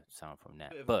the sound from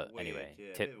net. Bit of a But weird, anyway,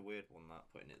 yeah, bit of a weird one that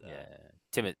putting it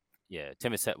there.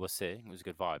 Tim's set was sick. It was a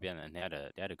good vibe, yeah, and they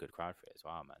had a good crowd for it as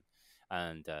well, man.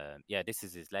 And this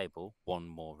is his label, One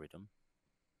More Rhythm.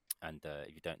 And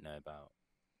if you don't know about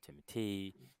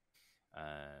Timothy,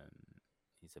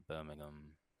 he's a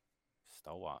Birmingham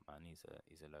stalwart, man. He's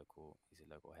a local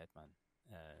head man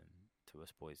to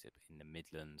us boys in the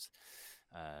Midlands.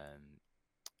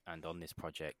 And on this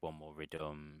project, One More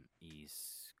Rhythm,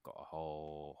 he's got a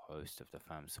whole host of the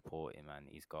fam supporting, man.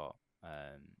 He's got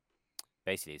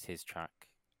basically it's his track,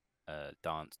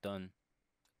 Dance Done.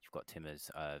 You've got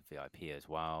Timmer's VIP as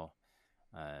well.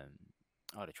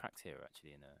 The tracks here are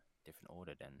actually in a different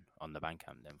order than on the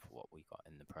Bandcamp than for what we got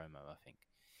in the promo, I think.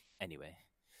 Anyway,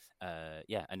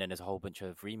 and then there's a whole bunch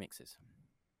of remixes.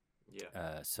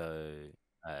 Yeah. So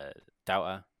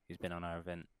Doubter, who's been on our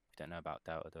event. If you don't know about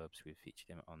Doubter Dubs, we've featured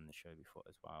him on the show before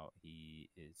as well. He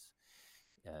is,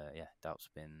 Doubt's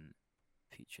been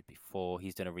featured before.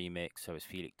 He's done a remix. So is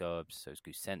Felix Dubs. So is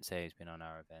Goose Sensei, who's been on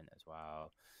our event as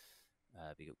well.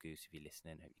 Big up Goose if you're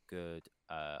listening. Hope you're good.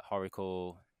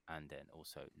 Horacle, and then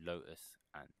also Lotus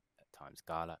and at times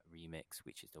Gala remix,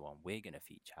 which is the one we're gonna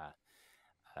feature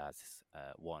as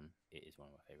one. It is one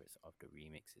of my favorites of the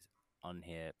remixes on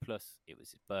here. Plus, it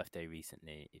was his birthday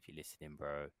recently. If you're listening,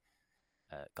 bro,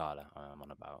 Gala, I'm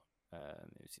on about.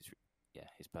 It was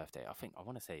his birthday. I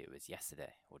want to say it was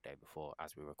yesterday or day before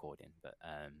as we're recording. But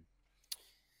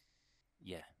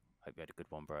hope you had a good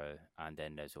one, bro. And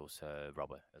then there's also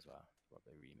Robert as well,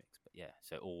 Robert remix. But yeah,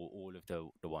 so all of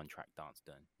the one track Dance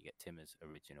Done. You get Timmer's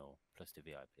original plus the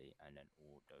VIP, and then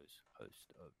all those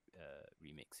host of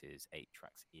remixes, 8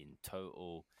 tracks in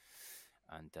total.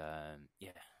 And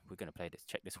we're gonna play this.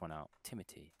 Check this one out,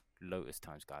 Timothy Lotus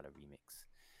times Gala remix.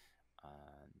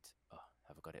 And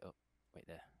have I got it up? Wait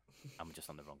there. I'm just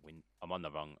on the wrong window. I'm on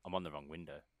the wrong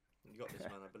window. You got this,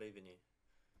 man. I believe in you.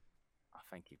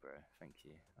 Thank you, bro. Thank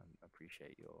you. I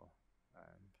appreciate your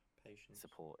patience,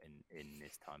 support in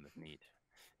this time of need.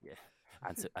 Yeah,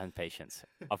 and patience.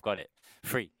 I've got it.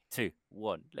 3, 2,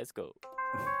 1. Let's go.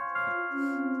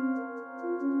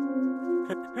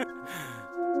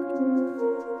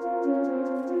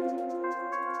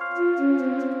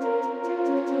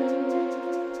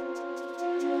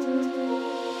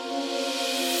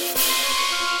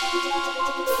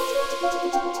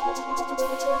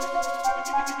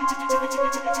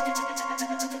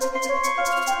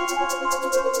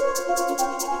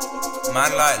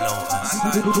 Man like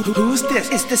Lotus. Who's this?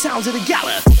 It's the sounds of the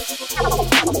Gala.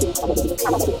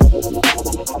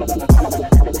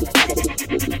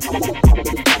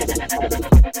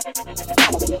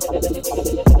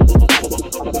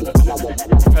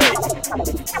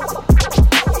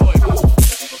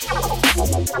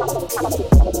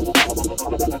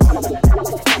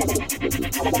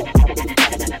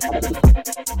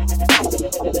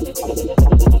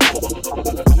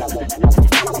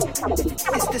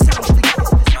 It's the sounds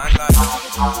of the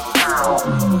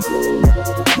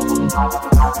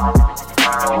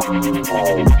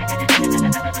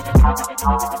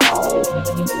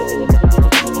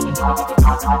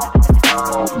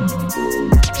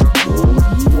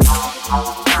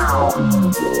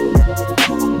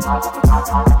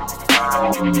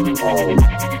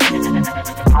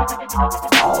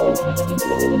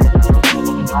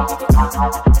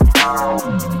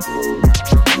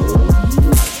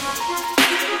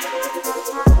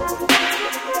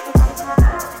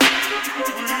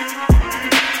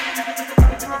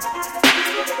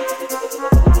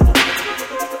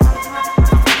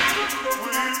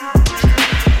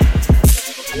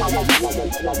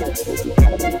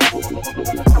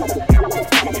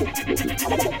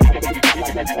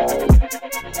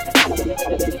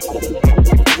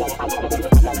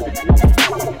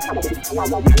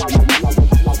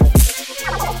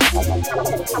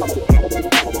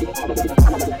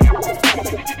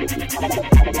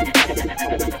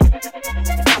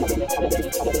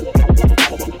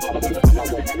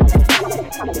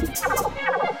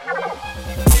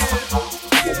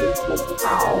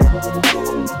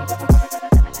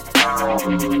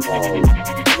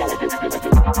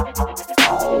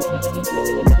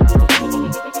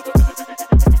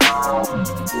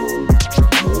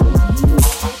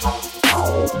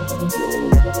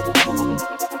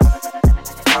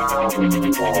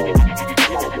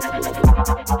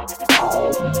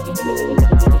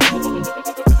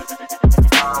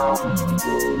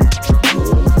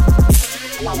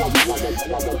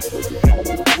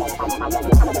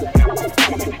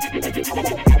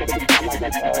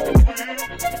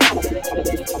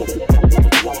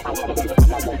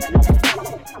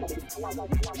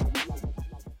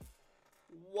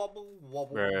Wobble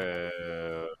wobble.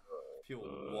 Bro. Pure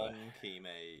wonky,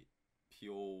 mate.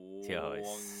 Pure Yo,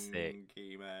 it's sick.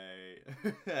 wonky, mate.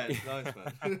 Yeah, it's nice,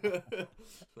 man. I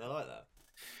like that.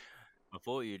 I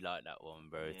thought you'd like that one,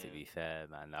 bro. To Yeah. be fair,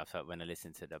 man, I thought when I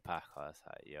listened to the pack, I was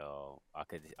like, yo, I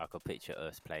could picture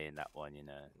us playing that one, you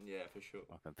know. Yeah, for sure.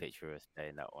 I can picture us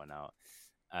playing that one out.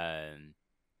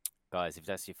 Guys, if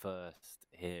that's your first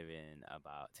hearing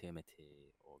about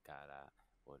Timothy or Gala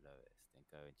or Lois, then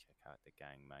go and check out the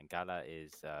gang, man. Gala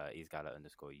is he's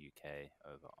Gala_UK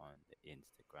over on the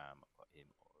Instagram. I've got him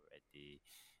already.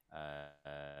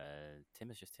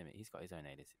 Tim is just Tim. He's got his own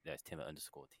alias. There's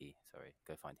Tim_T. Sorry,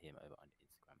 go find him over on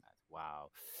Instagram as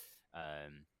wow.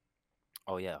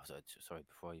 Oh yeah. Sorry.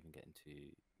 Before I even get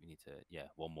into, we need to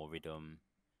one more rhythm.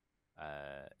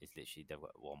 It's literally they've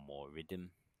got one more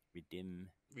rhythm. Redeem,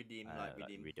 like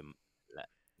redeem.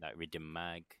 Like rhythm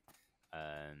mag.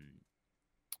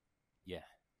 Yeah.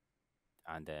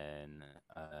 And then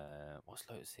what's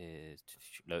Lotus's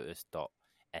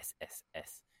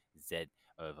Lotus.sss_z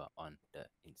over on the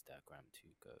Instagram to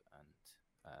go and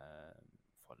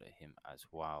follow him as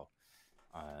well.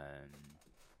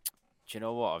 Do you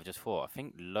know what I've just thought? I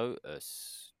think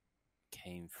Lotus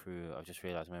came through. I've just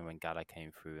realised when Gala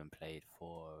came through and played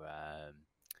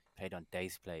on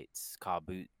Days Plates Car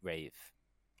Boot Rave.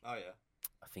 Oh yeah.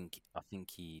 I think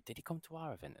he did. He come to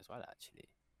our event as well, actually.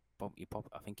 I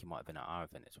think he might have been at our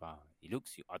event as well. He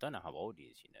looks. I don't know how old he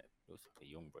is. You know, he looks like a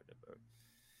young brother, bro.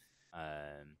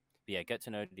 But yeah, get to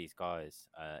know these guys.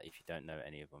 If you don't know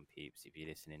any of them, peeps, if you're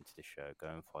listening to the show, go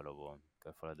and follow them.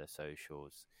 Go follow their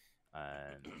socials.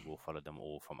 We'll follow them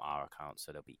all from our account,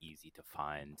 so they'll be easy to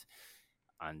find.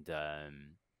 And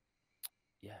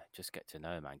yeah, just get to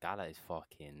know, man. Gala is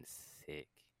fucking sick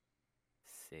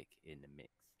in the mix.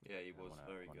 Yeah, he was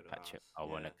very good at us. I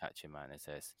want to catch him, man. It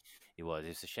says he was.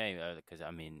 It's a shame because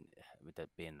I mean, with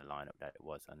that being the lineup that it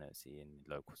was, I know seeing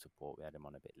local support, we had him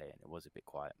on a bit late, and it was a bit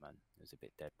quiet, man. It was a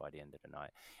bit dead by the end of the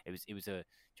night. It was a. Do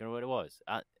you know what it was?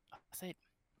 I say,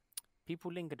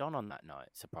 people lingered on that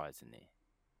night, surprisingly.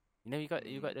 You know, you got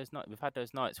those nights. We've had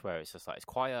those nights where it's just like it's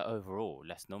quiet overall,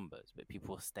 less numbers, but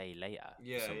people stay later.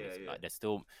 Yeah. Like there's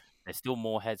still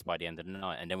more heads by the end of the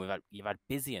night, and then you've had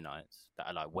busier nights that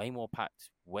are like way more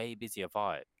packed, way busier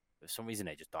vibe. For some reason,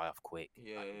 they just die off quick.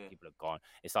 Yeah. People are gone.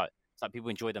 It's like people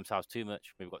enjoy themselves too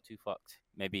much. Maybe got too fucked.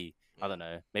 Maybe I don't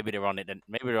know. Maybe they're on it.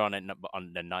 Maybe they're on it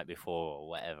on the night before or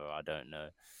whatever. I don't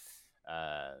know.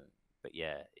 But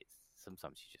yeah,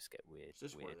 sometimes you just get weird. It's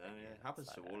just weird, one of them. Yeah, it happens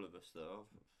to all of us, though.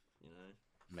 You know,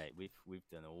 mate, we've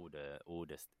done all the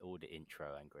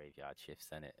intro and graveyard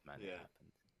shifts in it, man. Yeah. It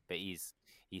happened. But he's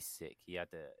sick. I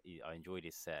enjoyed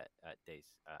his set at Days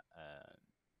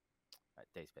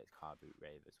Space Car Boot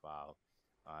Rave as well.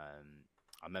 I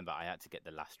remember I had to get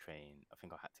the last train. I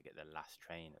think I had to get the last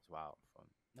train as well from.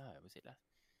 No, was it last?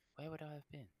 Where would I have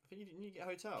been? I think you didn't get a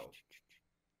hotel.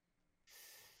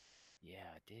 Yeah,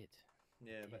 I did.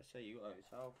 Yeah, but say you got a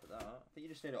hotel for that. I think you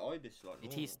just stayed at Ibis like.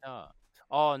 Did he start?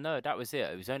 Oh no, that was it.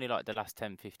 It was only like the last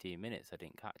 10-15 minutes I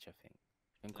didn't catch. I think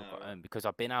I got home because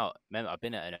I've been out. Remember, I've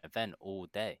been at an event all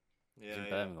day. Yeah, in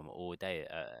Birmingham all day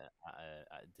at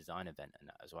a design event and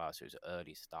that as well. So it was an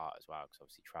early start as well because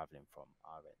obviously traveling from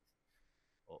our end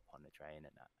up on the train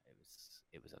and that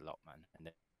it was a lot, man.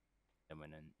 And then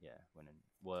went and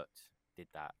worked, did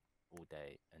that all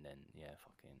day, and then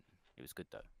fucking. It was good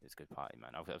though. It was a good party,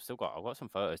 man. I've got some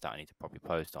photos that I need to probably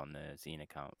post on the Zine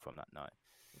account from that night.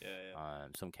 Yeah.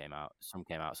 Some came out, some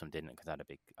didn't because I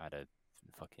had a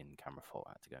fucking camera fault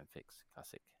I had to go and fix.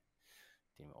 Classic.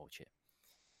 Didn't old shit.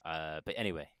 But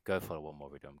anyway, go follow One More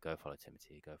Rhythm, go follow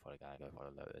Timothy, go follow Guy, go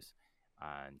follow Lotus,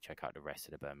 and check out the rest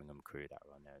of the Birmingham crew that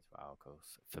are on there as well. Of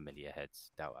course, familiar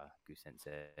heads, Delta, Goose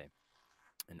Sensei,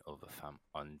 and other fam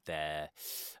on there.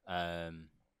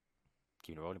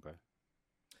 Keep it rolling, bro.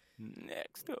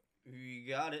 Next up, You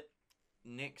got it.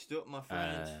 Next up, my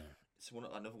friend. It's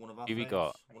another one of our who we friends.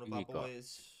 got? One of Who our we got?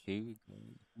 boys. Who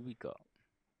we got?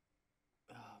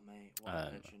 Oh, mate, what a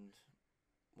legend.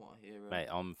 What a hero. Mate,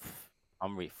 I'm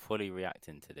fully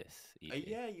reacting to this.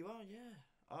 Yeah, you are, yeah.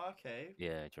 Oh, okay.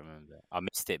 Yeah, do you remember? I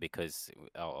missed it because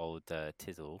our old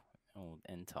Tizzle, old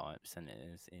N-Type, sent it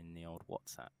in the old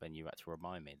WhatsApp, and you had to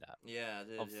remind me that. Yeah, I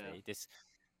did, Obviously, this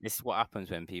is what happens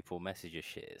when people message us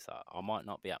shit. It's like, I might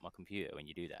not be at my computer when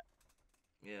you do that.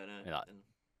 Yeah, no. Like,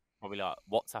 probably like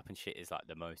WhatsApp and shit is like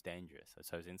the most dangerous.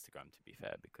 So is Instagram, to be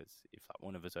fair, because if like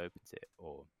one of us opens it,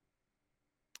 or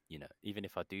you know, even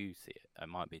if I do see it, I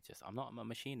might be I'm not on my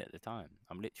machine at the time.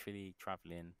 I'm literally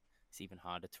traveling. It's even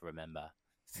harder to remember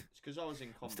It's because I was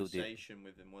in still do- conversation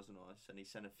with him, wasn't I? And he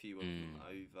sent a few of them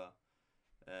over.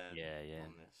 Yeah.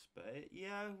 On this, but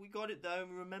yeah, we got it though.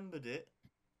 We remembered it.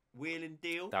 Wheeling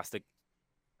deal. That's the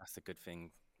good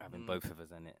thing, having both of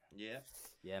us in it. Yeah.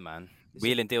 Yeah, man. It's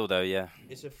Wheel and deal though, yeah.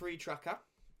 It's a free tracker.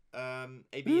 A,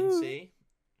 B, and C.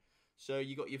 So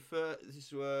you got your first.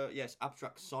 This were yes,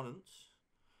 Abstract Sonance,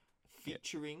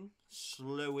 featuring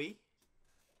Slowy.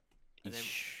 And then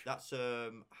that's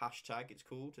hashtag. It's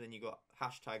called, and then you got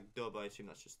hashtag dub. I assume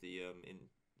that's just the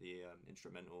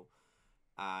instrumental,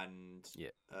 and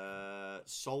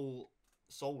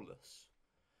soulless.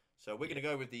 So we're gonna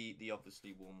go with the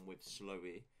obviously one with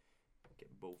Slowy. Get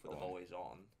both of the boys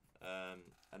on.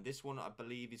 And this one I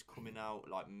believe is coming out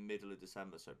like middle of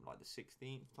December, so like the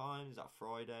 16th time. Is that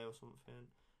Friday or something?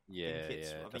 Yeah.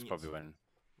 That's probably when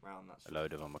around that. a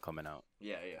load of them are coming out.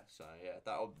 Yeah. So yeah,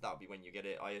 that'll be when you get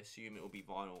it. I assume it will be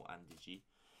vinyl and digi.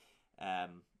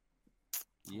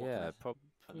 Yeah,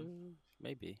 probably.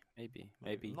 Maybe.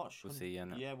 I'm not sure. We'll see.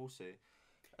 Yeah, we'll see.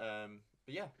 But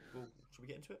yeah, should we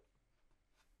get into it?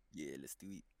 Yeah, let's do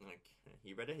it. Okay,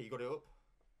 you ready? You got it up?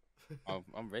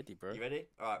 I'm ready, bro. You ready?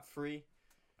 All right, 3,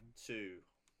 2,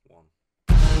 1.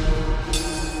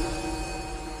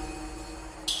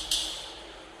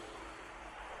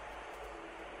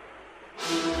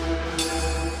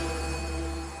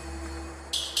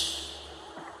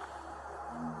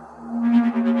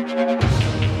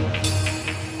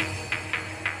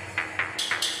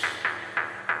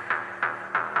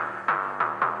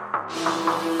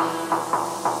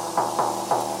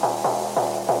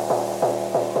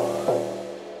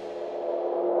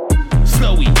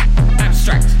 Slowy,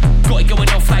 abstract, got it going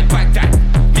off like Baghdad.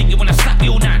 Make you wanna slap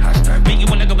your nan, make you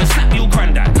wanna go and slap your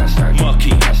granddad.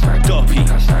 Murky, dopey,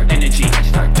 energy,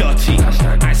 dirty.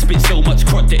 I spit so much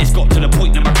crud that it's got to the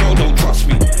point that my girl don't trust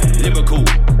me. Lyrical,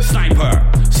 sniper,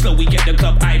 Slowy get the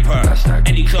club hyper.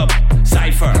 Any club,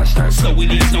 cipher, Slowy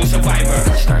leaves no survivor.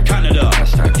 Canada,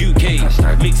 UK,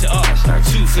 mix it up,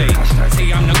 souffle.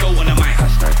 Say I'm the go on the mic,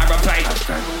 I reply,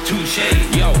 touche.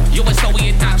 Yo, a Slowy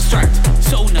in abstract,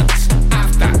 so nuts.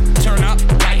 After, turn up,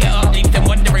 light it up, leave them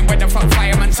wondering where the fuck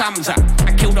Fireman Sam's at.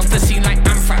 I killed off the scene like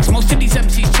anthrax. Most of these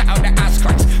MCs chat out their ass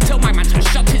cracks. Tell my man to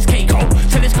shut his cake hole.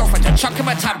 Tell his girlfriend to chuck him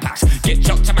a Tampax. Get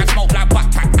jumped to my smoke like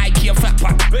backpack. IKEA flat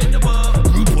pack.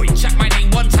 Rude boy, chat my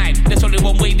name one time. There's only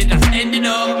one way that that's ending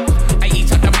up. I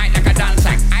eat up the mic like a dance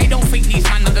act. I don't think these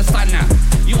man understand that.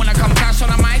 You wanna come crash on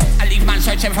the mic? I leave man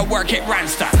searching for work at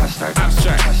Randstad.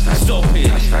 Abstract, stop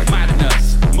it,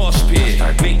 madness, mosh pit.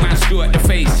 Make man screw at the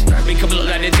face. Make them look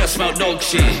like they just smell dog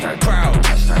shit. Proud,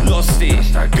 lost it,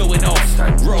 going off,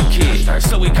 rock it.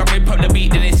 So we can rip up the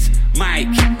beat to this mic.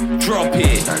 Drop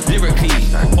it, lyrically,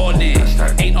 on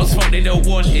it. Ain't no smoke, they don't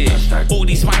want it. All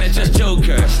these man are just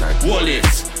jokers.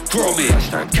 Wallets,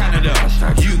 Gromit, Canada,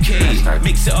 UK,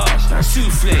 mix it up,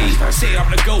 souffle. Say I'm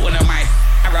the goat on the mic.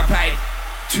 I replied,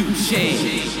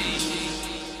 touche.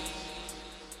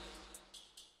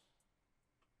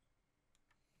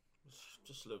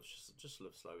 Just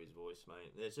love Slowy's voice,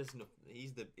 mate. There's just enough.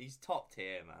 He's top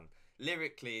tier, man.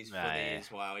 Lyrically, he's funny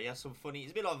as well. He has some funny.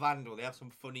 It's a bit like Vandal. They have some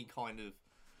funny kind of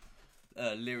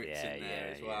lyrics in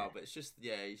there as well. But it's just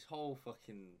his whole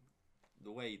fucking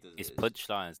the way he does it's it. It's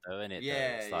punchlines, though, isn't it?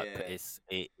 Yeah, it's like, but it's.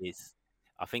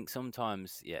 I think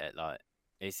sometimes, like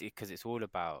it's because it's all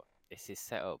about it's his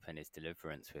setup and his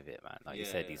deliverance with it, man. Like you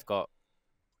said, he's got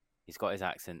his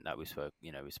accent that we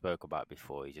spoke about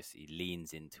before. He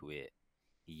leans into it.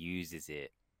 He uses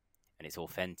it, and it's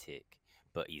authentic.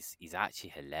 But he's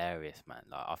actually hilarious, man.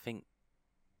 Like I think. Do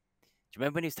you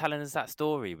remember when he was telling us that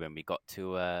story when we got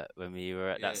to when we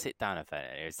were at that sit down event?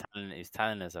 He was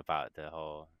telling us about the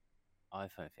whole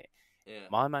iPhone thing. Yeah.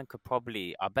 My man could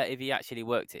probably. I bet if he actually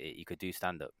worked at it, he could do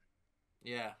stand up.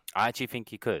 Yeah. I actually think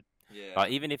he could. Yeah.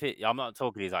 Like even if I'm not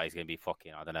talking. He's going to be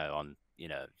fucking. I don't know on.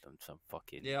 Some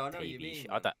fucking I know TV what you mean, shit.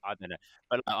 man. I don't know,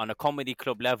 but like, on a comedy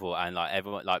club level, and like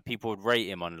everyone, like people would rate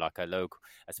him on like a local,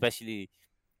 especially,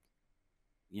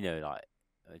 like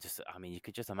just. I mean, you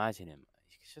could just imagine him.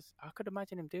 I could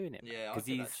imagine him doing it. Yeah, because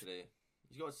actually.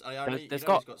 He's got. I know, he's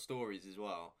got stories as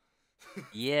well.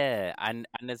 Yeah, and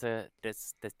there's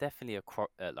definitely a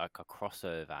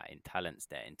crossover in talents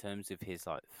there in terms of his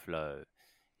like flow.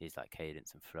 His like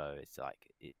cadence and flow, it's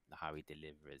like how he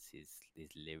delivers his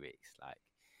lyrics. Like,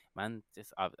 man,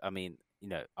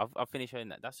 I've finished hearing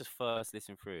that. That's just first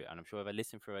listen through, and I'm sure if I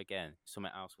listen through again,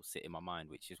 something else will sit in my mind,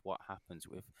 which is what happens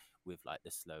with like the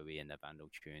Slowy and the Vandal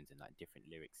tunes and like different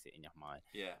lyrics sit in your mind.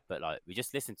 Yeah. But like I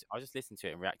just listened to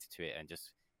it and reacted to it and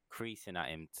just creasing at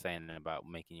him saying about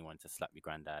making you want to slap your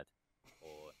granddad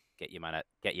or get your man a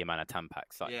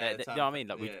Tampax. Like, you know what I mean?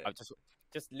 Like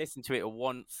just listen to it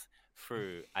once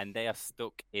through, and they are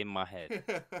stuck in my head.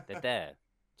 They're there,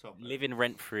 Top it. living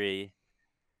rent free.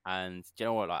 And do you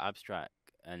know what? Like Abstract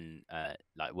and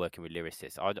like working with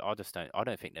lyricists, I just don't. I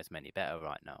don't think there's many better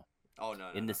right now Oh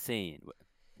no, in no. the scene.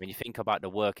 When you think about the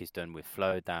work he's done with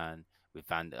Flowdan, with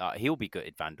Vandal, he'll be good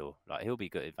at Vandal. Like he'll be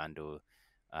good at Vandal.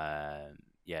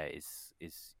 Yeah, it's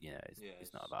you know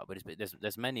it's not about, but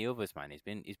there's many others, man.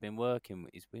 He's been working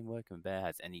with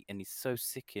Bearheads, and he's so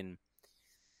sick in.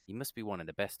 He must be one of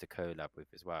the best to collab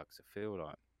with as well, because I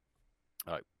feel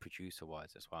like producer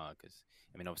wise as well, because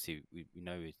I mean obviously we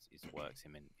know his works.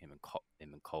 Him and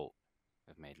Colt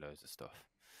have made loads of stuff,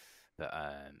 but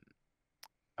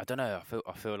I don't know.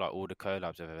 I feel like all the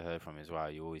collabs I've ever heard from as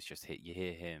well. You always just you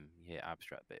hear him, you hear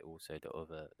Abstract, but also the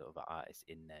other artists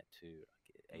in there too,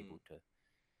 like able to.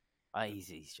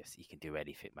 He's just he can do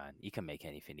anything, man. He can make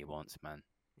anything he wants, man.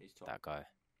 He's top. That guy,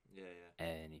 Yeah.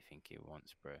 anything he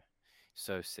wants, bro.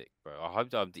 So sick, bro. I hope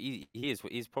he's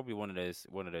probably one of those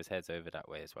heads over that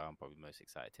way as well. I'm probably most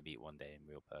excited to meet one day in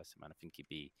real person, man. I think he'd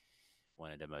be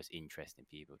one of the most interesting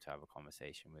people to have a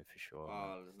conversation with for sure.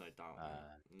 Oh, there's no doubt,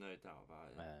 no doubt about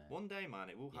it. One day, man,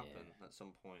 it will happen at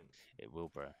some point. It will,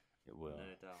 bro. It will.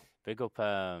 No doubt. Big up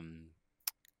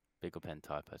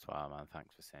N-Type as well, man.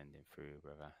 Thanks for sending through,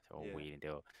 brother. All Wheeling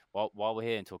Deal. While we're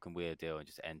here and talking Wheeling Deal and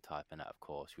just N-Type and that, of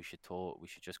course, we should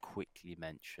just quickly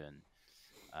mention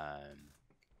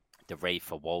the Raid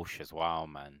for Walsh as well,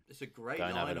 man. It's a great Go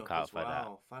and have a look out for that.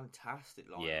 Fantastic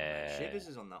lineup. Yeah. Shivers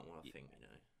is on that one, I think.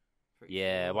 Pretty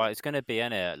Yeah, sure. well, it's gonna be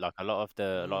in it. Like a lot of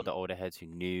the older heads who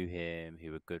knew him,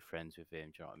 who were good friends with him.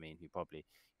 Do you know what I mean? Who probably,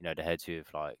 the heads who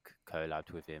have like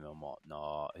collabed with him and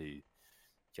whatnot. Who, do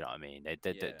you know what I mean? They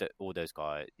all those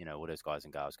guys, all those guys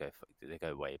and gals they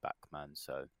go way back, man.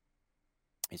 So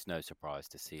it's no surprise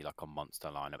to see like a monster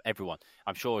lineup. Everyone,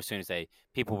 I'm sure, as soon as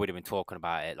people would have been talking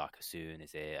about it, like as soon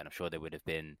as it, and I'm sure they would have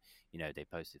been, they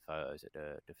posted photos at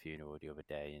the funeral the other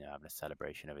day, having a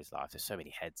celebration of his life. There's so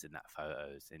many heads in that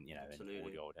photos, and and all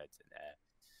the old heads in there.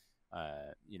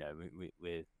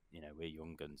 We're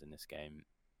young guns in this game,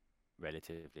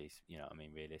 relatively,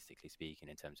 realistically speaking,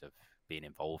 in terms of being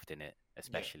involved in it,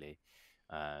 especially.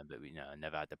 But we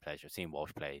never had the pleasure of seeing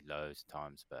Walsh play loads of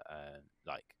times, but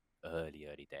like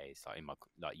early days, like in my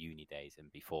uni days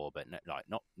and before, but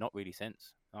not really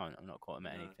since. I'm not caught him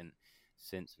at anything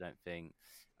since, I don't think.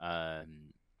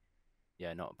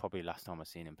 Not probably last time I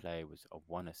seen him play was, I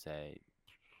want to say,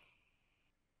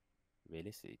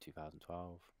 realistically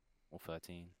 2012 or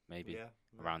 13, maybe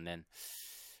around then.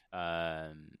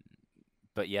 But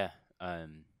if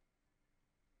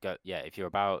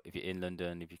you're in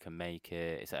London, if you can make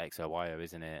it, it's at XOYO,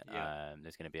 isn't it?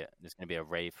 There's gonna be a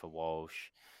rave for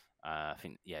Walsh. I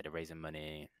think they're raising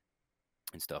money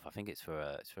and stuff. I think it's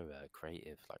for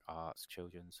creative, like arts,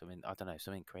 children, something. I don't know,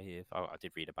 something creative. I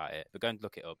did read about it, but go and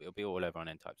look it up. It'll be all over on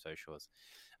N-Type socials,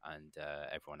 and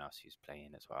everyone else who's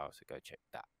playing as well. So go check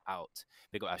that out.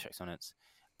 Big up Abstract Sonnets,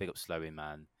 big up Slowing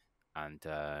Man, and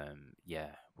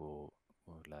we'll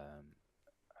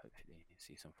hopefully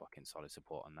see some fucking solid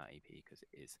support on that EP, because it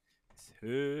is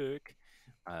sick.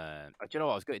 Do you know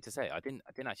what I was going to say? I didn't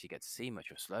actually get to see much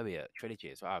of Slowy at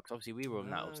Trilogy as well, because obviously we were in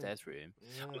that upstairs room.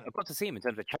 I got to see him in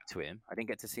terms of chat to him. I didn't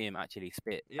get to see him actually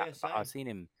spit. But I've seen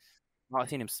him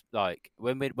like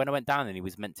when I went down and he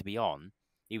was meant to be on.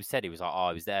 He said he was like,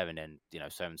 I was there, and then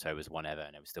so and so was whatever,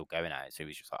 and it was still going at it. So he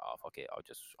was just like, oh fuck it,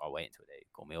 I'll wait until they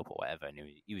call me up or whatever. And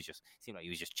he was just seemed like he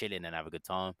was just chilling and have a good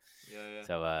time.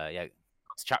 So got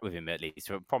to chat with him at least.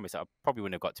 So I promise I probably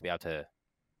wouldn't have got to be able to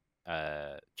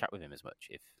chat with him as much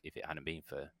if it hadn't been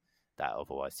for that.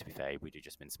 Otherwise, to be fair, we'd have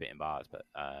just been spitting bars. But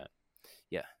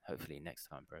hopefully next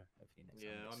time, bro. Hopefully next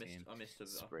time. I missed a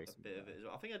bit of it as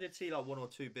well. I think I did see like one or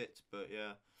two bits, but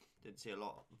didn't see a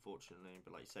lot, unfortunately.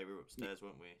 But like you say, we were upstairs,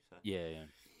 weren't we? So.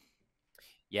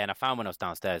 Yeah, and I found when I was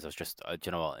downstairs, I was just, do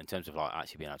you know what, in terms of like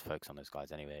actually being able to focus on those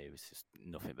guys anyway, it was just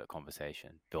nothing but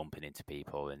conversation, bumping into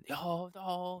people, and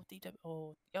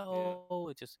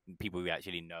just people we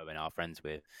actually know and are friends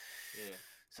with. Yeah.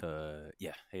 So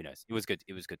who knows? It was good.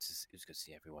 It was good to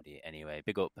see everybody anyway.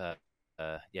 Big up.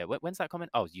 When's that coming?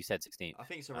 Oh, you said 16th. I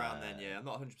think it's around then. Yeah, I'm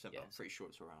not 100%, but I'm pretty sure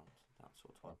it's around that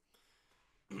sort of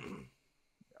time.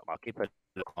 I'll keep a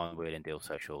look on Wheeling Deal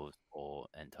socials or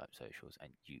N-Type socials, and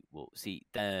you will see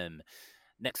them.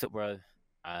 Next up, bro.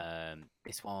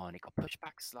 This one, it got pushed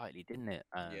back slightly, didn't it?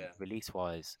 Release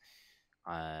wise,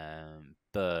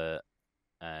 but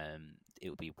it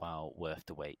will be well worth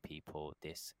the wait, people.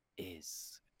 This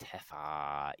is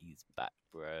Tefa. He's back,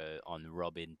 bro, on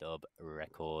Robin Dub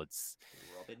Records.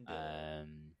 Robin Dub.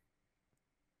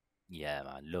 Yeah,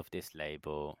 man, love this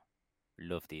label.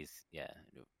 love these. Yeah,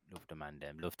 love the man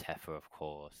them. Love Teffa, of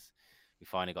course. We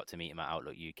finally got to meet him at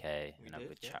Outlook UK and have a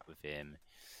good chat with him.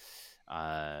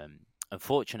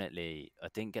 Unfortunately, I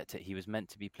didn't get to. He was meant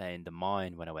to be playing the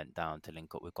Mine when I went down to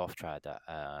link up with Gothtrad at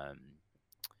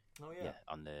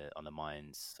on the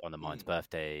Mines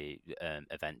birthday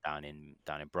event down in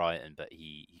Brighton, but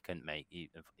he couldn't make. He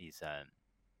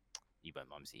won't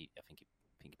mind. I think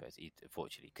he posted.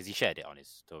 Unfortunately, because he shared it on his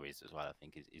stories as well. I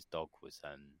think his dog was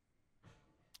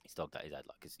his dog that he had,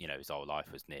 like, his whole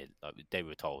life was near. Like, they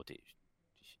were told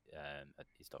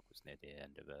his dog was near the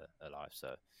end of her life,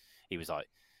 so he was like.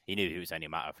 He knew it was only a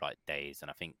matter of like days, and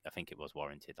I think it was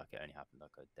warranted. Like, it only happened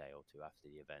like a day or two after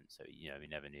the event, so he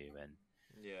never knew when.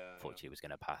 Yeah. Unfortunately, it was going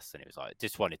to pass, and it was like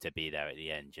just wanted to be there at the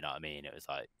end. You know what I mean? It was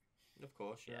like, of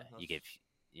course, yeah. You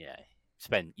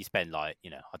spend like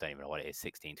I don't even know what it is,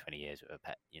 16, 20 years with a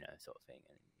pet, sort of thing,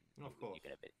 and of course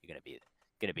you're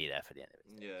gonna be there for the end of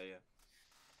it. Yeah.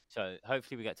 So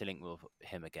hopefully we get to link with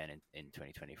him again in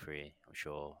 2023, I'm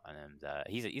sure. And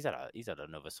he's had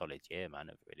another solid year, man,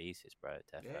 of releases, bro.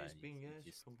 Definitely.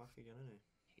 He's come back again, isn't he?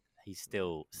 He's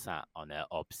still sat on an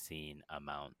obscene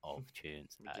amount of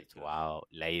tunes. Wow,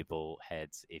 label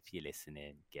heads, if you're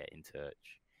listening, get in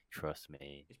touch. Trust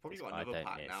me. He's probably got another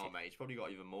pack now, mate. He's probably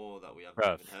got even more that we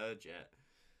haven't even heard yet.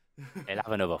 He'll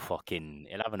have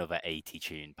another 80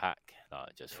 tune pack,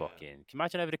 like just fucking. Can you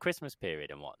imagine over the Christmas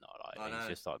period and whatnot? Like, he's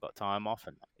just like got time off,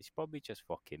 and he's probably just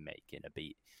fucking making a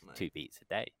beat, 2 beats a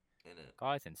day.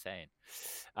 Guy's insane.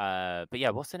 But yeah,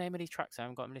 what's the name of these tracks? I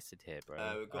haven't got them listed here,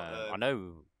 bro. We've got I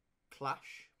know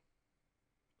Clash.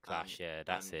 Yeah,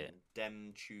 that's it.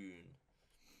 Dem Tune.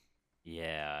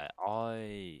 Yeah,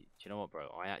 do you know what, bro?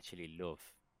 I actually love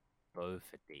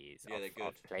both of these. Yeah, they're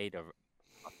good.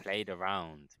 I've played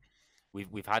around.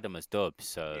 We've had them as dubs,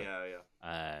 so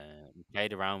we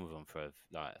played around with them for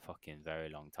like a fucking very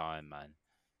long time, man.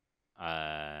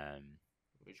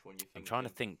 Which one you think? I'm trying to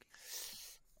think.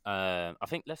 I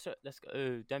think let's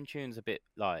go. Dem Tune's a bit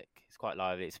like, it's quite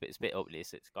lively. It's a bit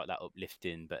uplifting. It's got that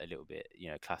uplifting, but a little bit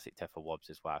classic Teffa Wobbs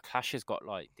as well. Clash has got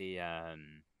like the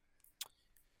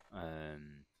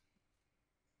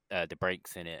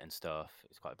breaks in it and stuff.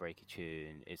 It's quite a breaky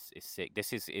tune. It's sick.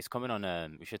 It's coming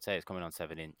on. We should say it's coming on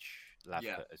 7-inch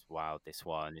Lavcut as well. This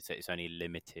one, it's only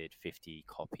limited 50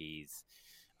 copies.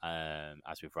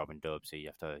 As with Robin Dub, so you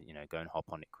have to go and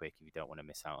hop on it quick if you don't want to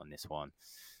miss out on this one.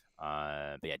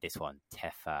 But yeah, this one,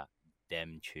 Teffa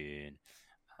Dem Tune,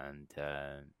 and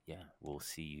we'll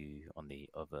see you on the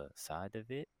other side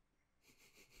of it.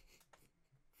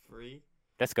 3.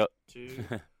 Let's go. 2,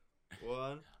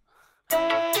 1.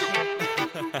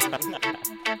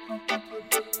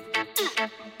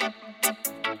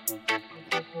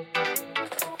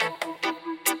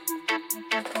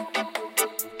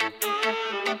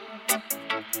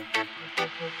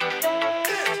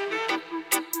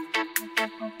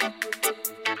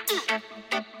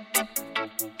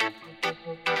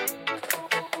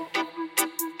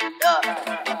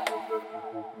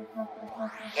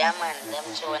 Yeah, man, them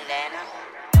two and then.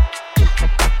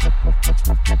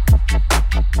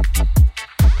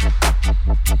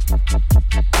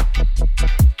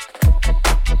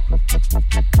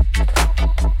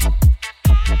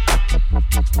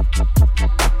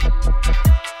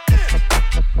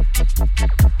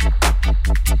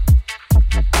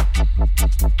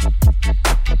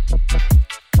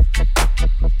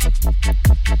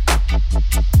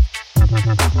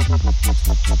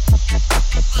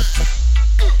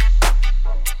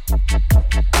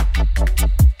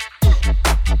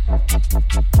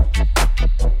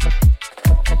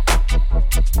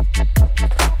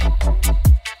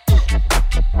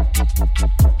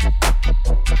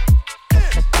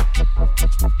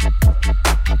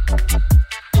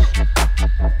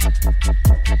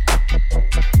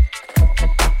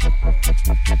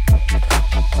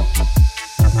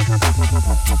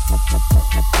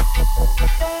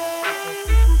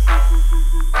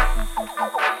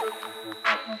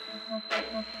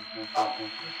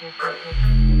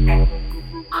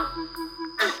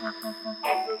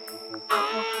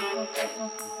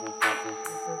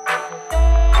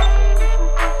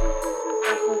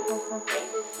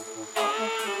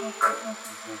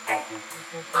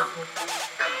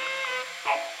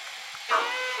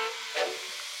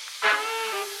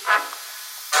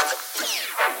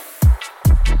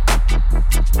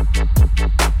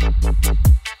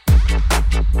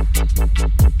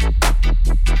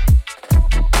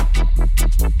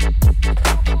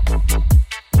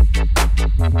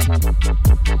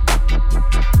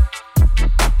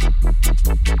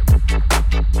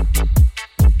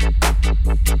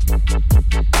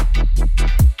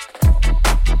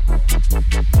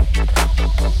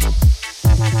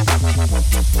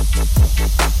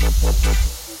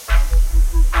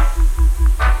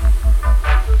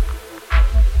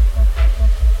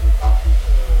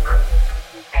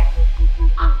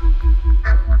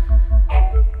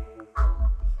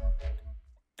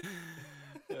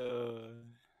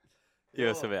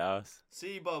 something else.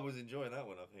 C-Bob was enjoying that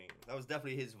one, I think. That was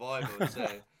definitely his vibe, I would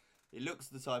say. He looks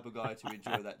the type of guy to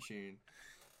enjoy that tune.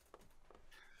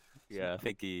 Yeah, I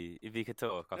think if he could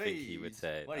talk, I think he would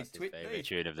say Well, that's he's his favourite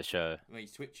tune of the show. Well,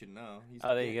 he's twitching now.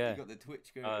 There you go. He's got the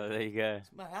Twitch going. Oh, there you go.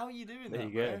 Man, how are you doing There that,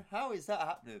 you go. bro? How is that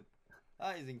happening?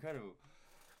 That is incredible.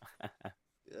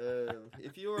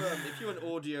 If you're an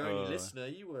audio only listener,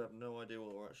 you will have no idea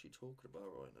what we're actually talking about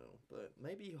right now. But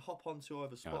maybe hop onto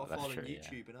either Spotify that's and true,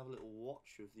 YouTube and have a little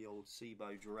watch of the old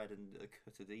Sibo Dread and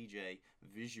Cutter DJ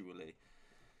visually.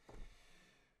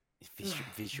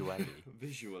 Visually.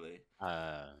 Visually.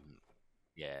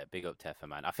 Yeah, big up Teffa,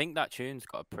 man. I think that tune's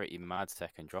got a pretty mad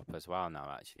second drop as well now,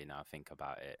 actually, now I think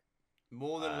about it.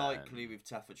 More than likely with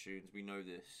Teffa tunes, we know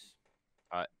this.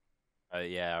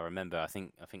 Yeah, I remember. I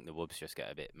think the wubs just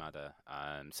get a bit madder.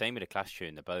 Same with the Clash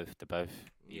tune. They're both.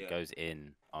 It goes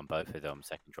in on both of them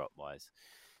second drop wise.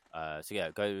 So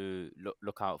yeah, go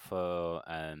look out for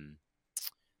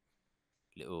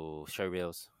little show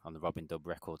reels on the Robin Dub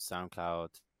Records SoundCloud.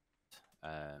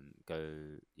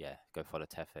 Go follow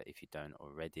Teffa if you don't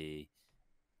already.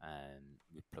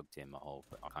 We've plugged in my whole.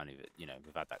 I can't even.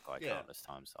 We've had that guy countless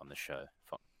times on the show.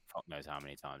 Fuck knows how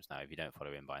many times now. If you don't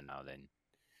follow him by now, then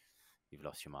you've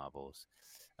lost your marbles.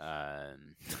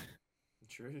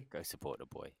 True. Go support the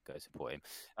boy. Go support him.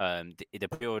 The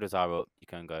pre-orders are up. You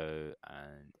can go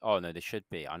and... Oh, no, they should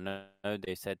be. I know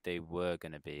they said they were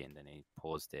going to be, and then they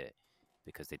paused it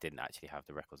because they didn't actually have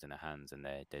the records in their hands, and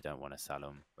they don't want to sell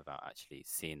them without actually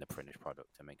seeing the printed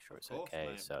product to make sure it's okay.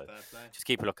 Mate. So just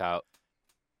keep a lookout.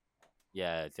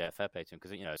 Yeah, fair play to them,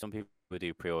 because some people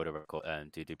do pre-order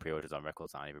do pre-orders on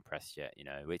records that aren't even pressed yet.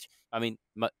 Which I mean,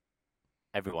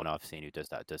 everyone I've seen who does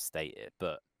that does state it,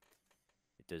 but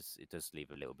it does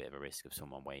leave a little bit of a risk of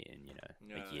someone waiting,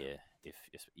 a year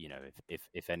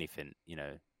if anything,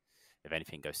 if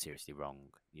anything goes seriously wrong,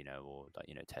 or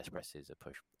like test presses are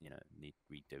pushed, need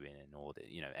redoing and all the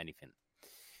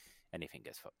anything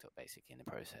gets fucked up basically in the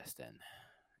process, then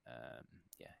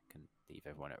can leave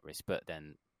everyone at risk. But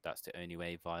then that's the only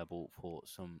way viable for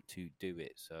some to do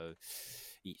it. So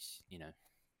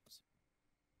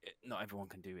not everyone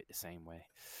can do it the same way.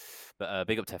 But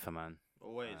big up Teffa, man.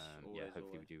 Always.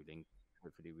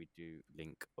 Hopefully we do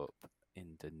link up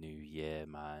in the new year,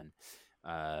 man.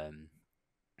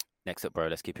 Next up, bro,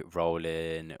 let's keep it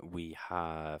rolling. We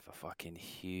have a fucking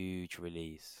huge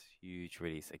release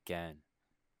again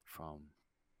from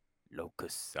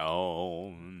Locust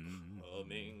Sound.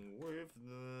 Coming with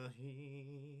the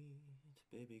heat,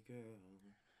 baby girl.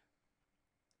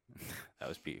 That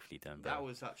was beautifully done, bro. That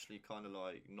was actually kind of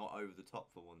like not over the top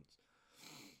for once.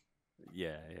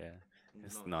 Yeah.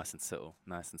 It's nice and subtle.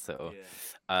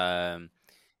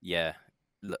 Yeah.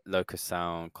 Locust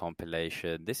Sound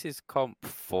compilation. This is comp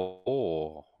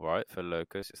 4, right, for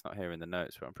Locust. It's not here in the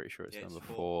notes, but I'm pretty sure it's number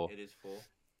 4. It is 4.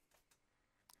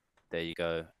 There you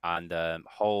go. And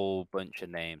whole bunch of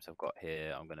names I've got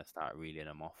here. I'm gonna start reeling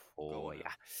them off for you.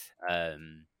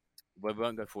 We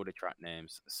won't go through the track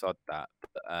names. Sod that.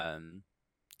 But,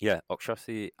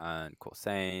 Oxtrosy and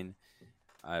Corsane.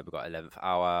 We've got 11th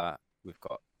Hour. We've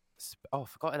got... I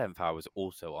forgot 11th Hour was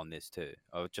also on this too.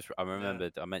 I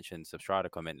remembered I mentioned Substrider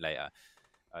comment later.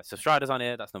 Substrider's on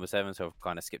here. That's number 7, so I've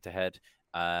kind of skipped ahead.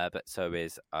 But so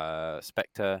is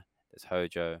Spectre. There's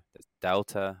Hojo. There's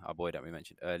Delta, our boy that we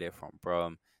mentioned earlier from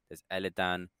Brum. There's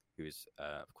Elidan, who is,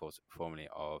 of course, formerly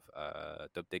of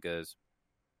Dub Diggers.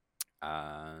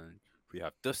 And we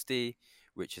have Dusty,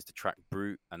 which is the track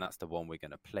Brute, and that's the one we're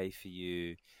going to play for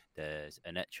you. There's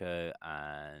Anecho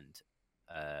and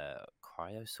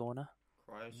Cryosauna.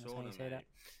 Cryosauna, mate. That?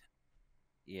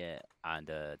 Yeah, and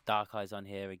Dark Eyes on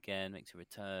here again, makes a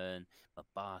return.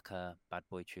 Mabaka, Bad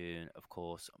Boy Tune, of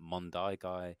course, Mondai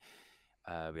Guy.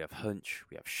 We have Hunch,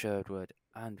 we have Sherwood,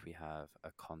 and we have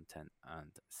a Content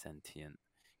and Sentient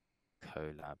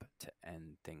collab to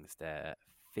end things there.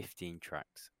 15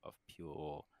 tracks of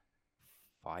pure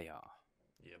fire.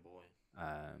 Yeah, boy.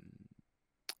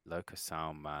 Locust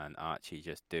Sound, man. Archie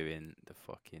just doing the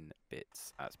fucking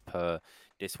bits as per.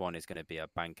 This one is going to be a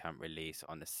Bandcamp release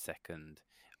on the 2nd.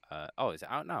 Is it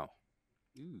out now?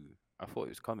 Ooh, I thought it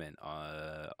was coming.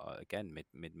 Again,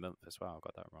 mid-month as well. I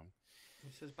got that wrong.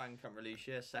 It says Bandcamp release,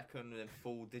 2nd, and then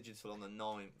full digital on the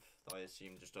 9th. I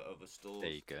assume just at other stores.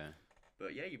 There you go.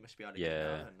 But yeah, you must be able to get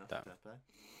it now.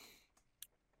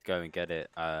 Go and get it.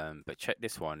 But check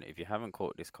this one if you haven't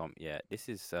caught this comp yet. This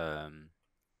is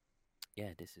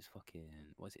this is fucking,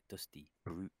 what is it? Dusty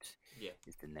Brute. Yeah,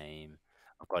 is the name.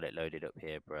 I've got it loaded up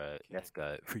here, bro. Okay. Let's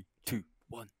go. 3, 2,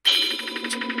 1.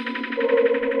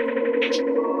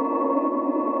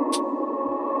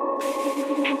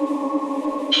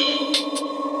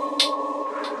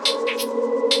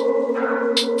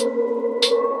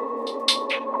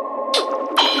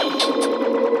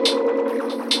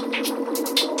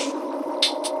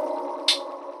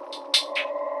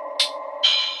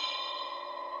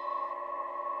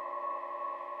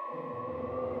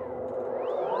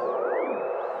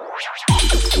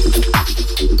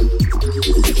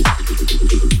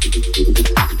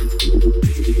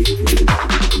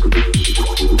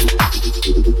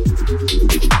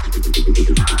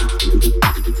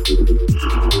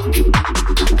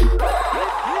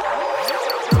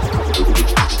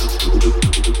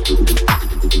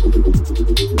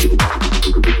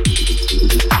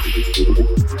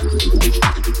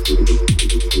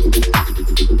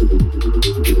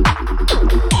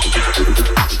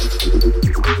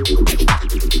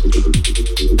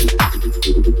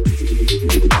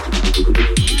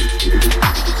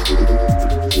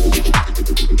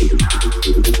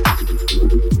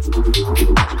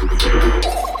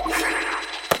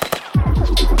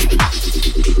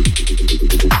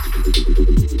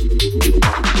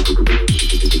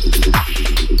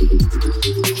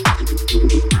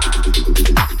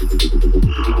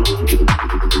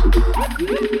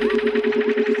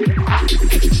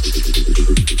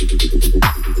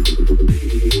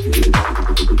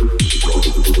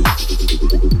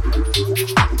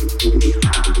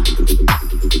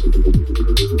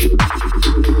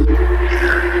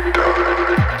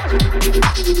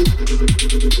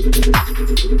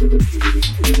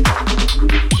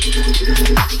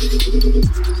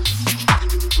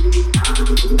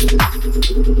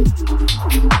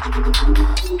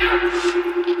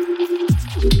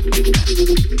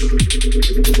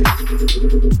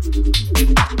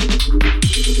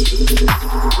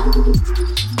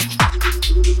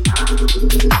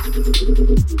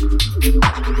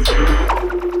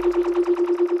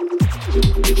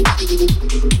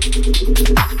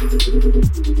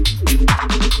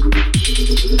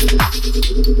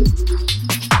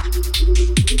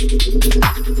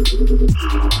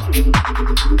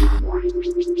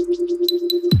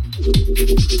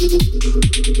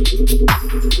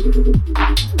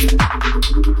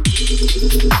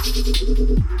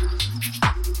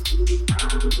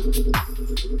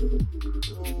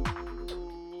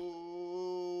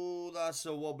 Oh, that's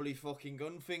a wobbly fucking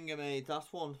gun finger, mate.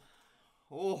 That's one.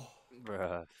 Oh,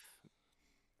 Bruh.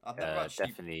 I've never actually.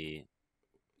 Definitely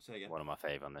Say again. one of my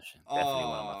favourite on this. Definitely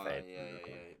one of my favourite.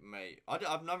 Yeah, mate.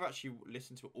 I've never actually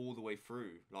listened to it all the way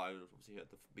through. Like, obviously at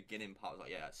the beginning part, I was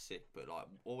like, yeah, it's sick, but like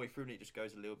all the way through, and it just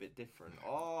goes a little bit different.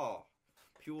 Oh,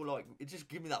 pure like it just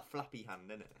gives me that flappy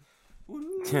hand, innit?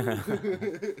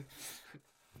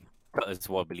 Got this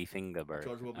wobbly finger, bro.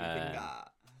 George wobbly finger.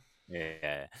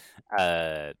 Yeah.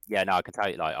 No, I can tell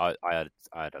you, like, I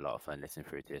had a lot of fun listening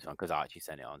through to this one because I actually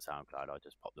sent it on SoundCloud. I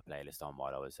just popped the playlist on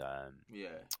while I was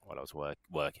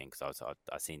working because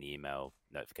I seen the email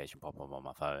notification pop up on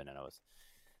my phone, and I was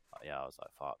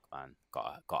like, fuck, man,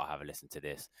 gotta have a listen to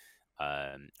this.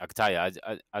 I can tell you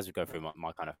as we go through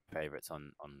my kind of favorites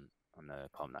on the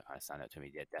column that kind of stand out to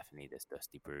me. Yeah, definitely this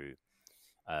Dusty Brew,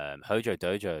 Hojo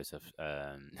Dojo's of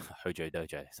Hojo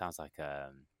Dojo sounds like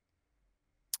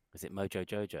is it Mojo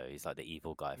Jojo? He's like the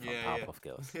evil guy from Powerpuff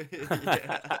Girls.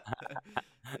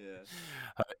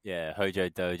 Yeah, Hojo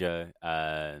Dojo.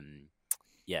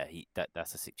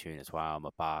 That's a sick tune as well.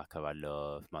 Mabaka, I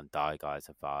love. Mondai Guy's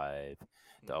a vibe.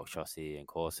 The Oxossi and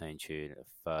Corsair tune at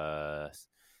first.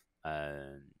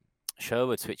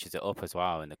 Sherwood switches it up as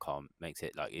well in the comp, makes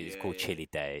it like it's called Chilly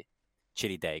Day.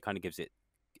 Chilly Day kind of gives it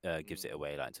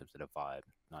away like in terms of the vibe.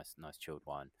 Nice chilled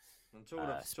one. I'm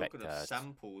talking of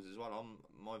samples as well.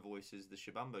 My voice is the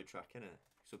Shabambo track, innit?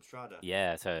 Substrata.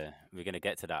 Yeah, so we're gonna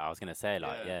get to that. I was gonna say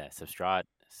Substrata.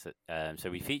 So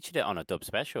we featured it on a dub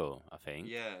special, I think.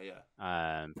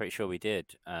 Yeah. Pretty sure we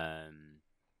did.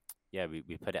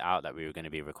 We put it out that we were going to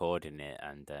be recording it,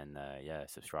 and then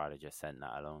Substrata just sent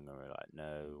that along, and we were like,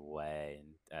 no way.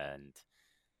 And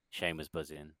Shane was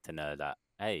buzzing to know that,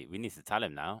 hey, we need to tell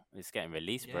him now. It's getting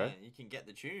released, bro. Yeah, you can get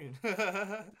the tune.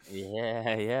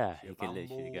 Yeah. You can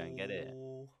literally go and get it.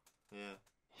 Yeah,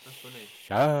 that's funny.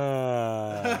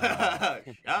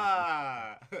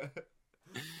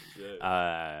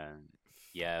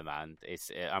 Yeah, man.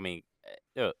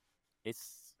 Look,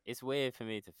 it's weird for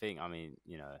me to think. I mean,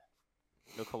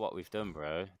 look at what we've done,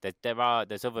 bro.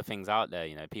 There's other things out there.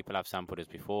 People have sampled us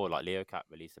before. Like Leocat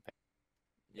released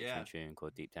a tune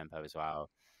called Deep Tempo as well.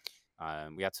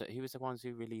 He was the ones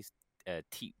who released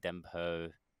Deep Tempo.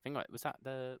 I think was that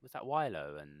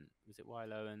Wilo, and was it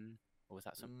Wilo, and or was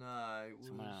that some? No, it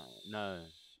was no.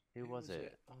 Who was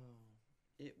it?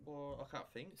 It was. I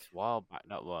can't think. It's a while back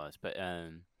that was, but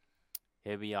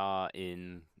here we are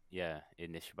in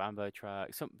this Shabambo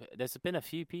track. There's been a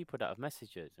few people that have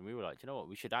messaged us, and we were like, you know what,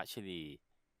 we should actually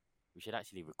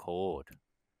record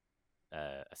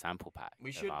a sample pack.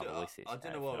 We should. Voices, I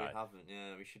don't know why we haven't.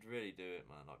 Yeah, we should really do it,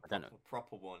 man. Like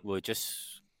proper one. We'll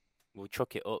just we'll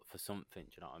chuck it up for something.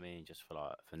 Do you know what I mean? Just for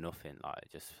nothing, like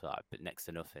just for like but next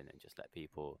to nothing, and just let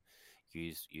people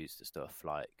use the stuff,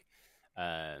 like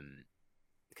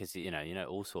because you know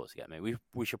all sorts to get made.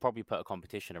 We should probably put a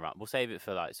competition around. We'll save it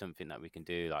for like something that we can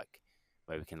do, like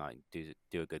where we can like do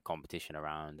a good competition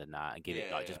around and that, and give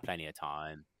it like just plenty of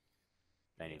time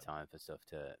for stuff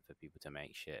for people to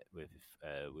make shit with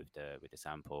the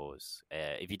samples.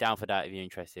 If you're down for that, if you're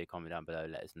interested, comment down below,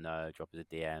 let us know, drop us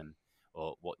a DM,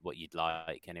 or what you'd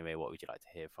like anyway. What would you like to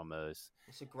hear from us?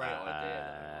 It's a great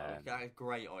idea. That's a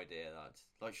great idea. That's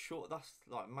like short. That's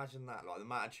like, imagine that, like the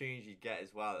amount of tunes you'd get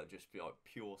as well. That'd just be like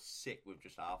pure sick with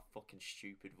just our fucking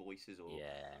stupid voices or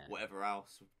whatever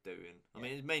else we're doing. I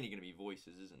mean, it's mainly gonna be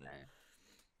voices, isn't it?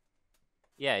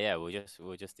 Yeah. We'll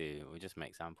just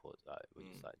make samples. Like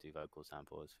just like do vocal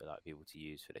samples for like people to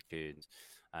use for their tunes.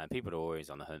 People are always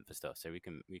on the hunt for stuff, so we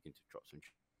can drop some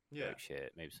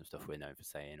shit, maybe some stuff we're known for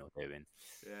saying or doing.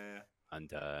 Yeah.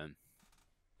 And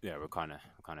we'll kind of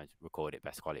record it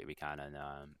best quality we can, and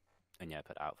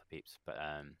put it out for peeps. But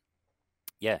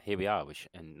here we are,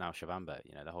 and now Shabamba,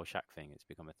 the whole Shack thing, it's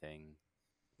become a thing.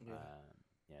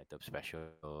 Dub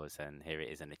specials, and here it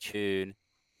is in a tune.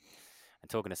 And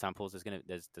talking of samples, there's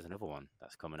another one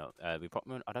that's coming up. I don't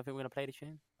think we're gonna play the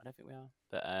tune. I don't think we are.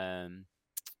 But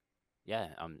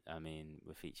I mean,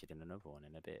 we're featured in another one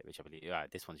in a bit, which I believe.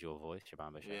 This one's your voice,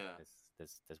 Shabamba Show. Yeah.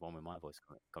 There's one with my voice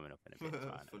coming up in a bit.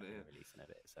 Releasing a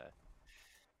bit. So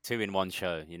 2-in-1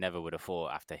 show. You never would have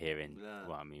thought after hearing. Yeah.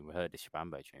 Well, I mean, we heard the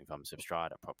Shabamba tune from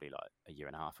Substrata probably like a year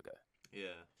and a half ago.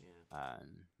 Yeah.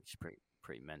 Which is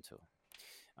pretty mental.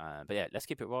 But yeah, let's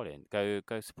keep it rolling. Go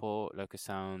support Locust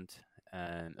Sound.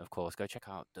 Of course, go check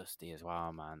out Dusty as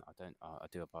well, man. I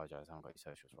do apologize, I haven't got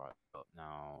your socials right. But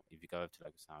now, if you go over to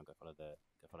Locust Sound, go follow them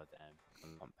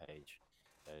on page.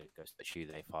 Go search who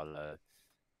they follow.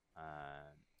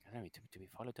 I don't know. Do we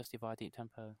follow Dusty via Deep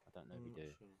Tempo? I don't know if we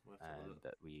do. Sure.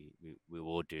 But we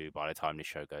will do by the time the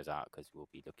show goes out, because we'll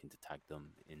be looking to tag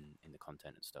them in the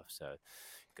content and stuff. So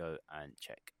go and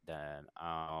check them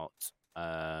out.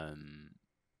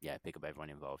 Pick up everyone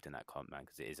involved in that comp, man,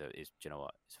 because do you know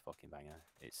what? It's a fucking banger.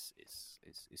 It's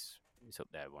up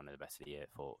there, one of the best of the year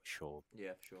for sure.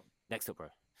 Yeah, for sure. Next up, bro.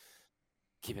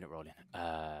 Keeping it rolling.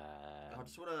 I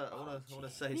wanna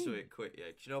say something quick,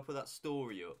 yeah. Because I put that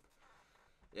story up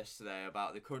yesterday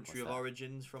about the country of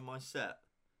origins from my set.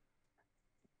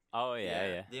 Oh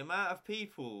yeah. The amount of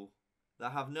people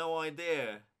that have no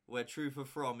idea where Truth are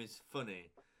from is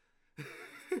funny.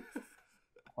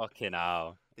 Fucking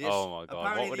hell. Oh my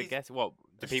god. What would it guess? What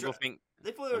do people think?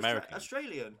 They thought they were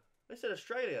Australian. They said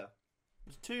Australia.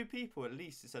 There's 2 people at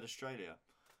least that said Australia.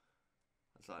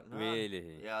 I was like, nah.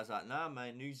 Really? Yeah, I was like, nah,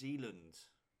 mate, New Zealand.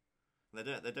 They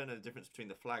don't know the difference between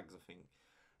the flags, I think.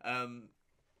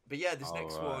 But yeah, this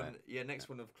next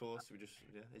one, of course,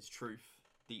 it's Truth.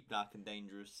 Deep, Dark and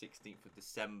Dangerous, 16th of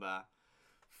December.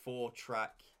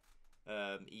 4-track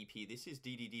EP. This is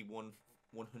DDD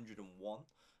 101.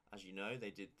 As you know,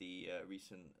 they did the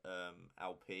recent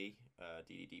LP,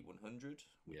 DDD 100,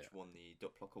 which won the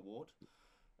Duck Block Award,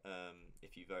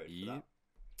 if you voted for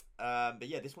that. But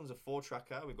yeah, this one's a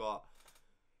 4-tracker. We've got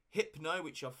Hypno,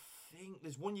 which I think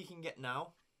there's one you can get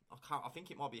now. I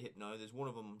think it might be Hypno. There's one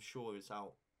of them, I'm sure, is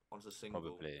out as a single.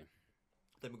 Probably.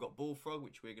 Then we've got Bullfrog,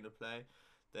 which we're going to play.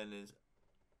 Then there's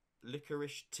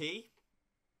Licorice Tea.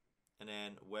 And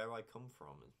then Where I Come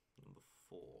From, number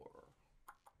 4.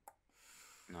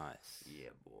 Nice. Yeah,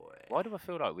 boy. Why do I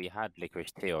feel like we had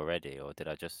Licorice Tea already, or do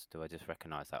I just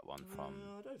recognise that one from?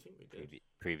 I don't think we did.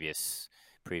 Previous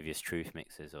Truth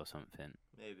mixes or something.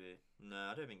 Maybe. No,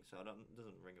 I don't think so. It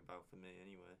doesn't ring a bell for me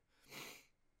anyway.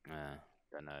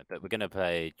 Don't know. But we're gonna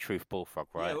play Truth Bullfrog,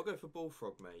 right? Yeah, we'll go for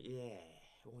Bullfrog, mate. Yeah,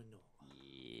 why not?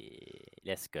 Yeah,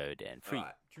 let's go then. 3,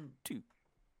 right. 2,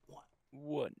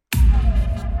 1.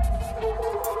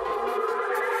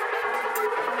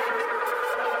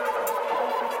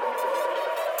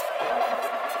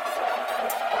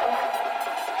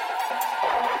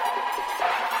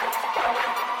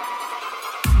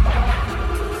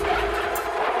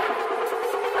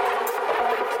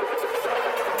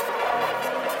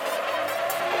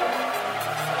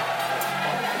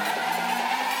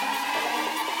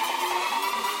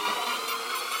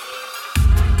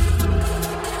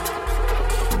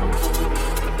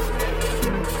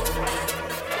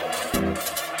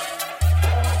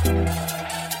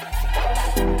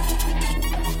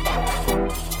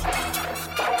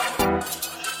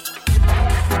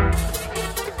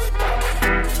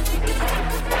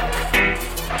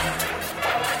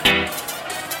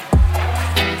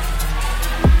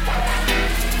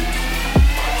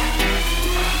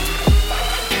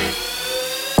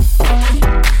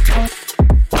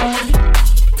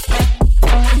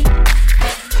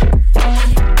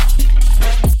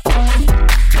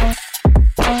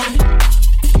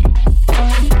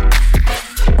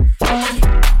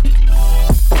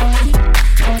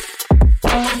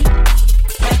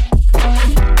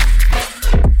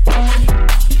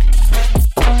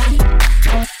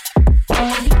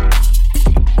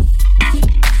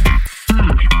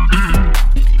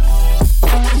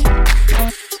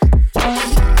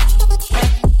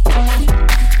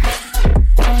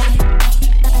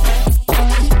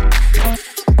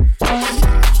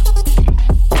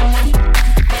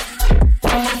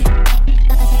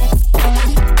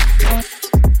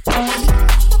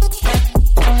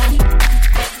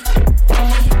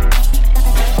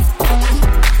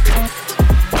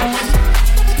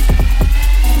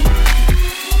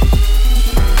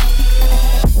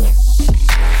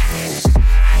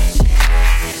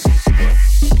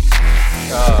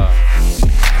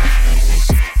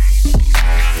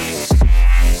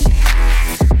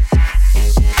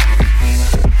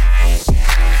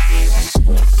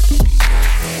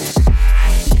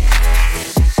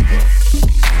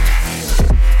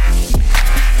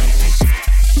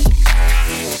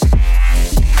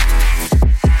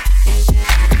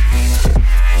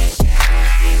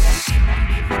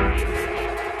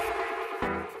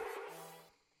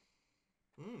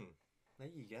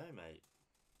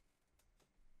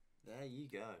 There you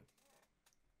go.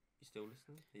 You still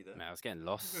listening? Are you there? Man, I was getting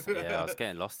lost. Yeah, I was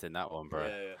getting lost in that one, bro.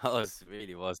 Yeah. I was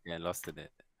getting lost in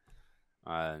it.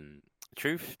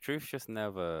 Truth just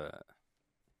never.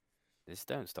 They just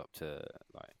don't stop to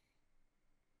like,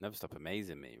 never stop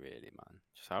amazing me, really, man.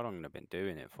 Just how long I've been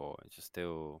doing it for. It's just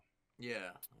still. Yeah,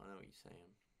 I know what you're saying.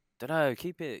 Don't know.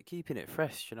 Keeping it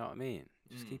fresh. You know what I mean?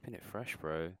 Just Mm. keeping it fresh,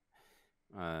 bro.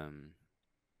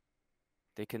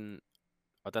 They can.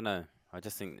 I don't know. I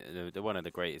just think they're one of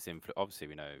the greatest influ. Obviously,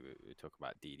 we know we talk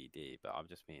about DDD, but I want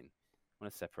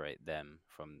to separate them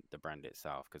from the brand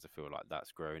itself because I feel like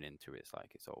that's grown into its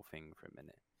whole thing for a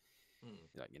minute.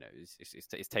 Like, you know, it's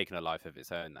taken a life of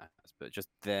its own. That, but just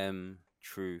them,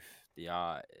 Truth, the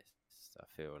artists. I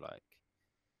feel like,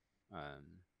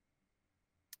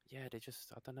 yeah, they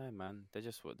just. I don't know, man. They're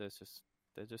just one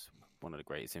of the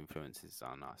greatest influences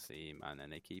on our scene, man,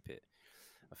 and they keep it.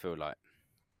 I feel like,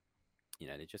 you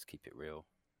know, they just keep it real.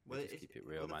 Well, They just keep it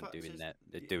real, the man. fact Doing is- that,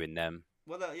 they're doing them.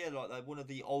 Well, like one of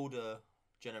the older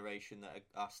generation that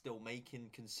are still making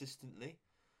consistently.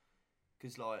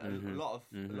 Because like a lot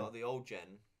of the old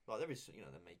gen, like there is, you know,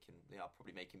 they are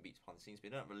probably making beats behind the scenes,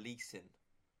 but they're not releasing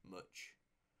much.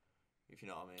 If you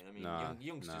know what I mean. I mean, Nah,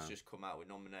 youngsters nah. just come out with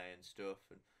Nominee and stuff,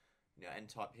 and you know,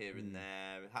 N-Type here and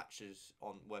there. Hatcher's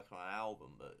working on an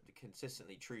album, but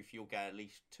consistently, Truth, you'll get at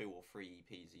least 2 or 3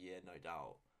 EPs a year, no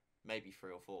doubt. Maybe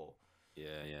 3 or 4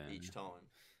 Yeah. each time.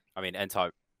 I mean,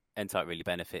 N-Type really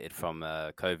benefited from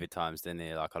COVID times, didn't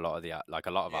he? Like a lot of Yeah.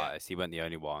 artists, he wasn't the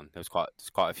only one. There's quite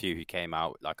a few who came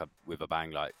out with a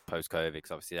bang, like post COVID, because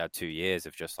obviously they had 2 years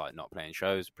of just like not playing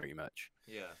shows, pretty much.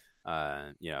 Yeah.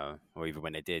 You know, or even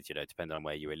when they did, you know, depending on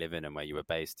where you were living and where you were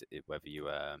based, whether you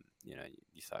you know,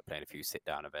 you started playing a few sit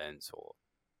down events or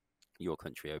your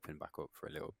country opened back up for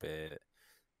a little bit.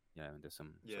 You know, there's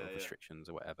some sort of restrictions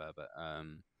or whatever, but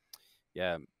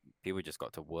yeah, people just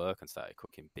got to work and started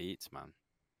cooking beats, man.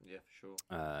 Yeah, for sure.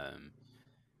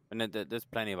 And then there's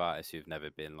plenty of artists who've never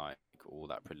been like all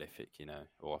that prolific, you know,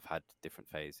 or have had different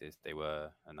phases. They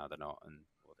were and now they're not,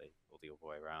 or the other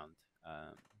way around.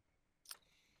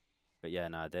 But yeah,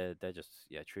 no, they're just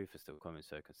Truth is still coming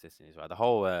so consistently as well. The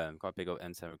whole quite big up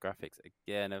N7 Graphics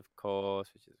again, of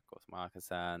course, which is of course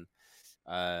Marcus-san.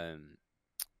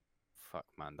 Fuck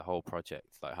man, the whole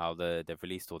project, like how they've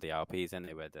released all the LPs and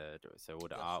where so all the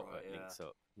That's artwork right, links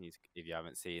up. If you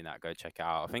haven't seen that, go check it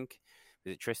out. I think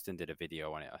Tristan did a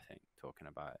video on it. I think talking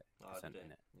about it,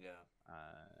 presenting it. Yeah.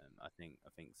 I think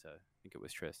so. I think it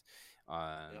was Tris.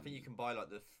 I think you can buy like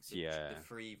the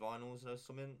free vinyls or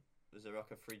something. Is there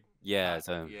like a free? Yeah, pack?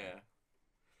 so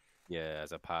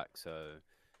as a pack. So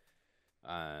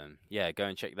yeah, go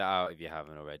and check that out if you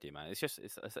haven't already, man.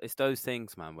 It's those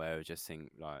things, man, where I just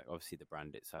think like obviously the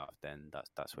brand itself. Then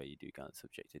that's where you do get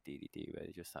subject to DDD, where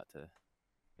you just have to,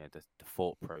 you know, the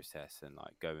thought process and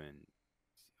like going,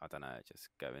 I don't know, just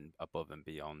going above and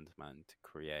beyond, man, to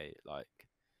create like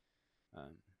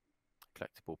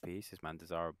collectible pieces, man,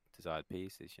 desired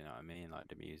pieces. You know what I mean? Like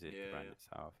the music, the brand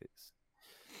itself, it's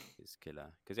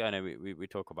killer. Because I know we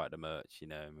talk about the merch, you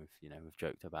know, and we've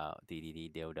joked about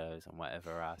DDD dildos and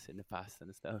whatever else in the past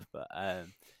and stuff. But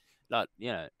like,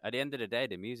 you know, at the end of the day,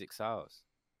 the music sells.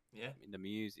 Yeah. I mean, the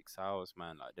music sells,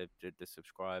 man. Like the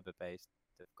subscriber base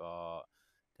they've got,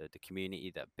 the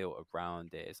community that built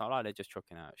around it. It's not like they're just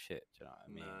trucking out shit. Do you know what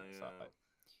I mean? No, It's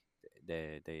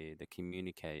like they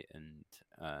communicate and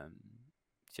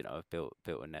you know, have built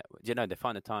a network. You know, they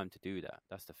find the time to do that.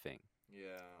 That's the thing.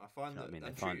 Yeah, I find that. I mean,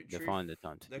 and they find the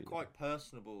time to. They're do quite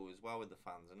personable as well with the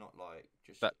fans. They're not like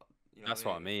just. But you know that's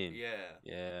what I mean. Yeah.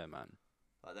 Yeah, man.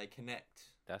 Like they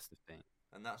connect. That's the thing.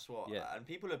 And that's what. Yeah. And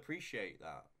people appreciate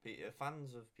that.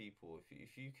 Fans of people,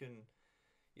 if you can,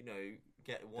 you know,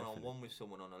 get one-on-one with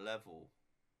someone on a level,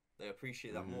 they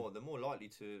appreciate that more. They're more likely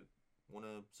to want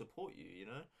to support you. You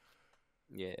know.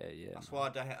 Yeah. That's why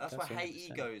that's why I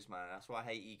hate 100%. egos, man. That's why I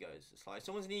hate egos. It's like if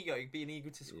someone's an ego, being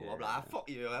egotistical. I'm Yeah. like, fuck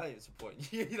you. I ain't supporting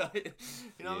you. Like,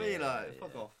 you know what I mean? Like,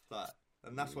 fuck off. Like,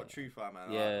 and that's what Truth are,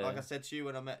 man. Yeah. Like I said to you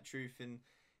when I met Truth in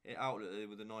Outlet, they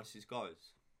were the nicest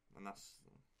guys, and that's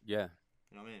Yeah.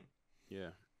 you know what I mean. Yeah.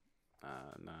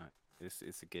 No,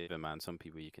 it's a given, man. Some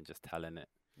people you can just tell in it.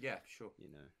 Yeah, sure. You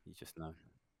know, you just know.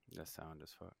 They're sound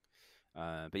as fuck.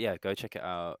 But yeah, go check it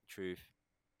out. Truth,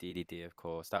 DDD, of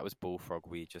course. That was Bullfrog.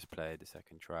 We just played the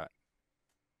second track,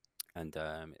 and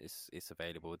it's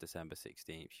available December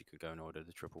 16th. You could go and order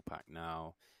the triple pack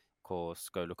now. Of course,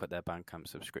 go look at their Bandcamp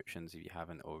subscriptions if you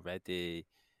haven't already.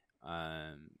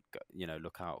 You know,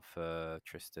 look out for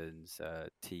Tristan's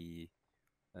Tea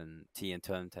and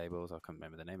Turntables. I can't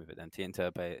remember the name of it. Then Tea and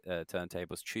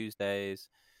Turntables Tuesdays.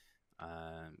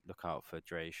 Look out for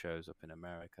Dre shows up in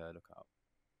America. Look out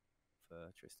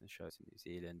Tristan shows in New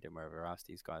Zealand and wherever else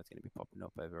these guys are going to be popping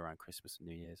up over around Christmas and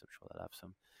New Year's. I'm sure they'll have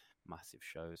some massive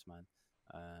shows, man.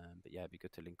 But yeah, it'd be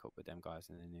good to link up with them guys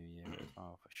in the new year as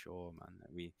well, for sure, man.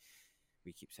 We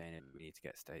keep saying it, we need to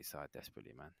get stateside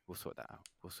desperately, man. We'll sort that out.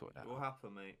 It will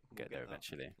happen, mate. We'll get there that.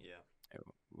 eventually. Yeah.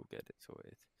 We'll get it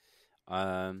sorted.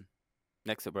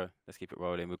 Next up, bro, let's keep it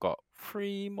rolling. We've got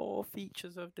 3 more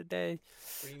features of the day.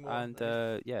 3 more.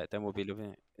 And yeah, then we'll be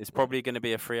loving it. It's probably going to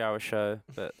be a 3-hour show,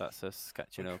 but that's us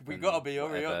catching up. We got to be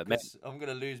hurry up, 'cause I'm going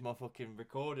to lose my fucking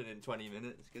recording in 20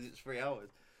 minutes because it's 3 hours.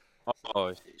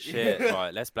 Oh, shit.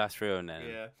 Right, let's blast through on then.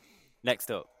 Yeah.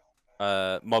 Next up,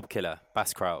 Mob Killer,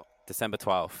 Basskraut, December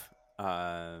 12th.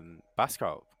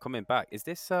 Basskraut coming back. Is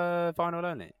this vinyl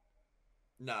only?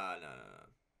 No.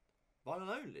 Vinyl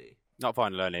only? Not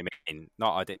vinyl only.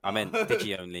 I meant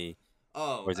digi only.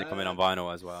 Oh. Or is it coming on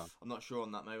vinyl as well? I'm not sure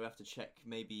on that. Maybe we have to check.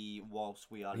 Maybe whilst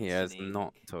we are He has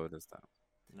not told us that.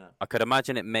 No. I could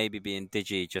imagine it maybe being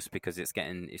digi just because it's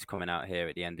coming out here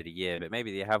at the end of the year, but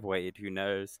maybe they have waited. Who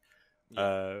knows?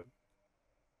 Yeah.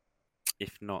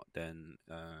 If not, then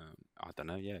I don't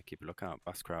know. Yeah, keep a lookout.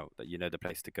 Basskraut, that you know the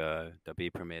place to go. There'll be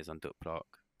premieres on Duck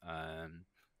Block.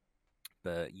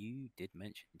 But you did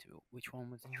mention which one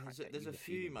was the track? There's a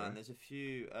few, man. There's a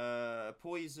few.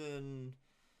 Poison,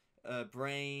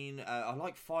 Brain. I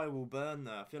like Fire Will Burn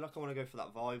though. I feel like I want to go for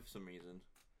that vibe for some reason.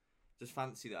 Just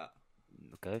fancy that.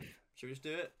 Okay. Should we just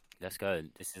do it? Let's go.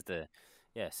 This is the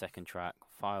second track.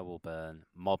 Fire Will Burn,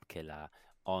 Mob Killer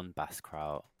on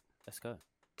Basskraut. Let's go.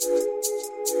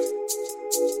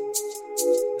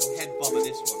 Little head bobber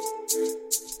this one.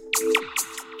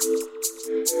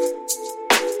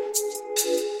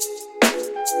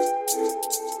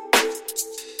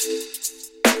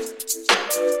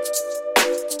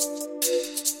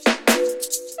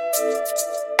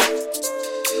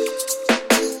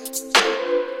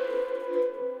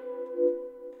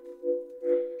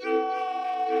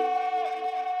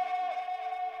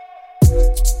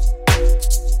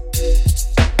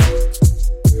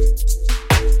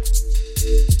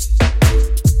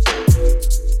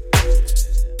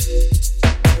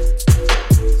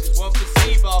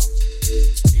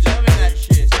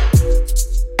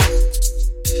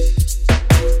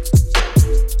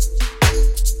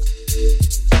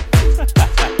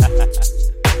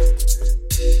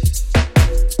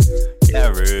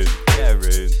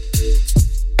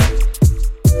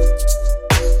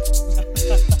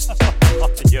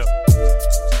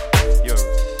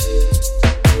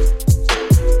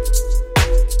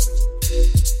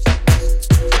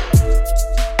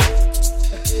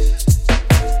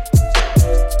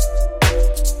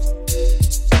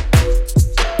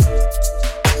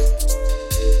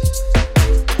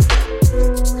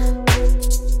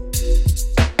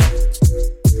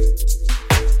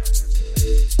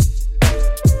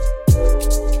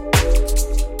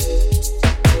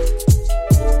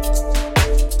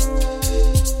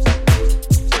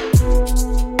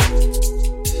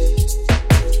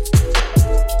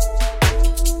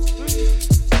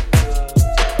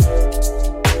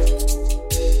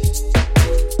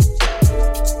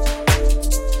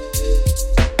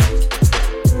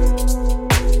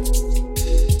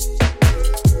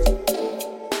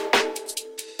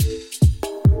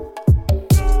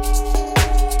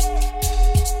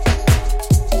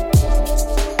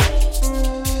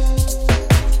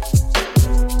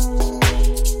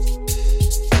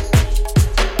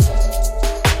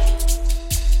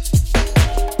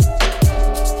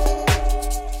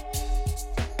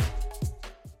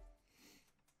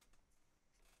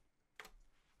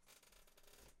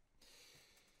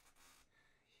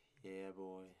 Yeah,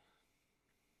 boy.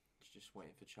 Just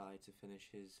waiting for Charlie to finish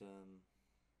his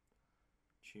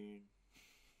tune.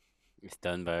 It's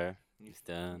done, bro. It's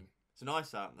done. It's a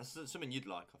nice album. That's something you'd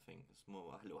like, I think. It's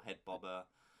more a little head bobber.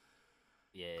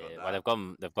 Yeah, well,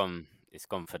 they've gone. It's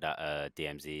gone for that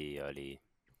DMZ early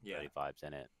vibes,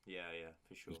 in it. Yeah,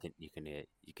 for sure. You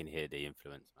can hear the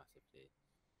influence massively.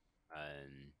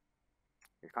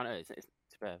 It's kind of it's a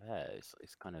bit of hair.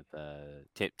 It's kind of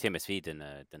Tim MSV done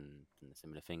a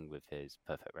similar thing with his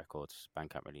Perfect Records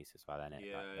Bandcamp release as well, innit?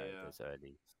 Yeah. Those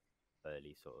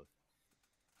early sort of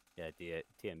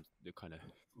TM's the kind of.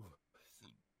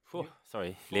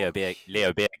 Sorry, Leo Beer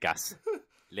Gas.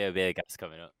 Leo Beer Gas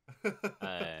coming up.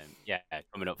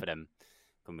 Coming up for them.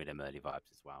 Coming with them early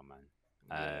vibes as well,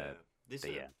 man. This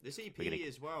EP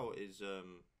as well is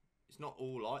it's not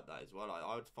all like that as well. Like,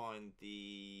 I would find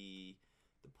the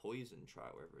Poison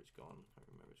track, wherever it's gone, I can't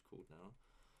remember what it's called now.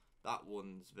 That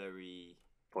one's very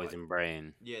Poison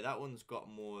Brain. Yeah, that one's got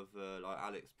more of a like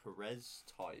Alex Perez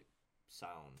type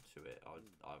sound to it.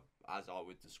 As I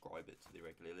would describe it to the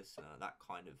regular listener, that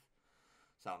kind of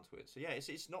sound to it. So yeah,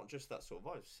 it's not just that sort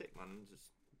of vibe. It's sick, man.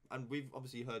 And we've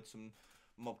obviously heard some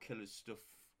Mob Killers stuff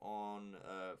on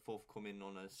forthcoming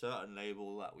on a certain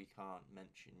label that we can't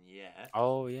mention yet.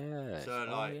 Oh yeah.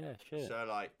 So shit. so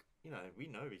like, you know, we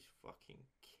know he's fucking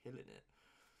killing it,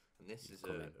 and this is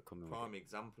a prime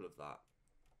example of that.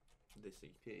 This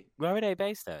EP. Where are they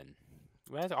based then?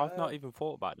 I've not even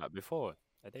thought about that before.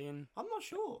 Are they in? I'm not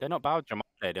sure. They're not Belgium, are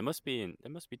they? They must be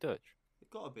Dutch. They've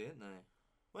got to be, ain't they?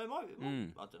 Well, it might be. I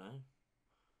don't know.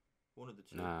 One of the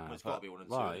two. Nah, well, it's got to be one of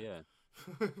the right, two.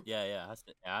 Yeah. yeah,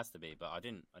 it has to be. But I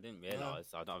didn't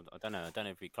realise. I don't know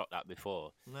if we clocked that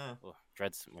before. No. Oh,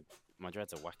 dreads. My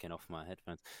dreads are whacking off my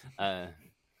headphones.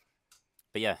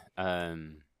 But yeah,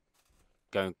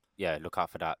 look out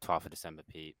for that 12th of December,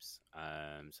 peeps.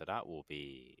 So that'll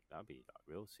be like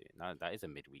real soon. That is a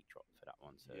midweek drop for that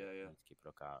one. So let's keep a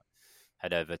lookout.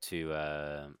 Head over to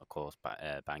of course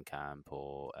Bandcamp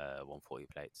or 140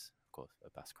 Plates, of course,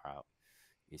 Bass Kraut.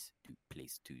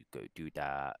 Please do go do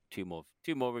that. Two more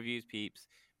reviews, peeps.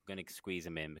 We're going to squeeze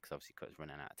them in because obviously it's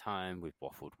running out of time. We've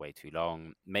waffled way too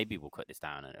long. Maybe we'll cut this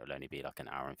down and it'll only be like an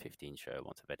hour and 15 show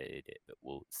once I've edited it, but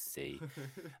we'll see.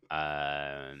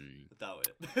 I doubt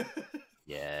it.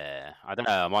 Yeah, I don't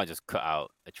know. I might just cut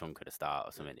out a chunk at the start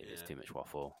or something if it's too much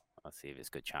waffle. I'll see if it's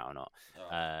good chat or not.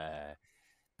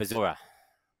 Bazura.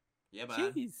 Yeah,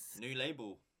 man. Jeez. New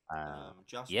label. Brand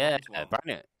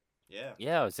new.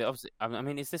 Yeah. Obviously, I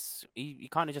mean, is this? You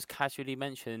kind of just casually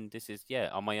mentioned this is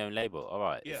on my own label. All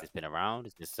right. Yeah. Has this been around?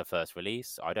 Is this the first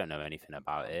release? I don't know anything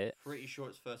about it. Pretty sure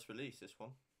it's first release. This one.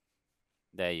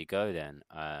 There you go then.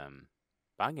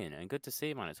 Banging and good to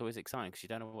see, man. It's always exciting because you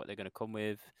don't know what they're going to come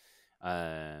with.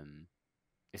 I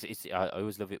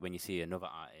always love it when you see another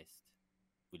artist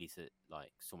release it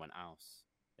like someone else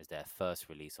as their first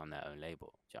release on their own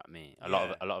label. Do you know what I mean?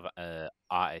 A lot of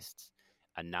artists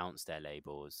announce their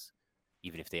labels,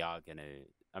 even if they are gonna.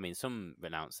 I mean, some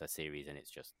announce their series and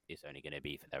it's only gonna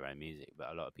be for their own music.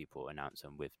 But a lot of people announce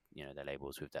them with their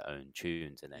labels with their own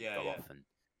tunes and then go off and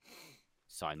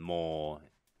sign more.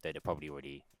 They'd probably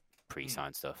already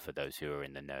pre-signed stuff for those who are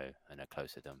in the know and are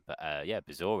close to them. But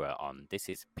Bazura on this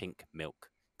is Pink Milk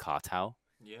Cartel.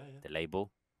 The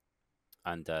label.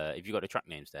 And have you got the track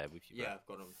names there with you? Yeah, I've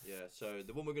got them. Yeah, so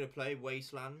the one we're going to play,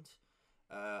 Wasteland,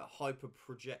 Hyper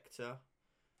Projector,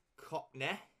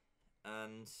 Cockney,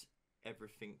 and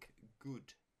Everything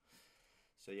Good.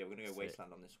 So yeah, we're going to go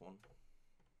Wasteland on this one.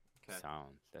 Okay.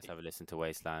 Sound. Let's have a listen to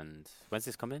Wasteland. When's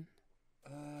this coming? I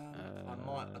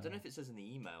don't know if it says in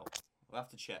the email. We'll have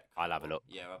to check. I'll have a look.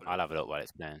 Yeah, I'll have a look while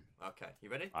it's playing. Okay, you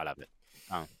ready? I'll have it.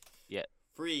 Yeah.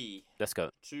 3. Let's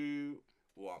go. 2,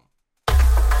 1.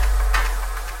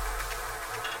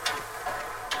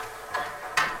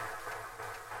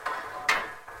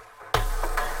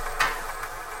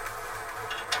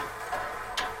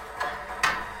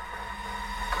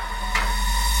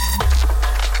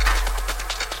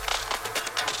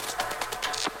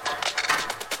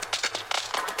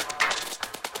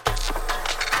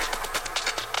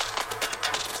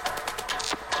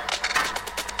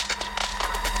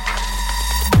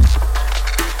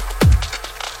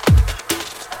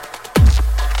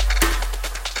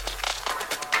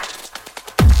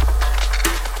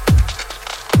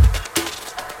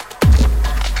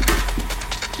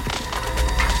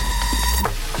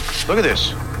 Look at this.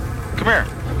 Come here.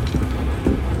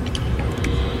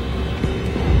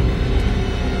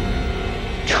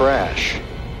 Trash.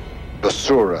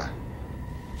 Basura.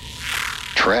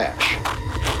 Trash.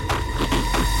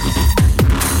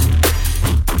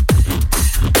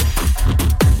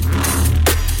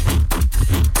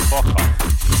 Fuck off.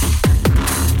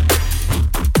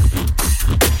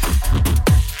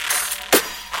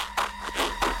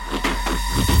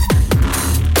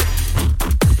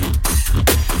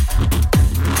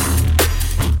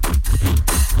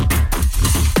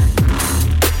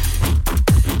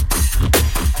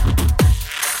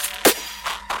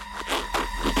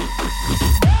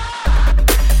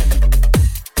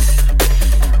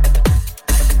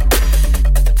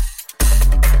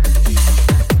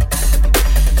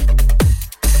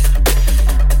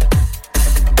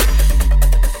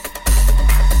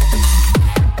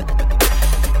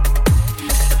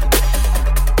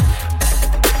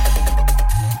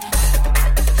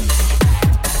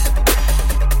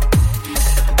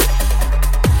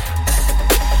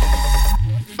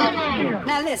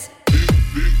 Now listen.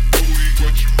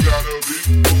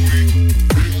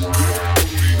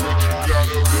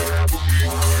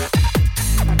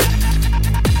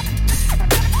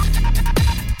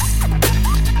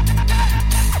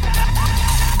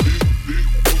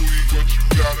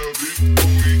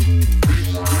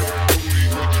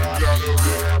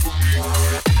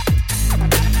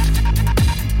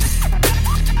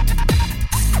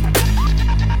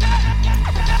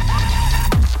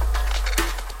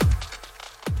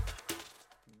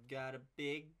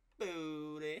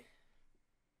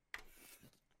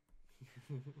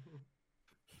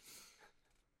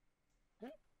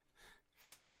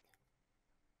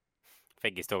 I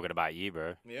think he's talking about you,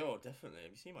 bro. Yeah, oh, definitely.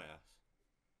 Have you seen my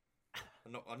ass?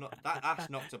 I'm not. That ass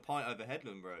knocked a pint over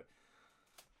Headland, bro.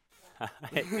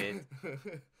 It did.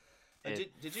 And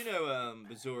did you know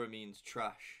basura means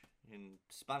trash in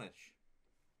Spanish?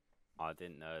 I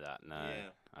didn't know that. No, Yeah.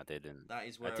 I didn't. That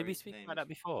is where Did we his speak name about is- that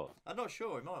before? I'm not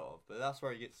sure, he might have, but that's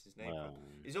where he gets his name Well, from.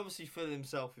 He's obviously filling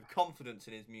himself with confidence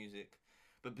in his music.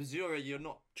 But basura, you're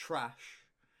not trash.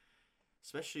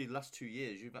 Especially the last 2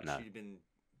 years, you've actually been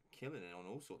killing it on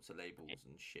all sorts of labels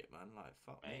and shit, man. Like,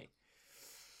 fuck me. Mate.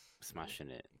 Smashing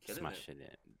it, Killing smashing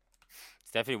it.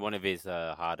 It's definitely one of his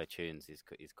harder tunes. He's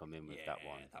come in with that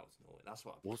one. That was naughty. That's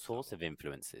what. All sorts of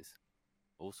influences.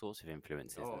 All sorts of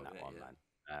influences Oh, in that yeah, one, yeah. man.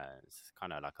 It's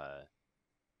kind of like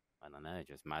I don't know,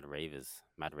 just Mad Ravers.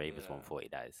 Mad Ravers Yeah. 140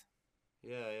 days.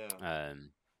 Yeah.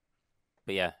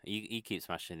 But yeah, he keeps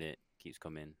smashing it, keeps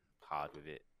coming hard with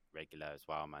it, regular as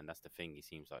well, man. That's the thing. He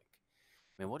seems like,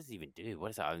 I mean, what does he even do? What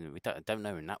is that? I mean, we don't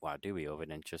know him that well, do we? Other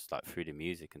than just like through the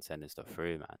music and sending stuff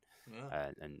through, man,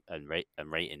 Yeah.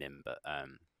 and rating him. But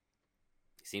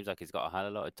it seems like he's got a hell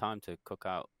of a lot of time to cook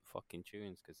out fucking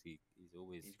tunes because he's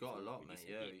always He's got a lot, mate. releasing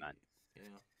Yeah. heat, man. Yeah.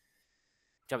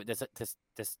 Yeah, but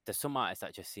there's some artists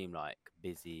that just seem like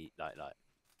busy, like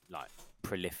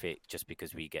prolific, just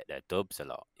because we get their dubs a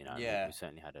lot. You know, Yeah. we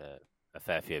certainly had a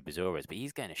fair few of Bazuras, but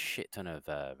he's getting a shit ton of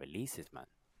releases, man.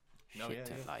 No, Shit yeah,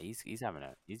 ton. yeah. Like he's having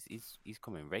he's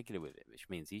coming regular with it, which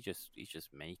means he's just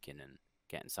making and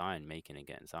getting signed, making and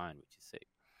getting signed, which is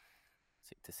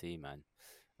sick to see, man.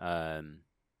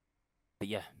 But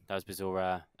yeah, that was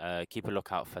Bazura. Keep a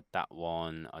lookout for that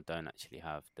one. I don't actually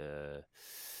have the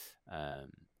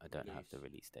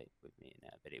release date with me in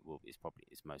there, but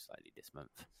it's most likely this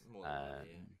month. More than likely,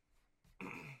 yeah.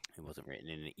 It wasn't written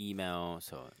in an email,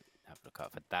 so have a look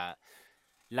out for that.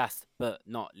 Last but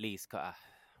not least, last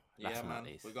Yeah, but not man.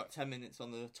 least. We've got 10 minutes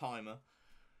on the timer.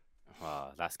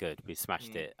 Oh, that's good. We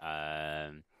smashed it.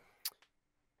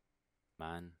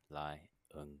 Man like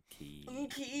Unky.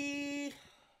 Unky.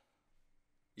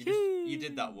 You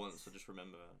did that once. I just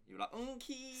remember you were like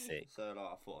Unky. Sick. So like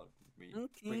I thought I'd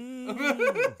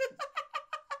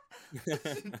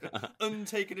Unky.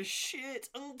 Taking a shit.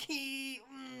 Unky.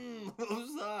 What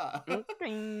was that?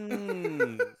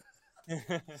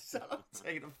 Sound like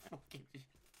taking a fucking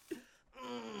shit.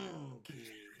 Unky.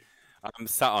 I'm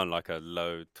sat on like a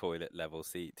low toilet level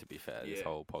seat, to be fair, this Yeah.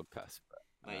 whole podcast. But,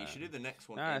 Mate, you should do the next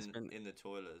one nah, it's in, been- in the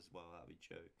toilet as well. That'd be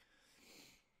joke.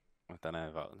 I don't know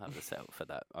if I'll have the setup for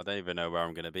that. I don't even know where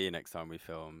I'm going to be next time we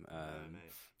film. Mate.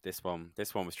 This one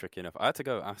was tricky enough. I had to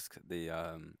go ask the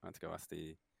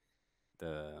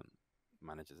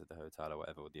managers of the hotel or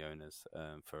whatever, or the owners,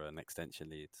 for an extension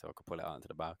lead so I could pull it out into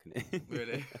the balcony.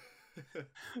 Really?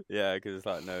 Yeah, because it's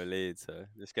like no lead, so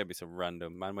just gave me some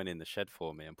random man went in the shed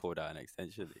for me and pulled out an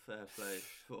extension lead. Fair play.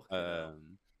 Fucking hell.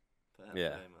 Fair Yeah,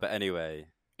 play, man. but anyway,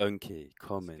 Unky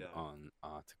coming go. on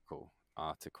article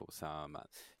sound, man.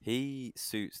 He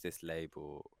suits this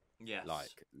label Yes.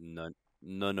 like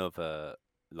none other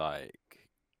like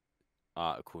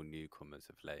article newcomers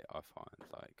of late. I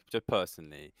find, like, just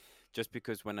personally, just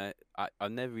because when I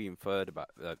never even thought about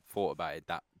it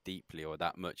that deeply or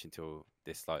that much until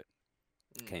this like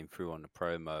came through on the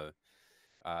promo.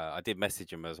 I did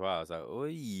message him as well. I was like,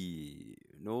 "Oi,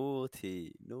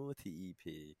 naughty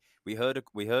EP." We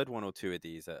heard one or two of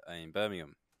these in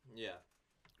Birmingham. Yeah.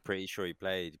 Pretty sure he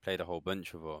played a whole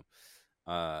bunch of them.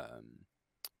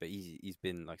 But he's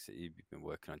been, like I said, he's been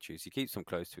working on tunes. He keeps them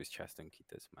close to his chest, and he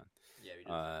does, man. Yeah, he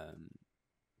does.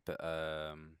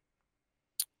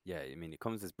 Yeah, I mean, it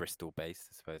comes as Bristol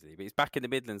based supposedly, but he's back in the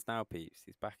Midlands now, peeps.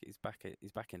 He's back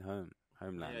in homeland.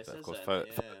 Yeah, it But of says course, that in the-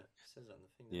 it says that in the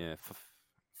thing. doesn't yeah, it?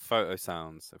 photo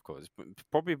sounds, of course.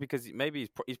 Probably because maybe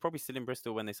he's probably still in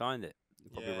Bristol when they signed it. He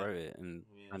probably Yeah. wrote it and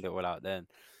Yeah, found it all out then,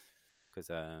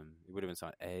 because it would have been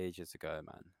signed ages ago,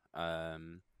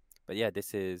 man. But yeah,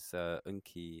 this is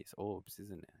Unky's Orbs,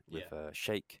 isn't it? With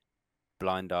Shake,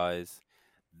 Blind Eyes,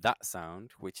 That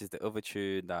Sound, which is the other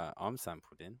tune that I'm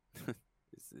sampled in.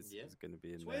 is going to be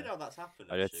in It's there. weird how that's happened,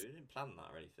 Oh, actually. that's- We didn't plan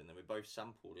that or anything. Then we both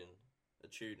sampled in a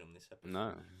tune on this episode.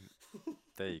 No,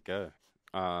 there you go.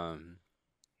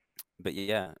 But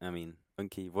yeah, I mean,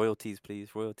 Unky, royalties,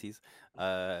 please, royalties.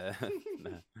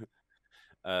 No.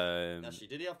 Actually,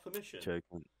 did he have permission?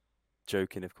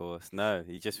 Joking, of course. No,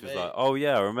 he just was Mate. like, "Oh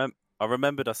yeah, I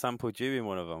remembered I sampled you in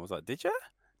one of them." I was like, "Did you?"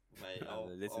 Mate, And I'll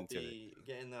listen to be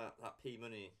getting that P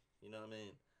money. You know what I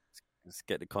mean? Let's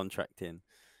get the contract in.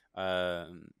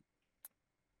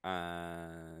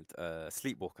 And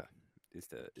Sleepwalker is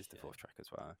the fourth track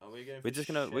as well. Are we going? We're for just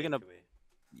gonna- Shake, we're gonna- are we?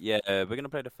 Yeah, we're gonna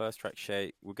play the first track,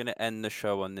 Shake. We're gonna end the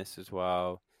show on this as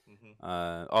well. Mhm.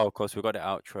 Oh, of course, we've got the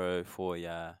outro for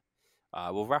yeah.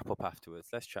 We'll wrap up afterwards.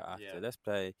 Let's chat after. Yeah. Let's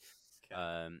play.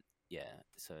 Okay. Yeah.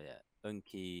 So yeah,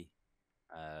 Unky,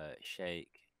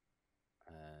 Shake.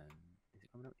 Is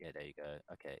it coming up? Yeah, there you go.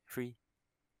 Okay, 3,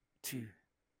 2,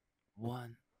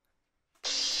 1.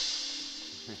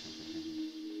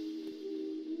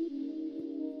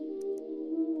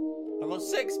 I've got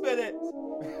 6 minutes.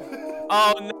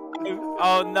 Oh no!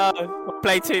 Oh no! We'll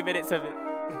play 2 minutes of it.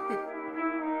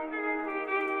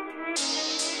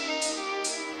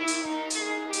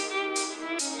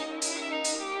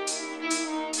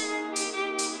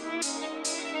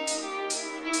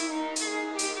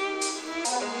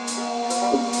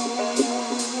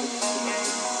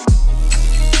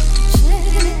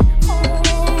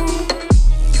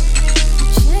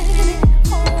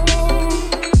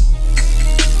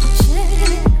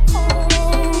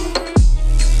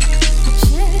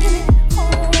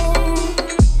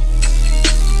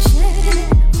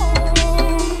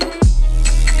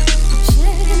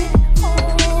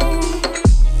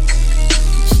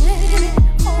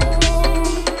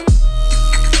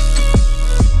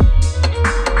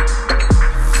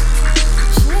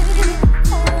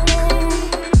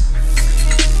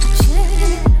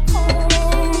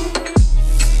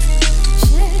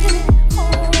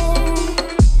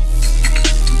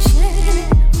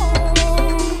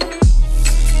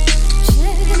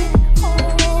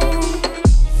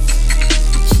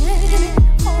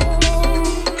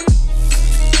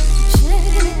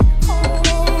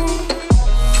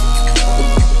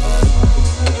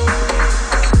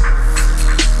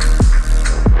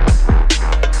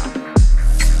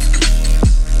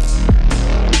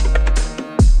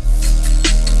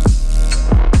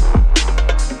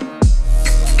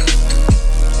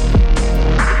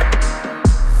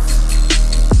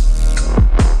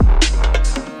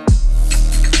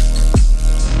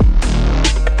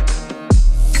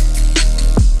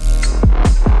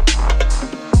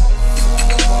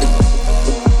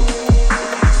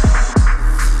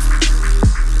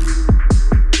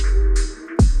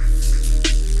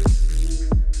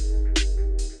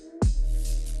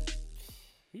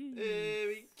 Here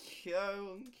we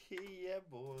go, Unky, yeah,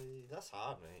 boy. That's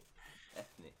hard, mate.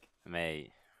 Ethnic.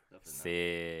 Mate, Loving that.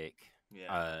 sick.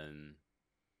 Yeah.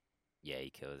 Yeah, he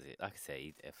kills it. Like I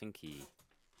say, I think he.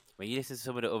 When you listen to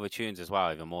some of the other tunes as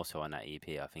well, even more so on that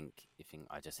EP, I think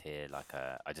I just hear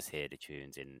I just hear the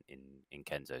tunes in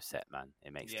Kenzo's set, man.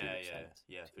 It makes too much sense.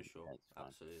 Yeah, Too for sure. much sense, man.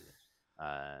 Absolutely.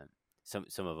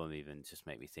 Some of them even just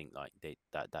make me think like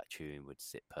that tune would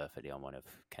sit perfectly on one of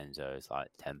Kenzo's like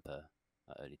temper,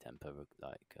 like early temper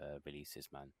releases,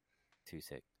 man. Too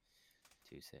sick,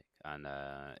 and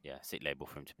yeah, sick label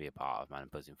for him to be a part of, man. I'm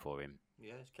buzzing for him,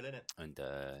 Yeah, he's killing it. and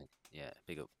yeah,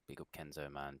 big up Kenzo,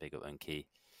 man. Big up Unky.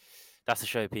 That's the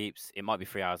show, peeps. It might be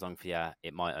 3 hours long for you.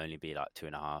 It might only be like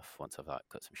 2.5 once I've like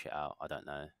cut some shit out. I don't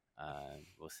know.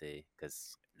 We'll see,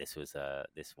 because this was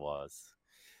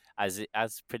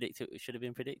as predicted. It should have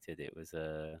been predicted. It was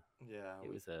Yeah.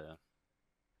 it was an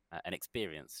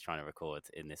experience trying to record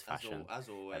in this fashion. As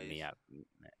always. And me,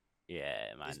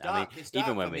 yeah, man. It's I mean, dark. It's dark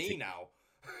even when for we're me now.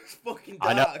 It's fucking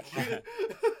I know. dark.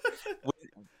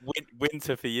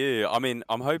 winter for you. I mean,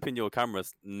 I'm hoping your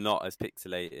camera's not as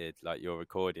pixelated like your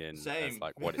recording Same. as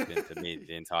like what it's been for me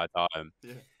the entire time.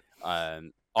 Yeah.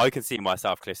 I can see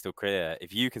myself crystal clear.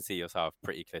 If you can see yourself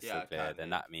pretty crystal Yeah, I clear, can, then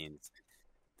yeah. that means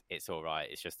it's all right.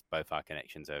 It's just both our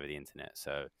connections over the internet.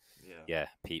 So yeah,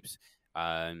 peeps.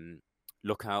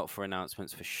 Look out for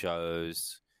announcements for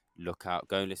shows. Look out.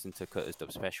 Go and listen to Cutter's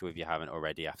Dub Special if you haven't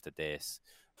already after this.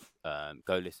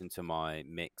 Go listen to my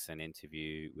mix and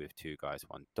interview with Two Guys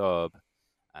One Dub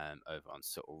over on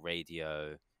Subtle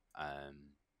Radio.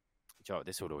 Joe,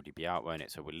 this will already be out, won't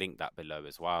it? So we'll link that below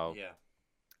as well. Yeah.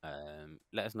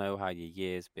 Let us know how your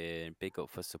year's been. Big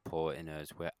up for supporting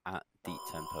us. We're at Deep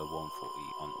Tempo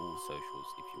 140 on all socials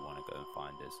if you want to go and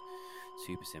find us.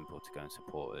 Super simple to go and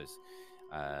support us.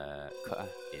 Cutter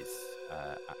is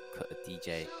at Cutter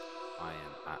DJ. I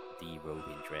am at The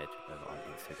Robin Dread over on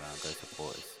Instagram. Go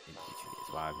support us individually as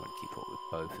well. I want to keep up with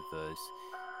both of those.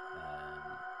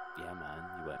 Yeah, man,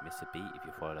 you won't miss a beat if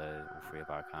you follow all 3 of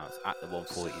our accounts at the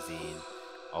 140 Zine.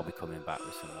 I'll be coming back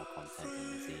with some more content in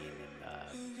the zine,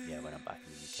 and yeah, when I'm back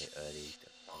in the UK early,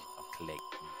 I'll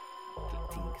collecting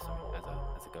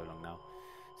as I go along now.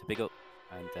 So big up,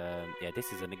 and yeah,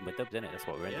 this is Enigma Dubs, isn't it? That's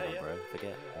what we're ending on, bro.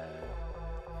 Forget.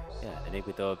 Yeah,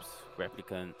 Enigma Dubs,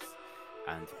 Replicants.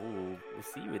 And we'll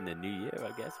see you in the new year, I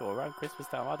guess, or around Christmas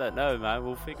time. I don't know, man.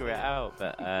 We'll figure it out.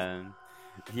 But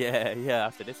yeah.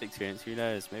 After this experience, who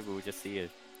knows? Maybe we'll just see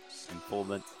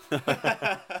informant.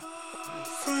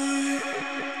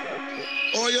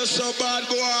 Oh, you're so bad,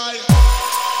 boy.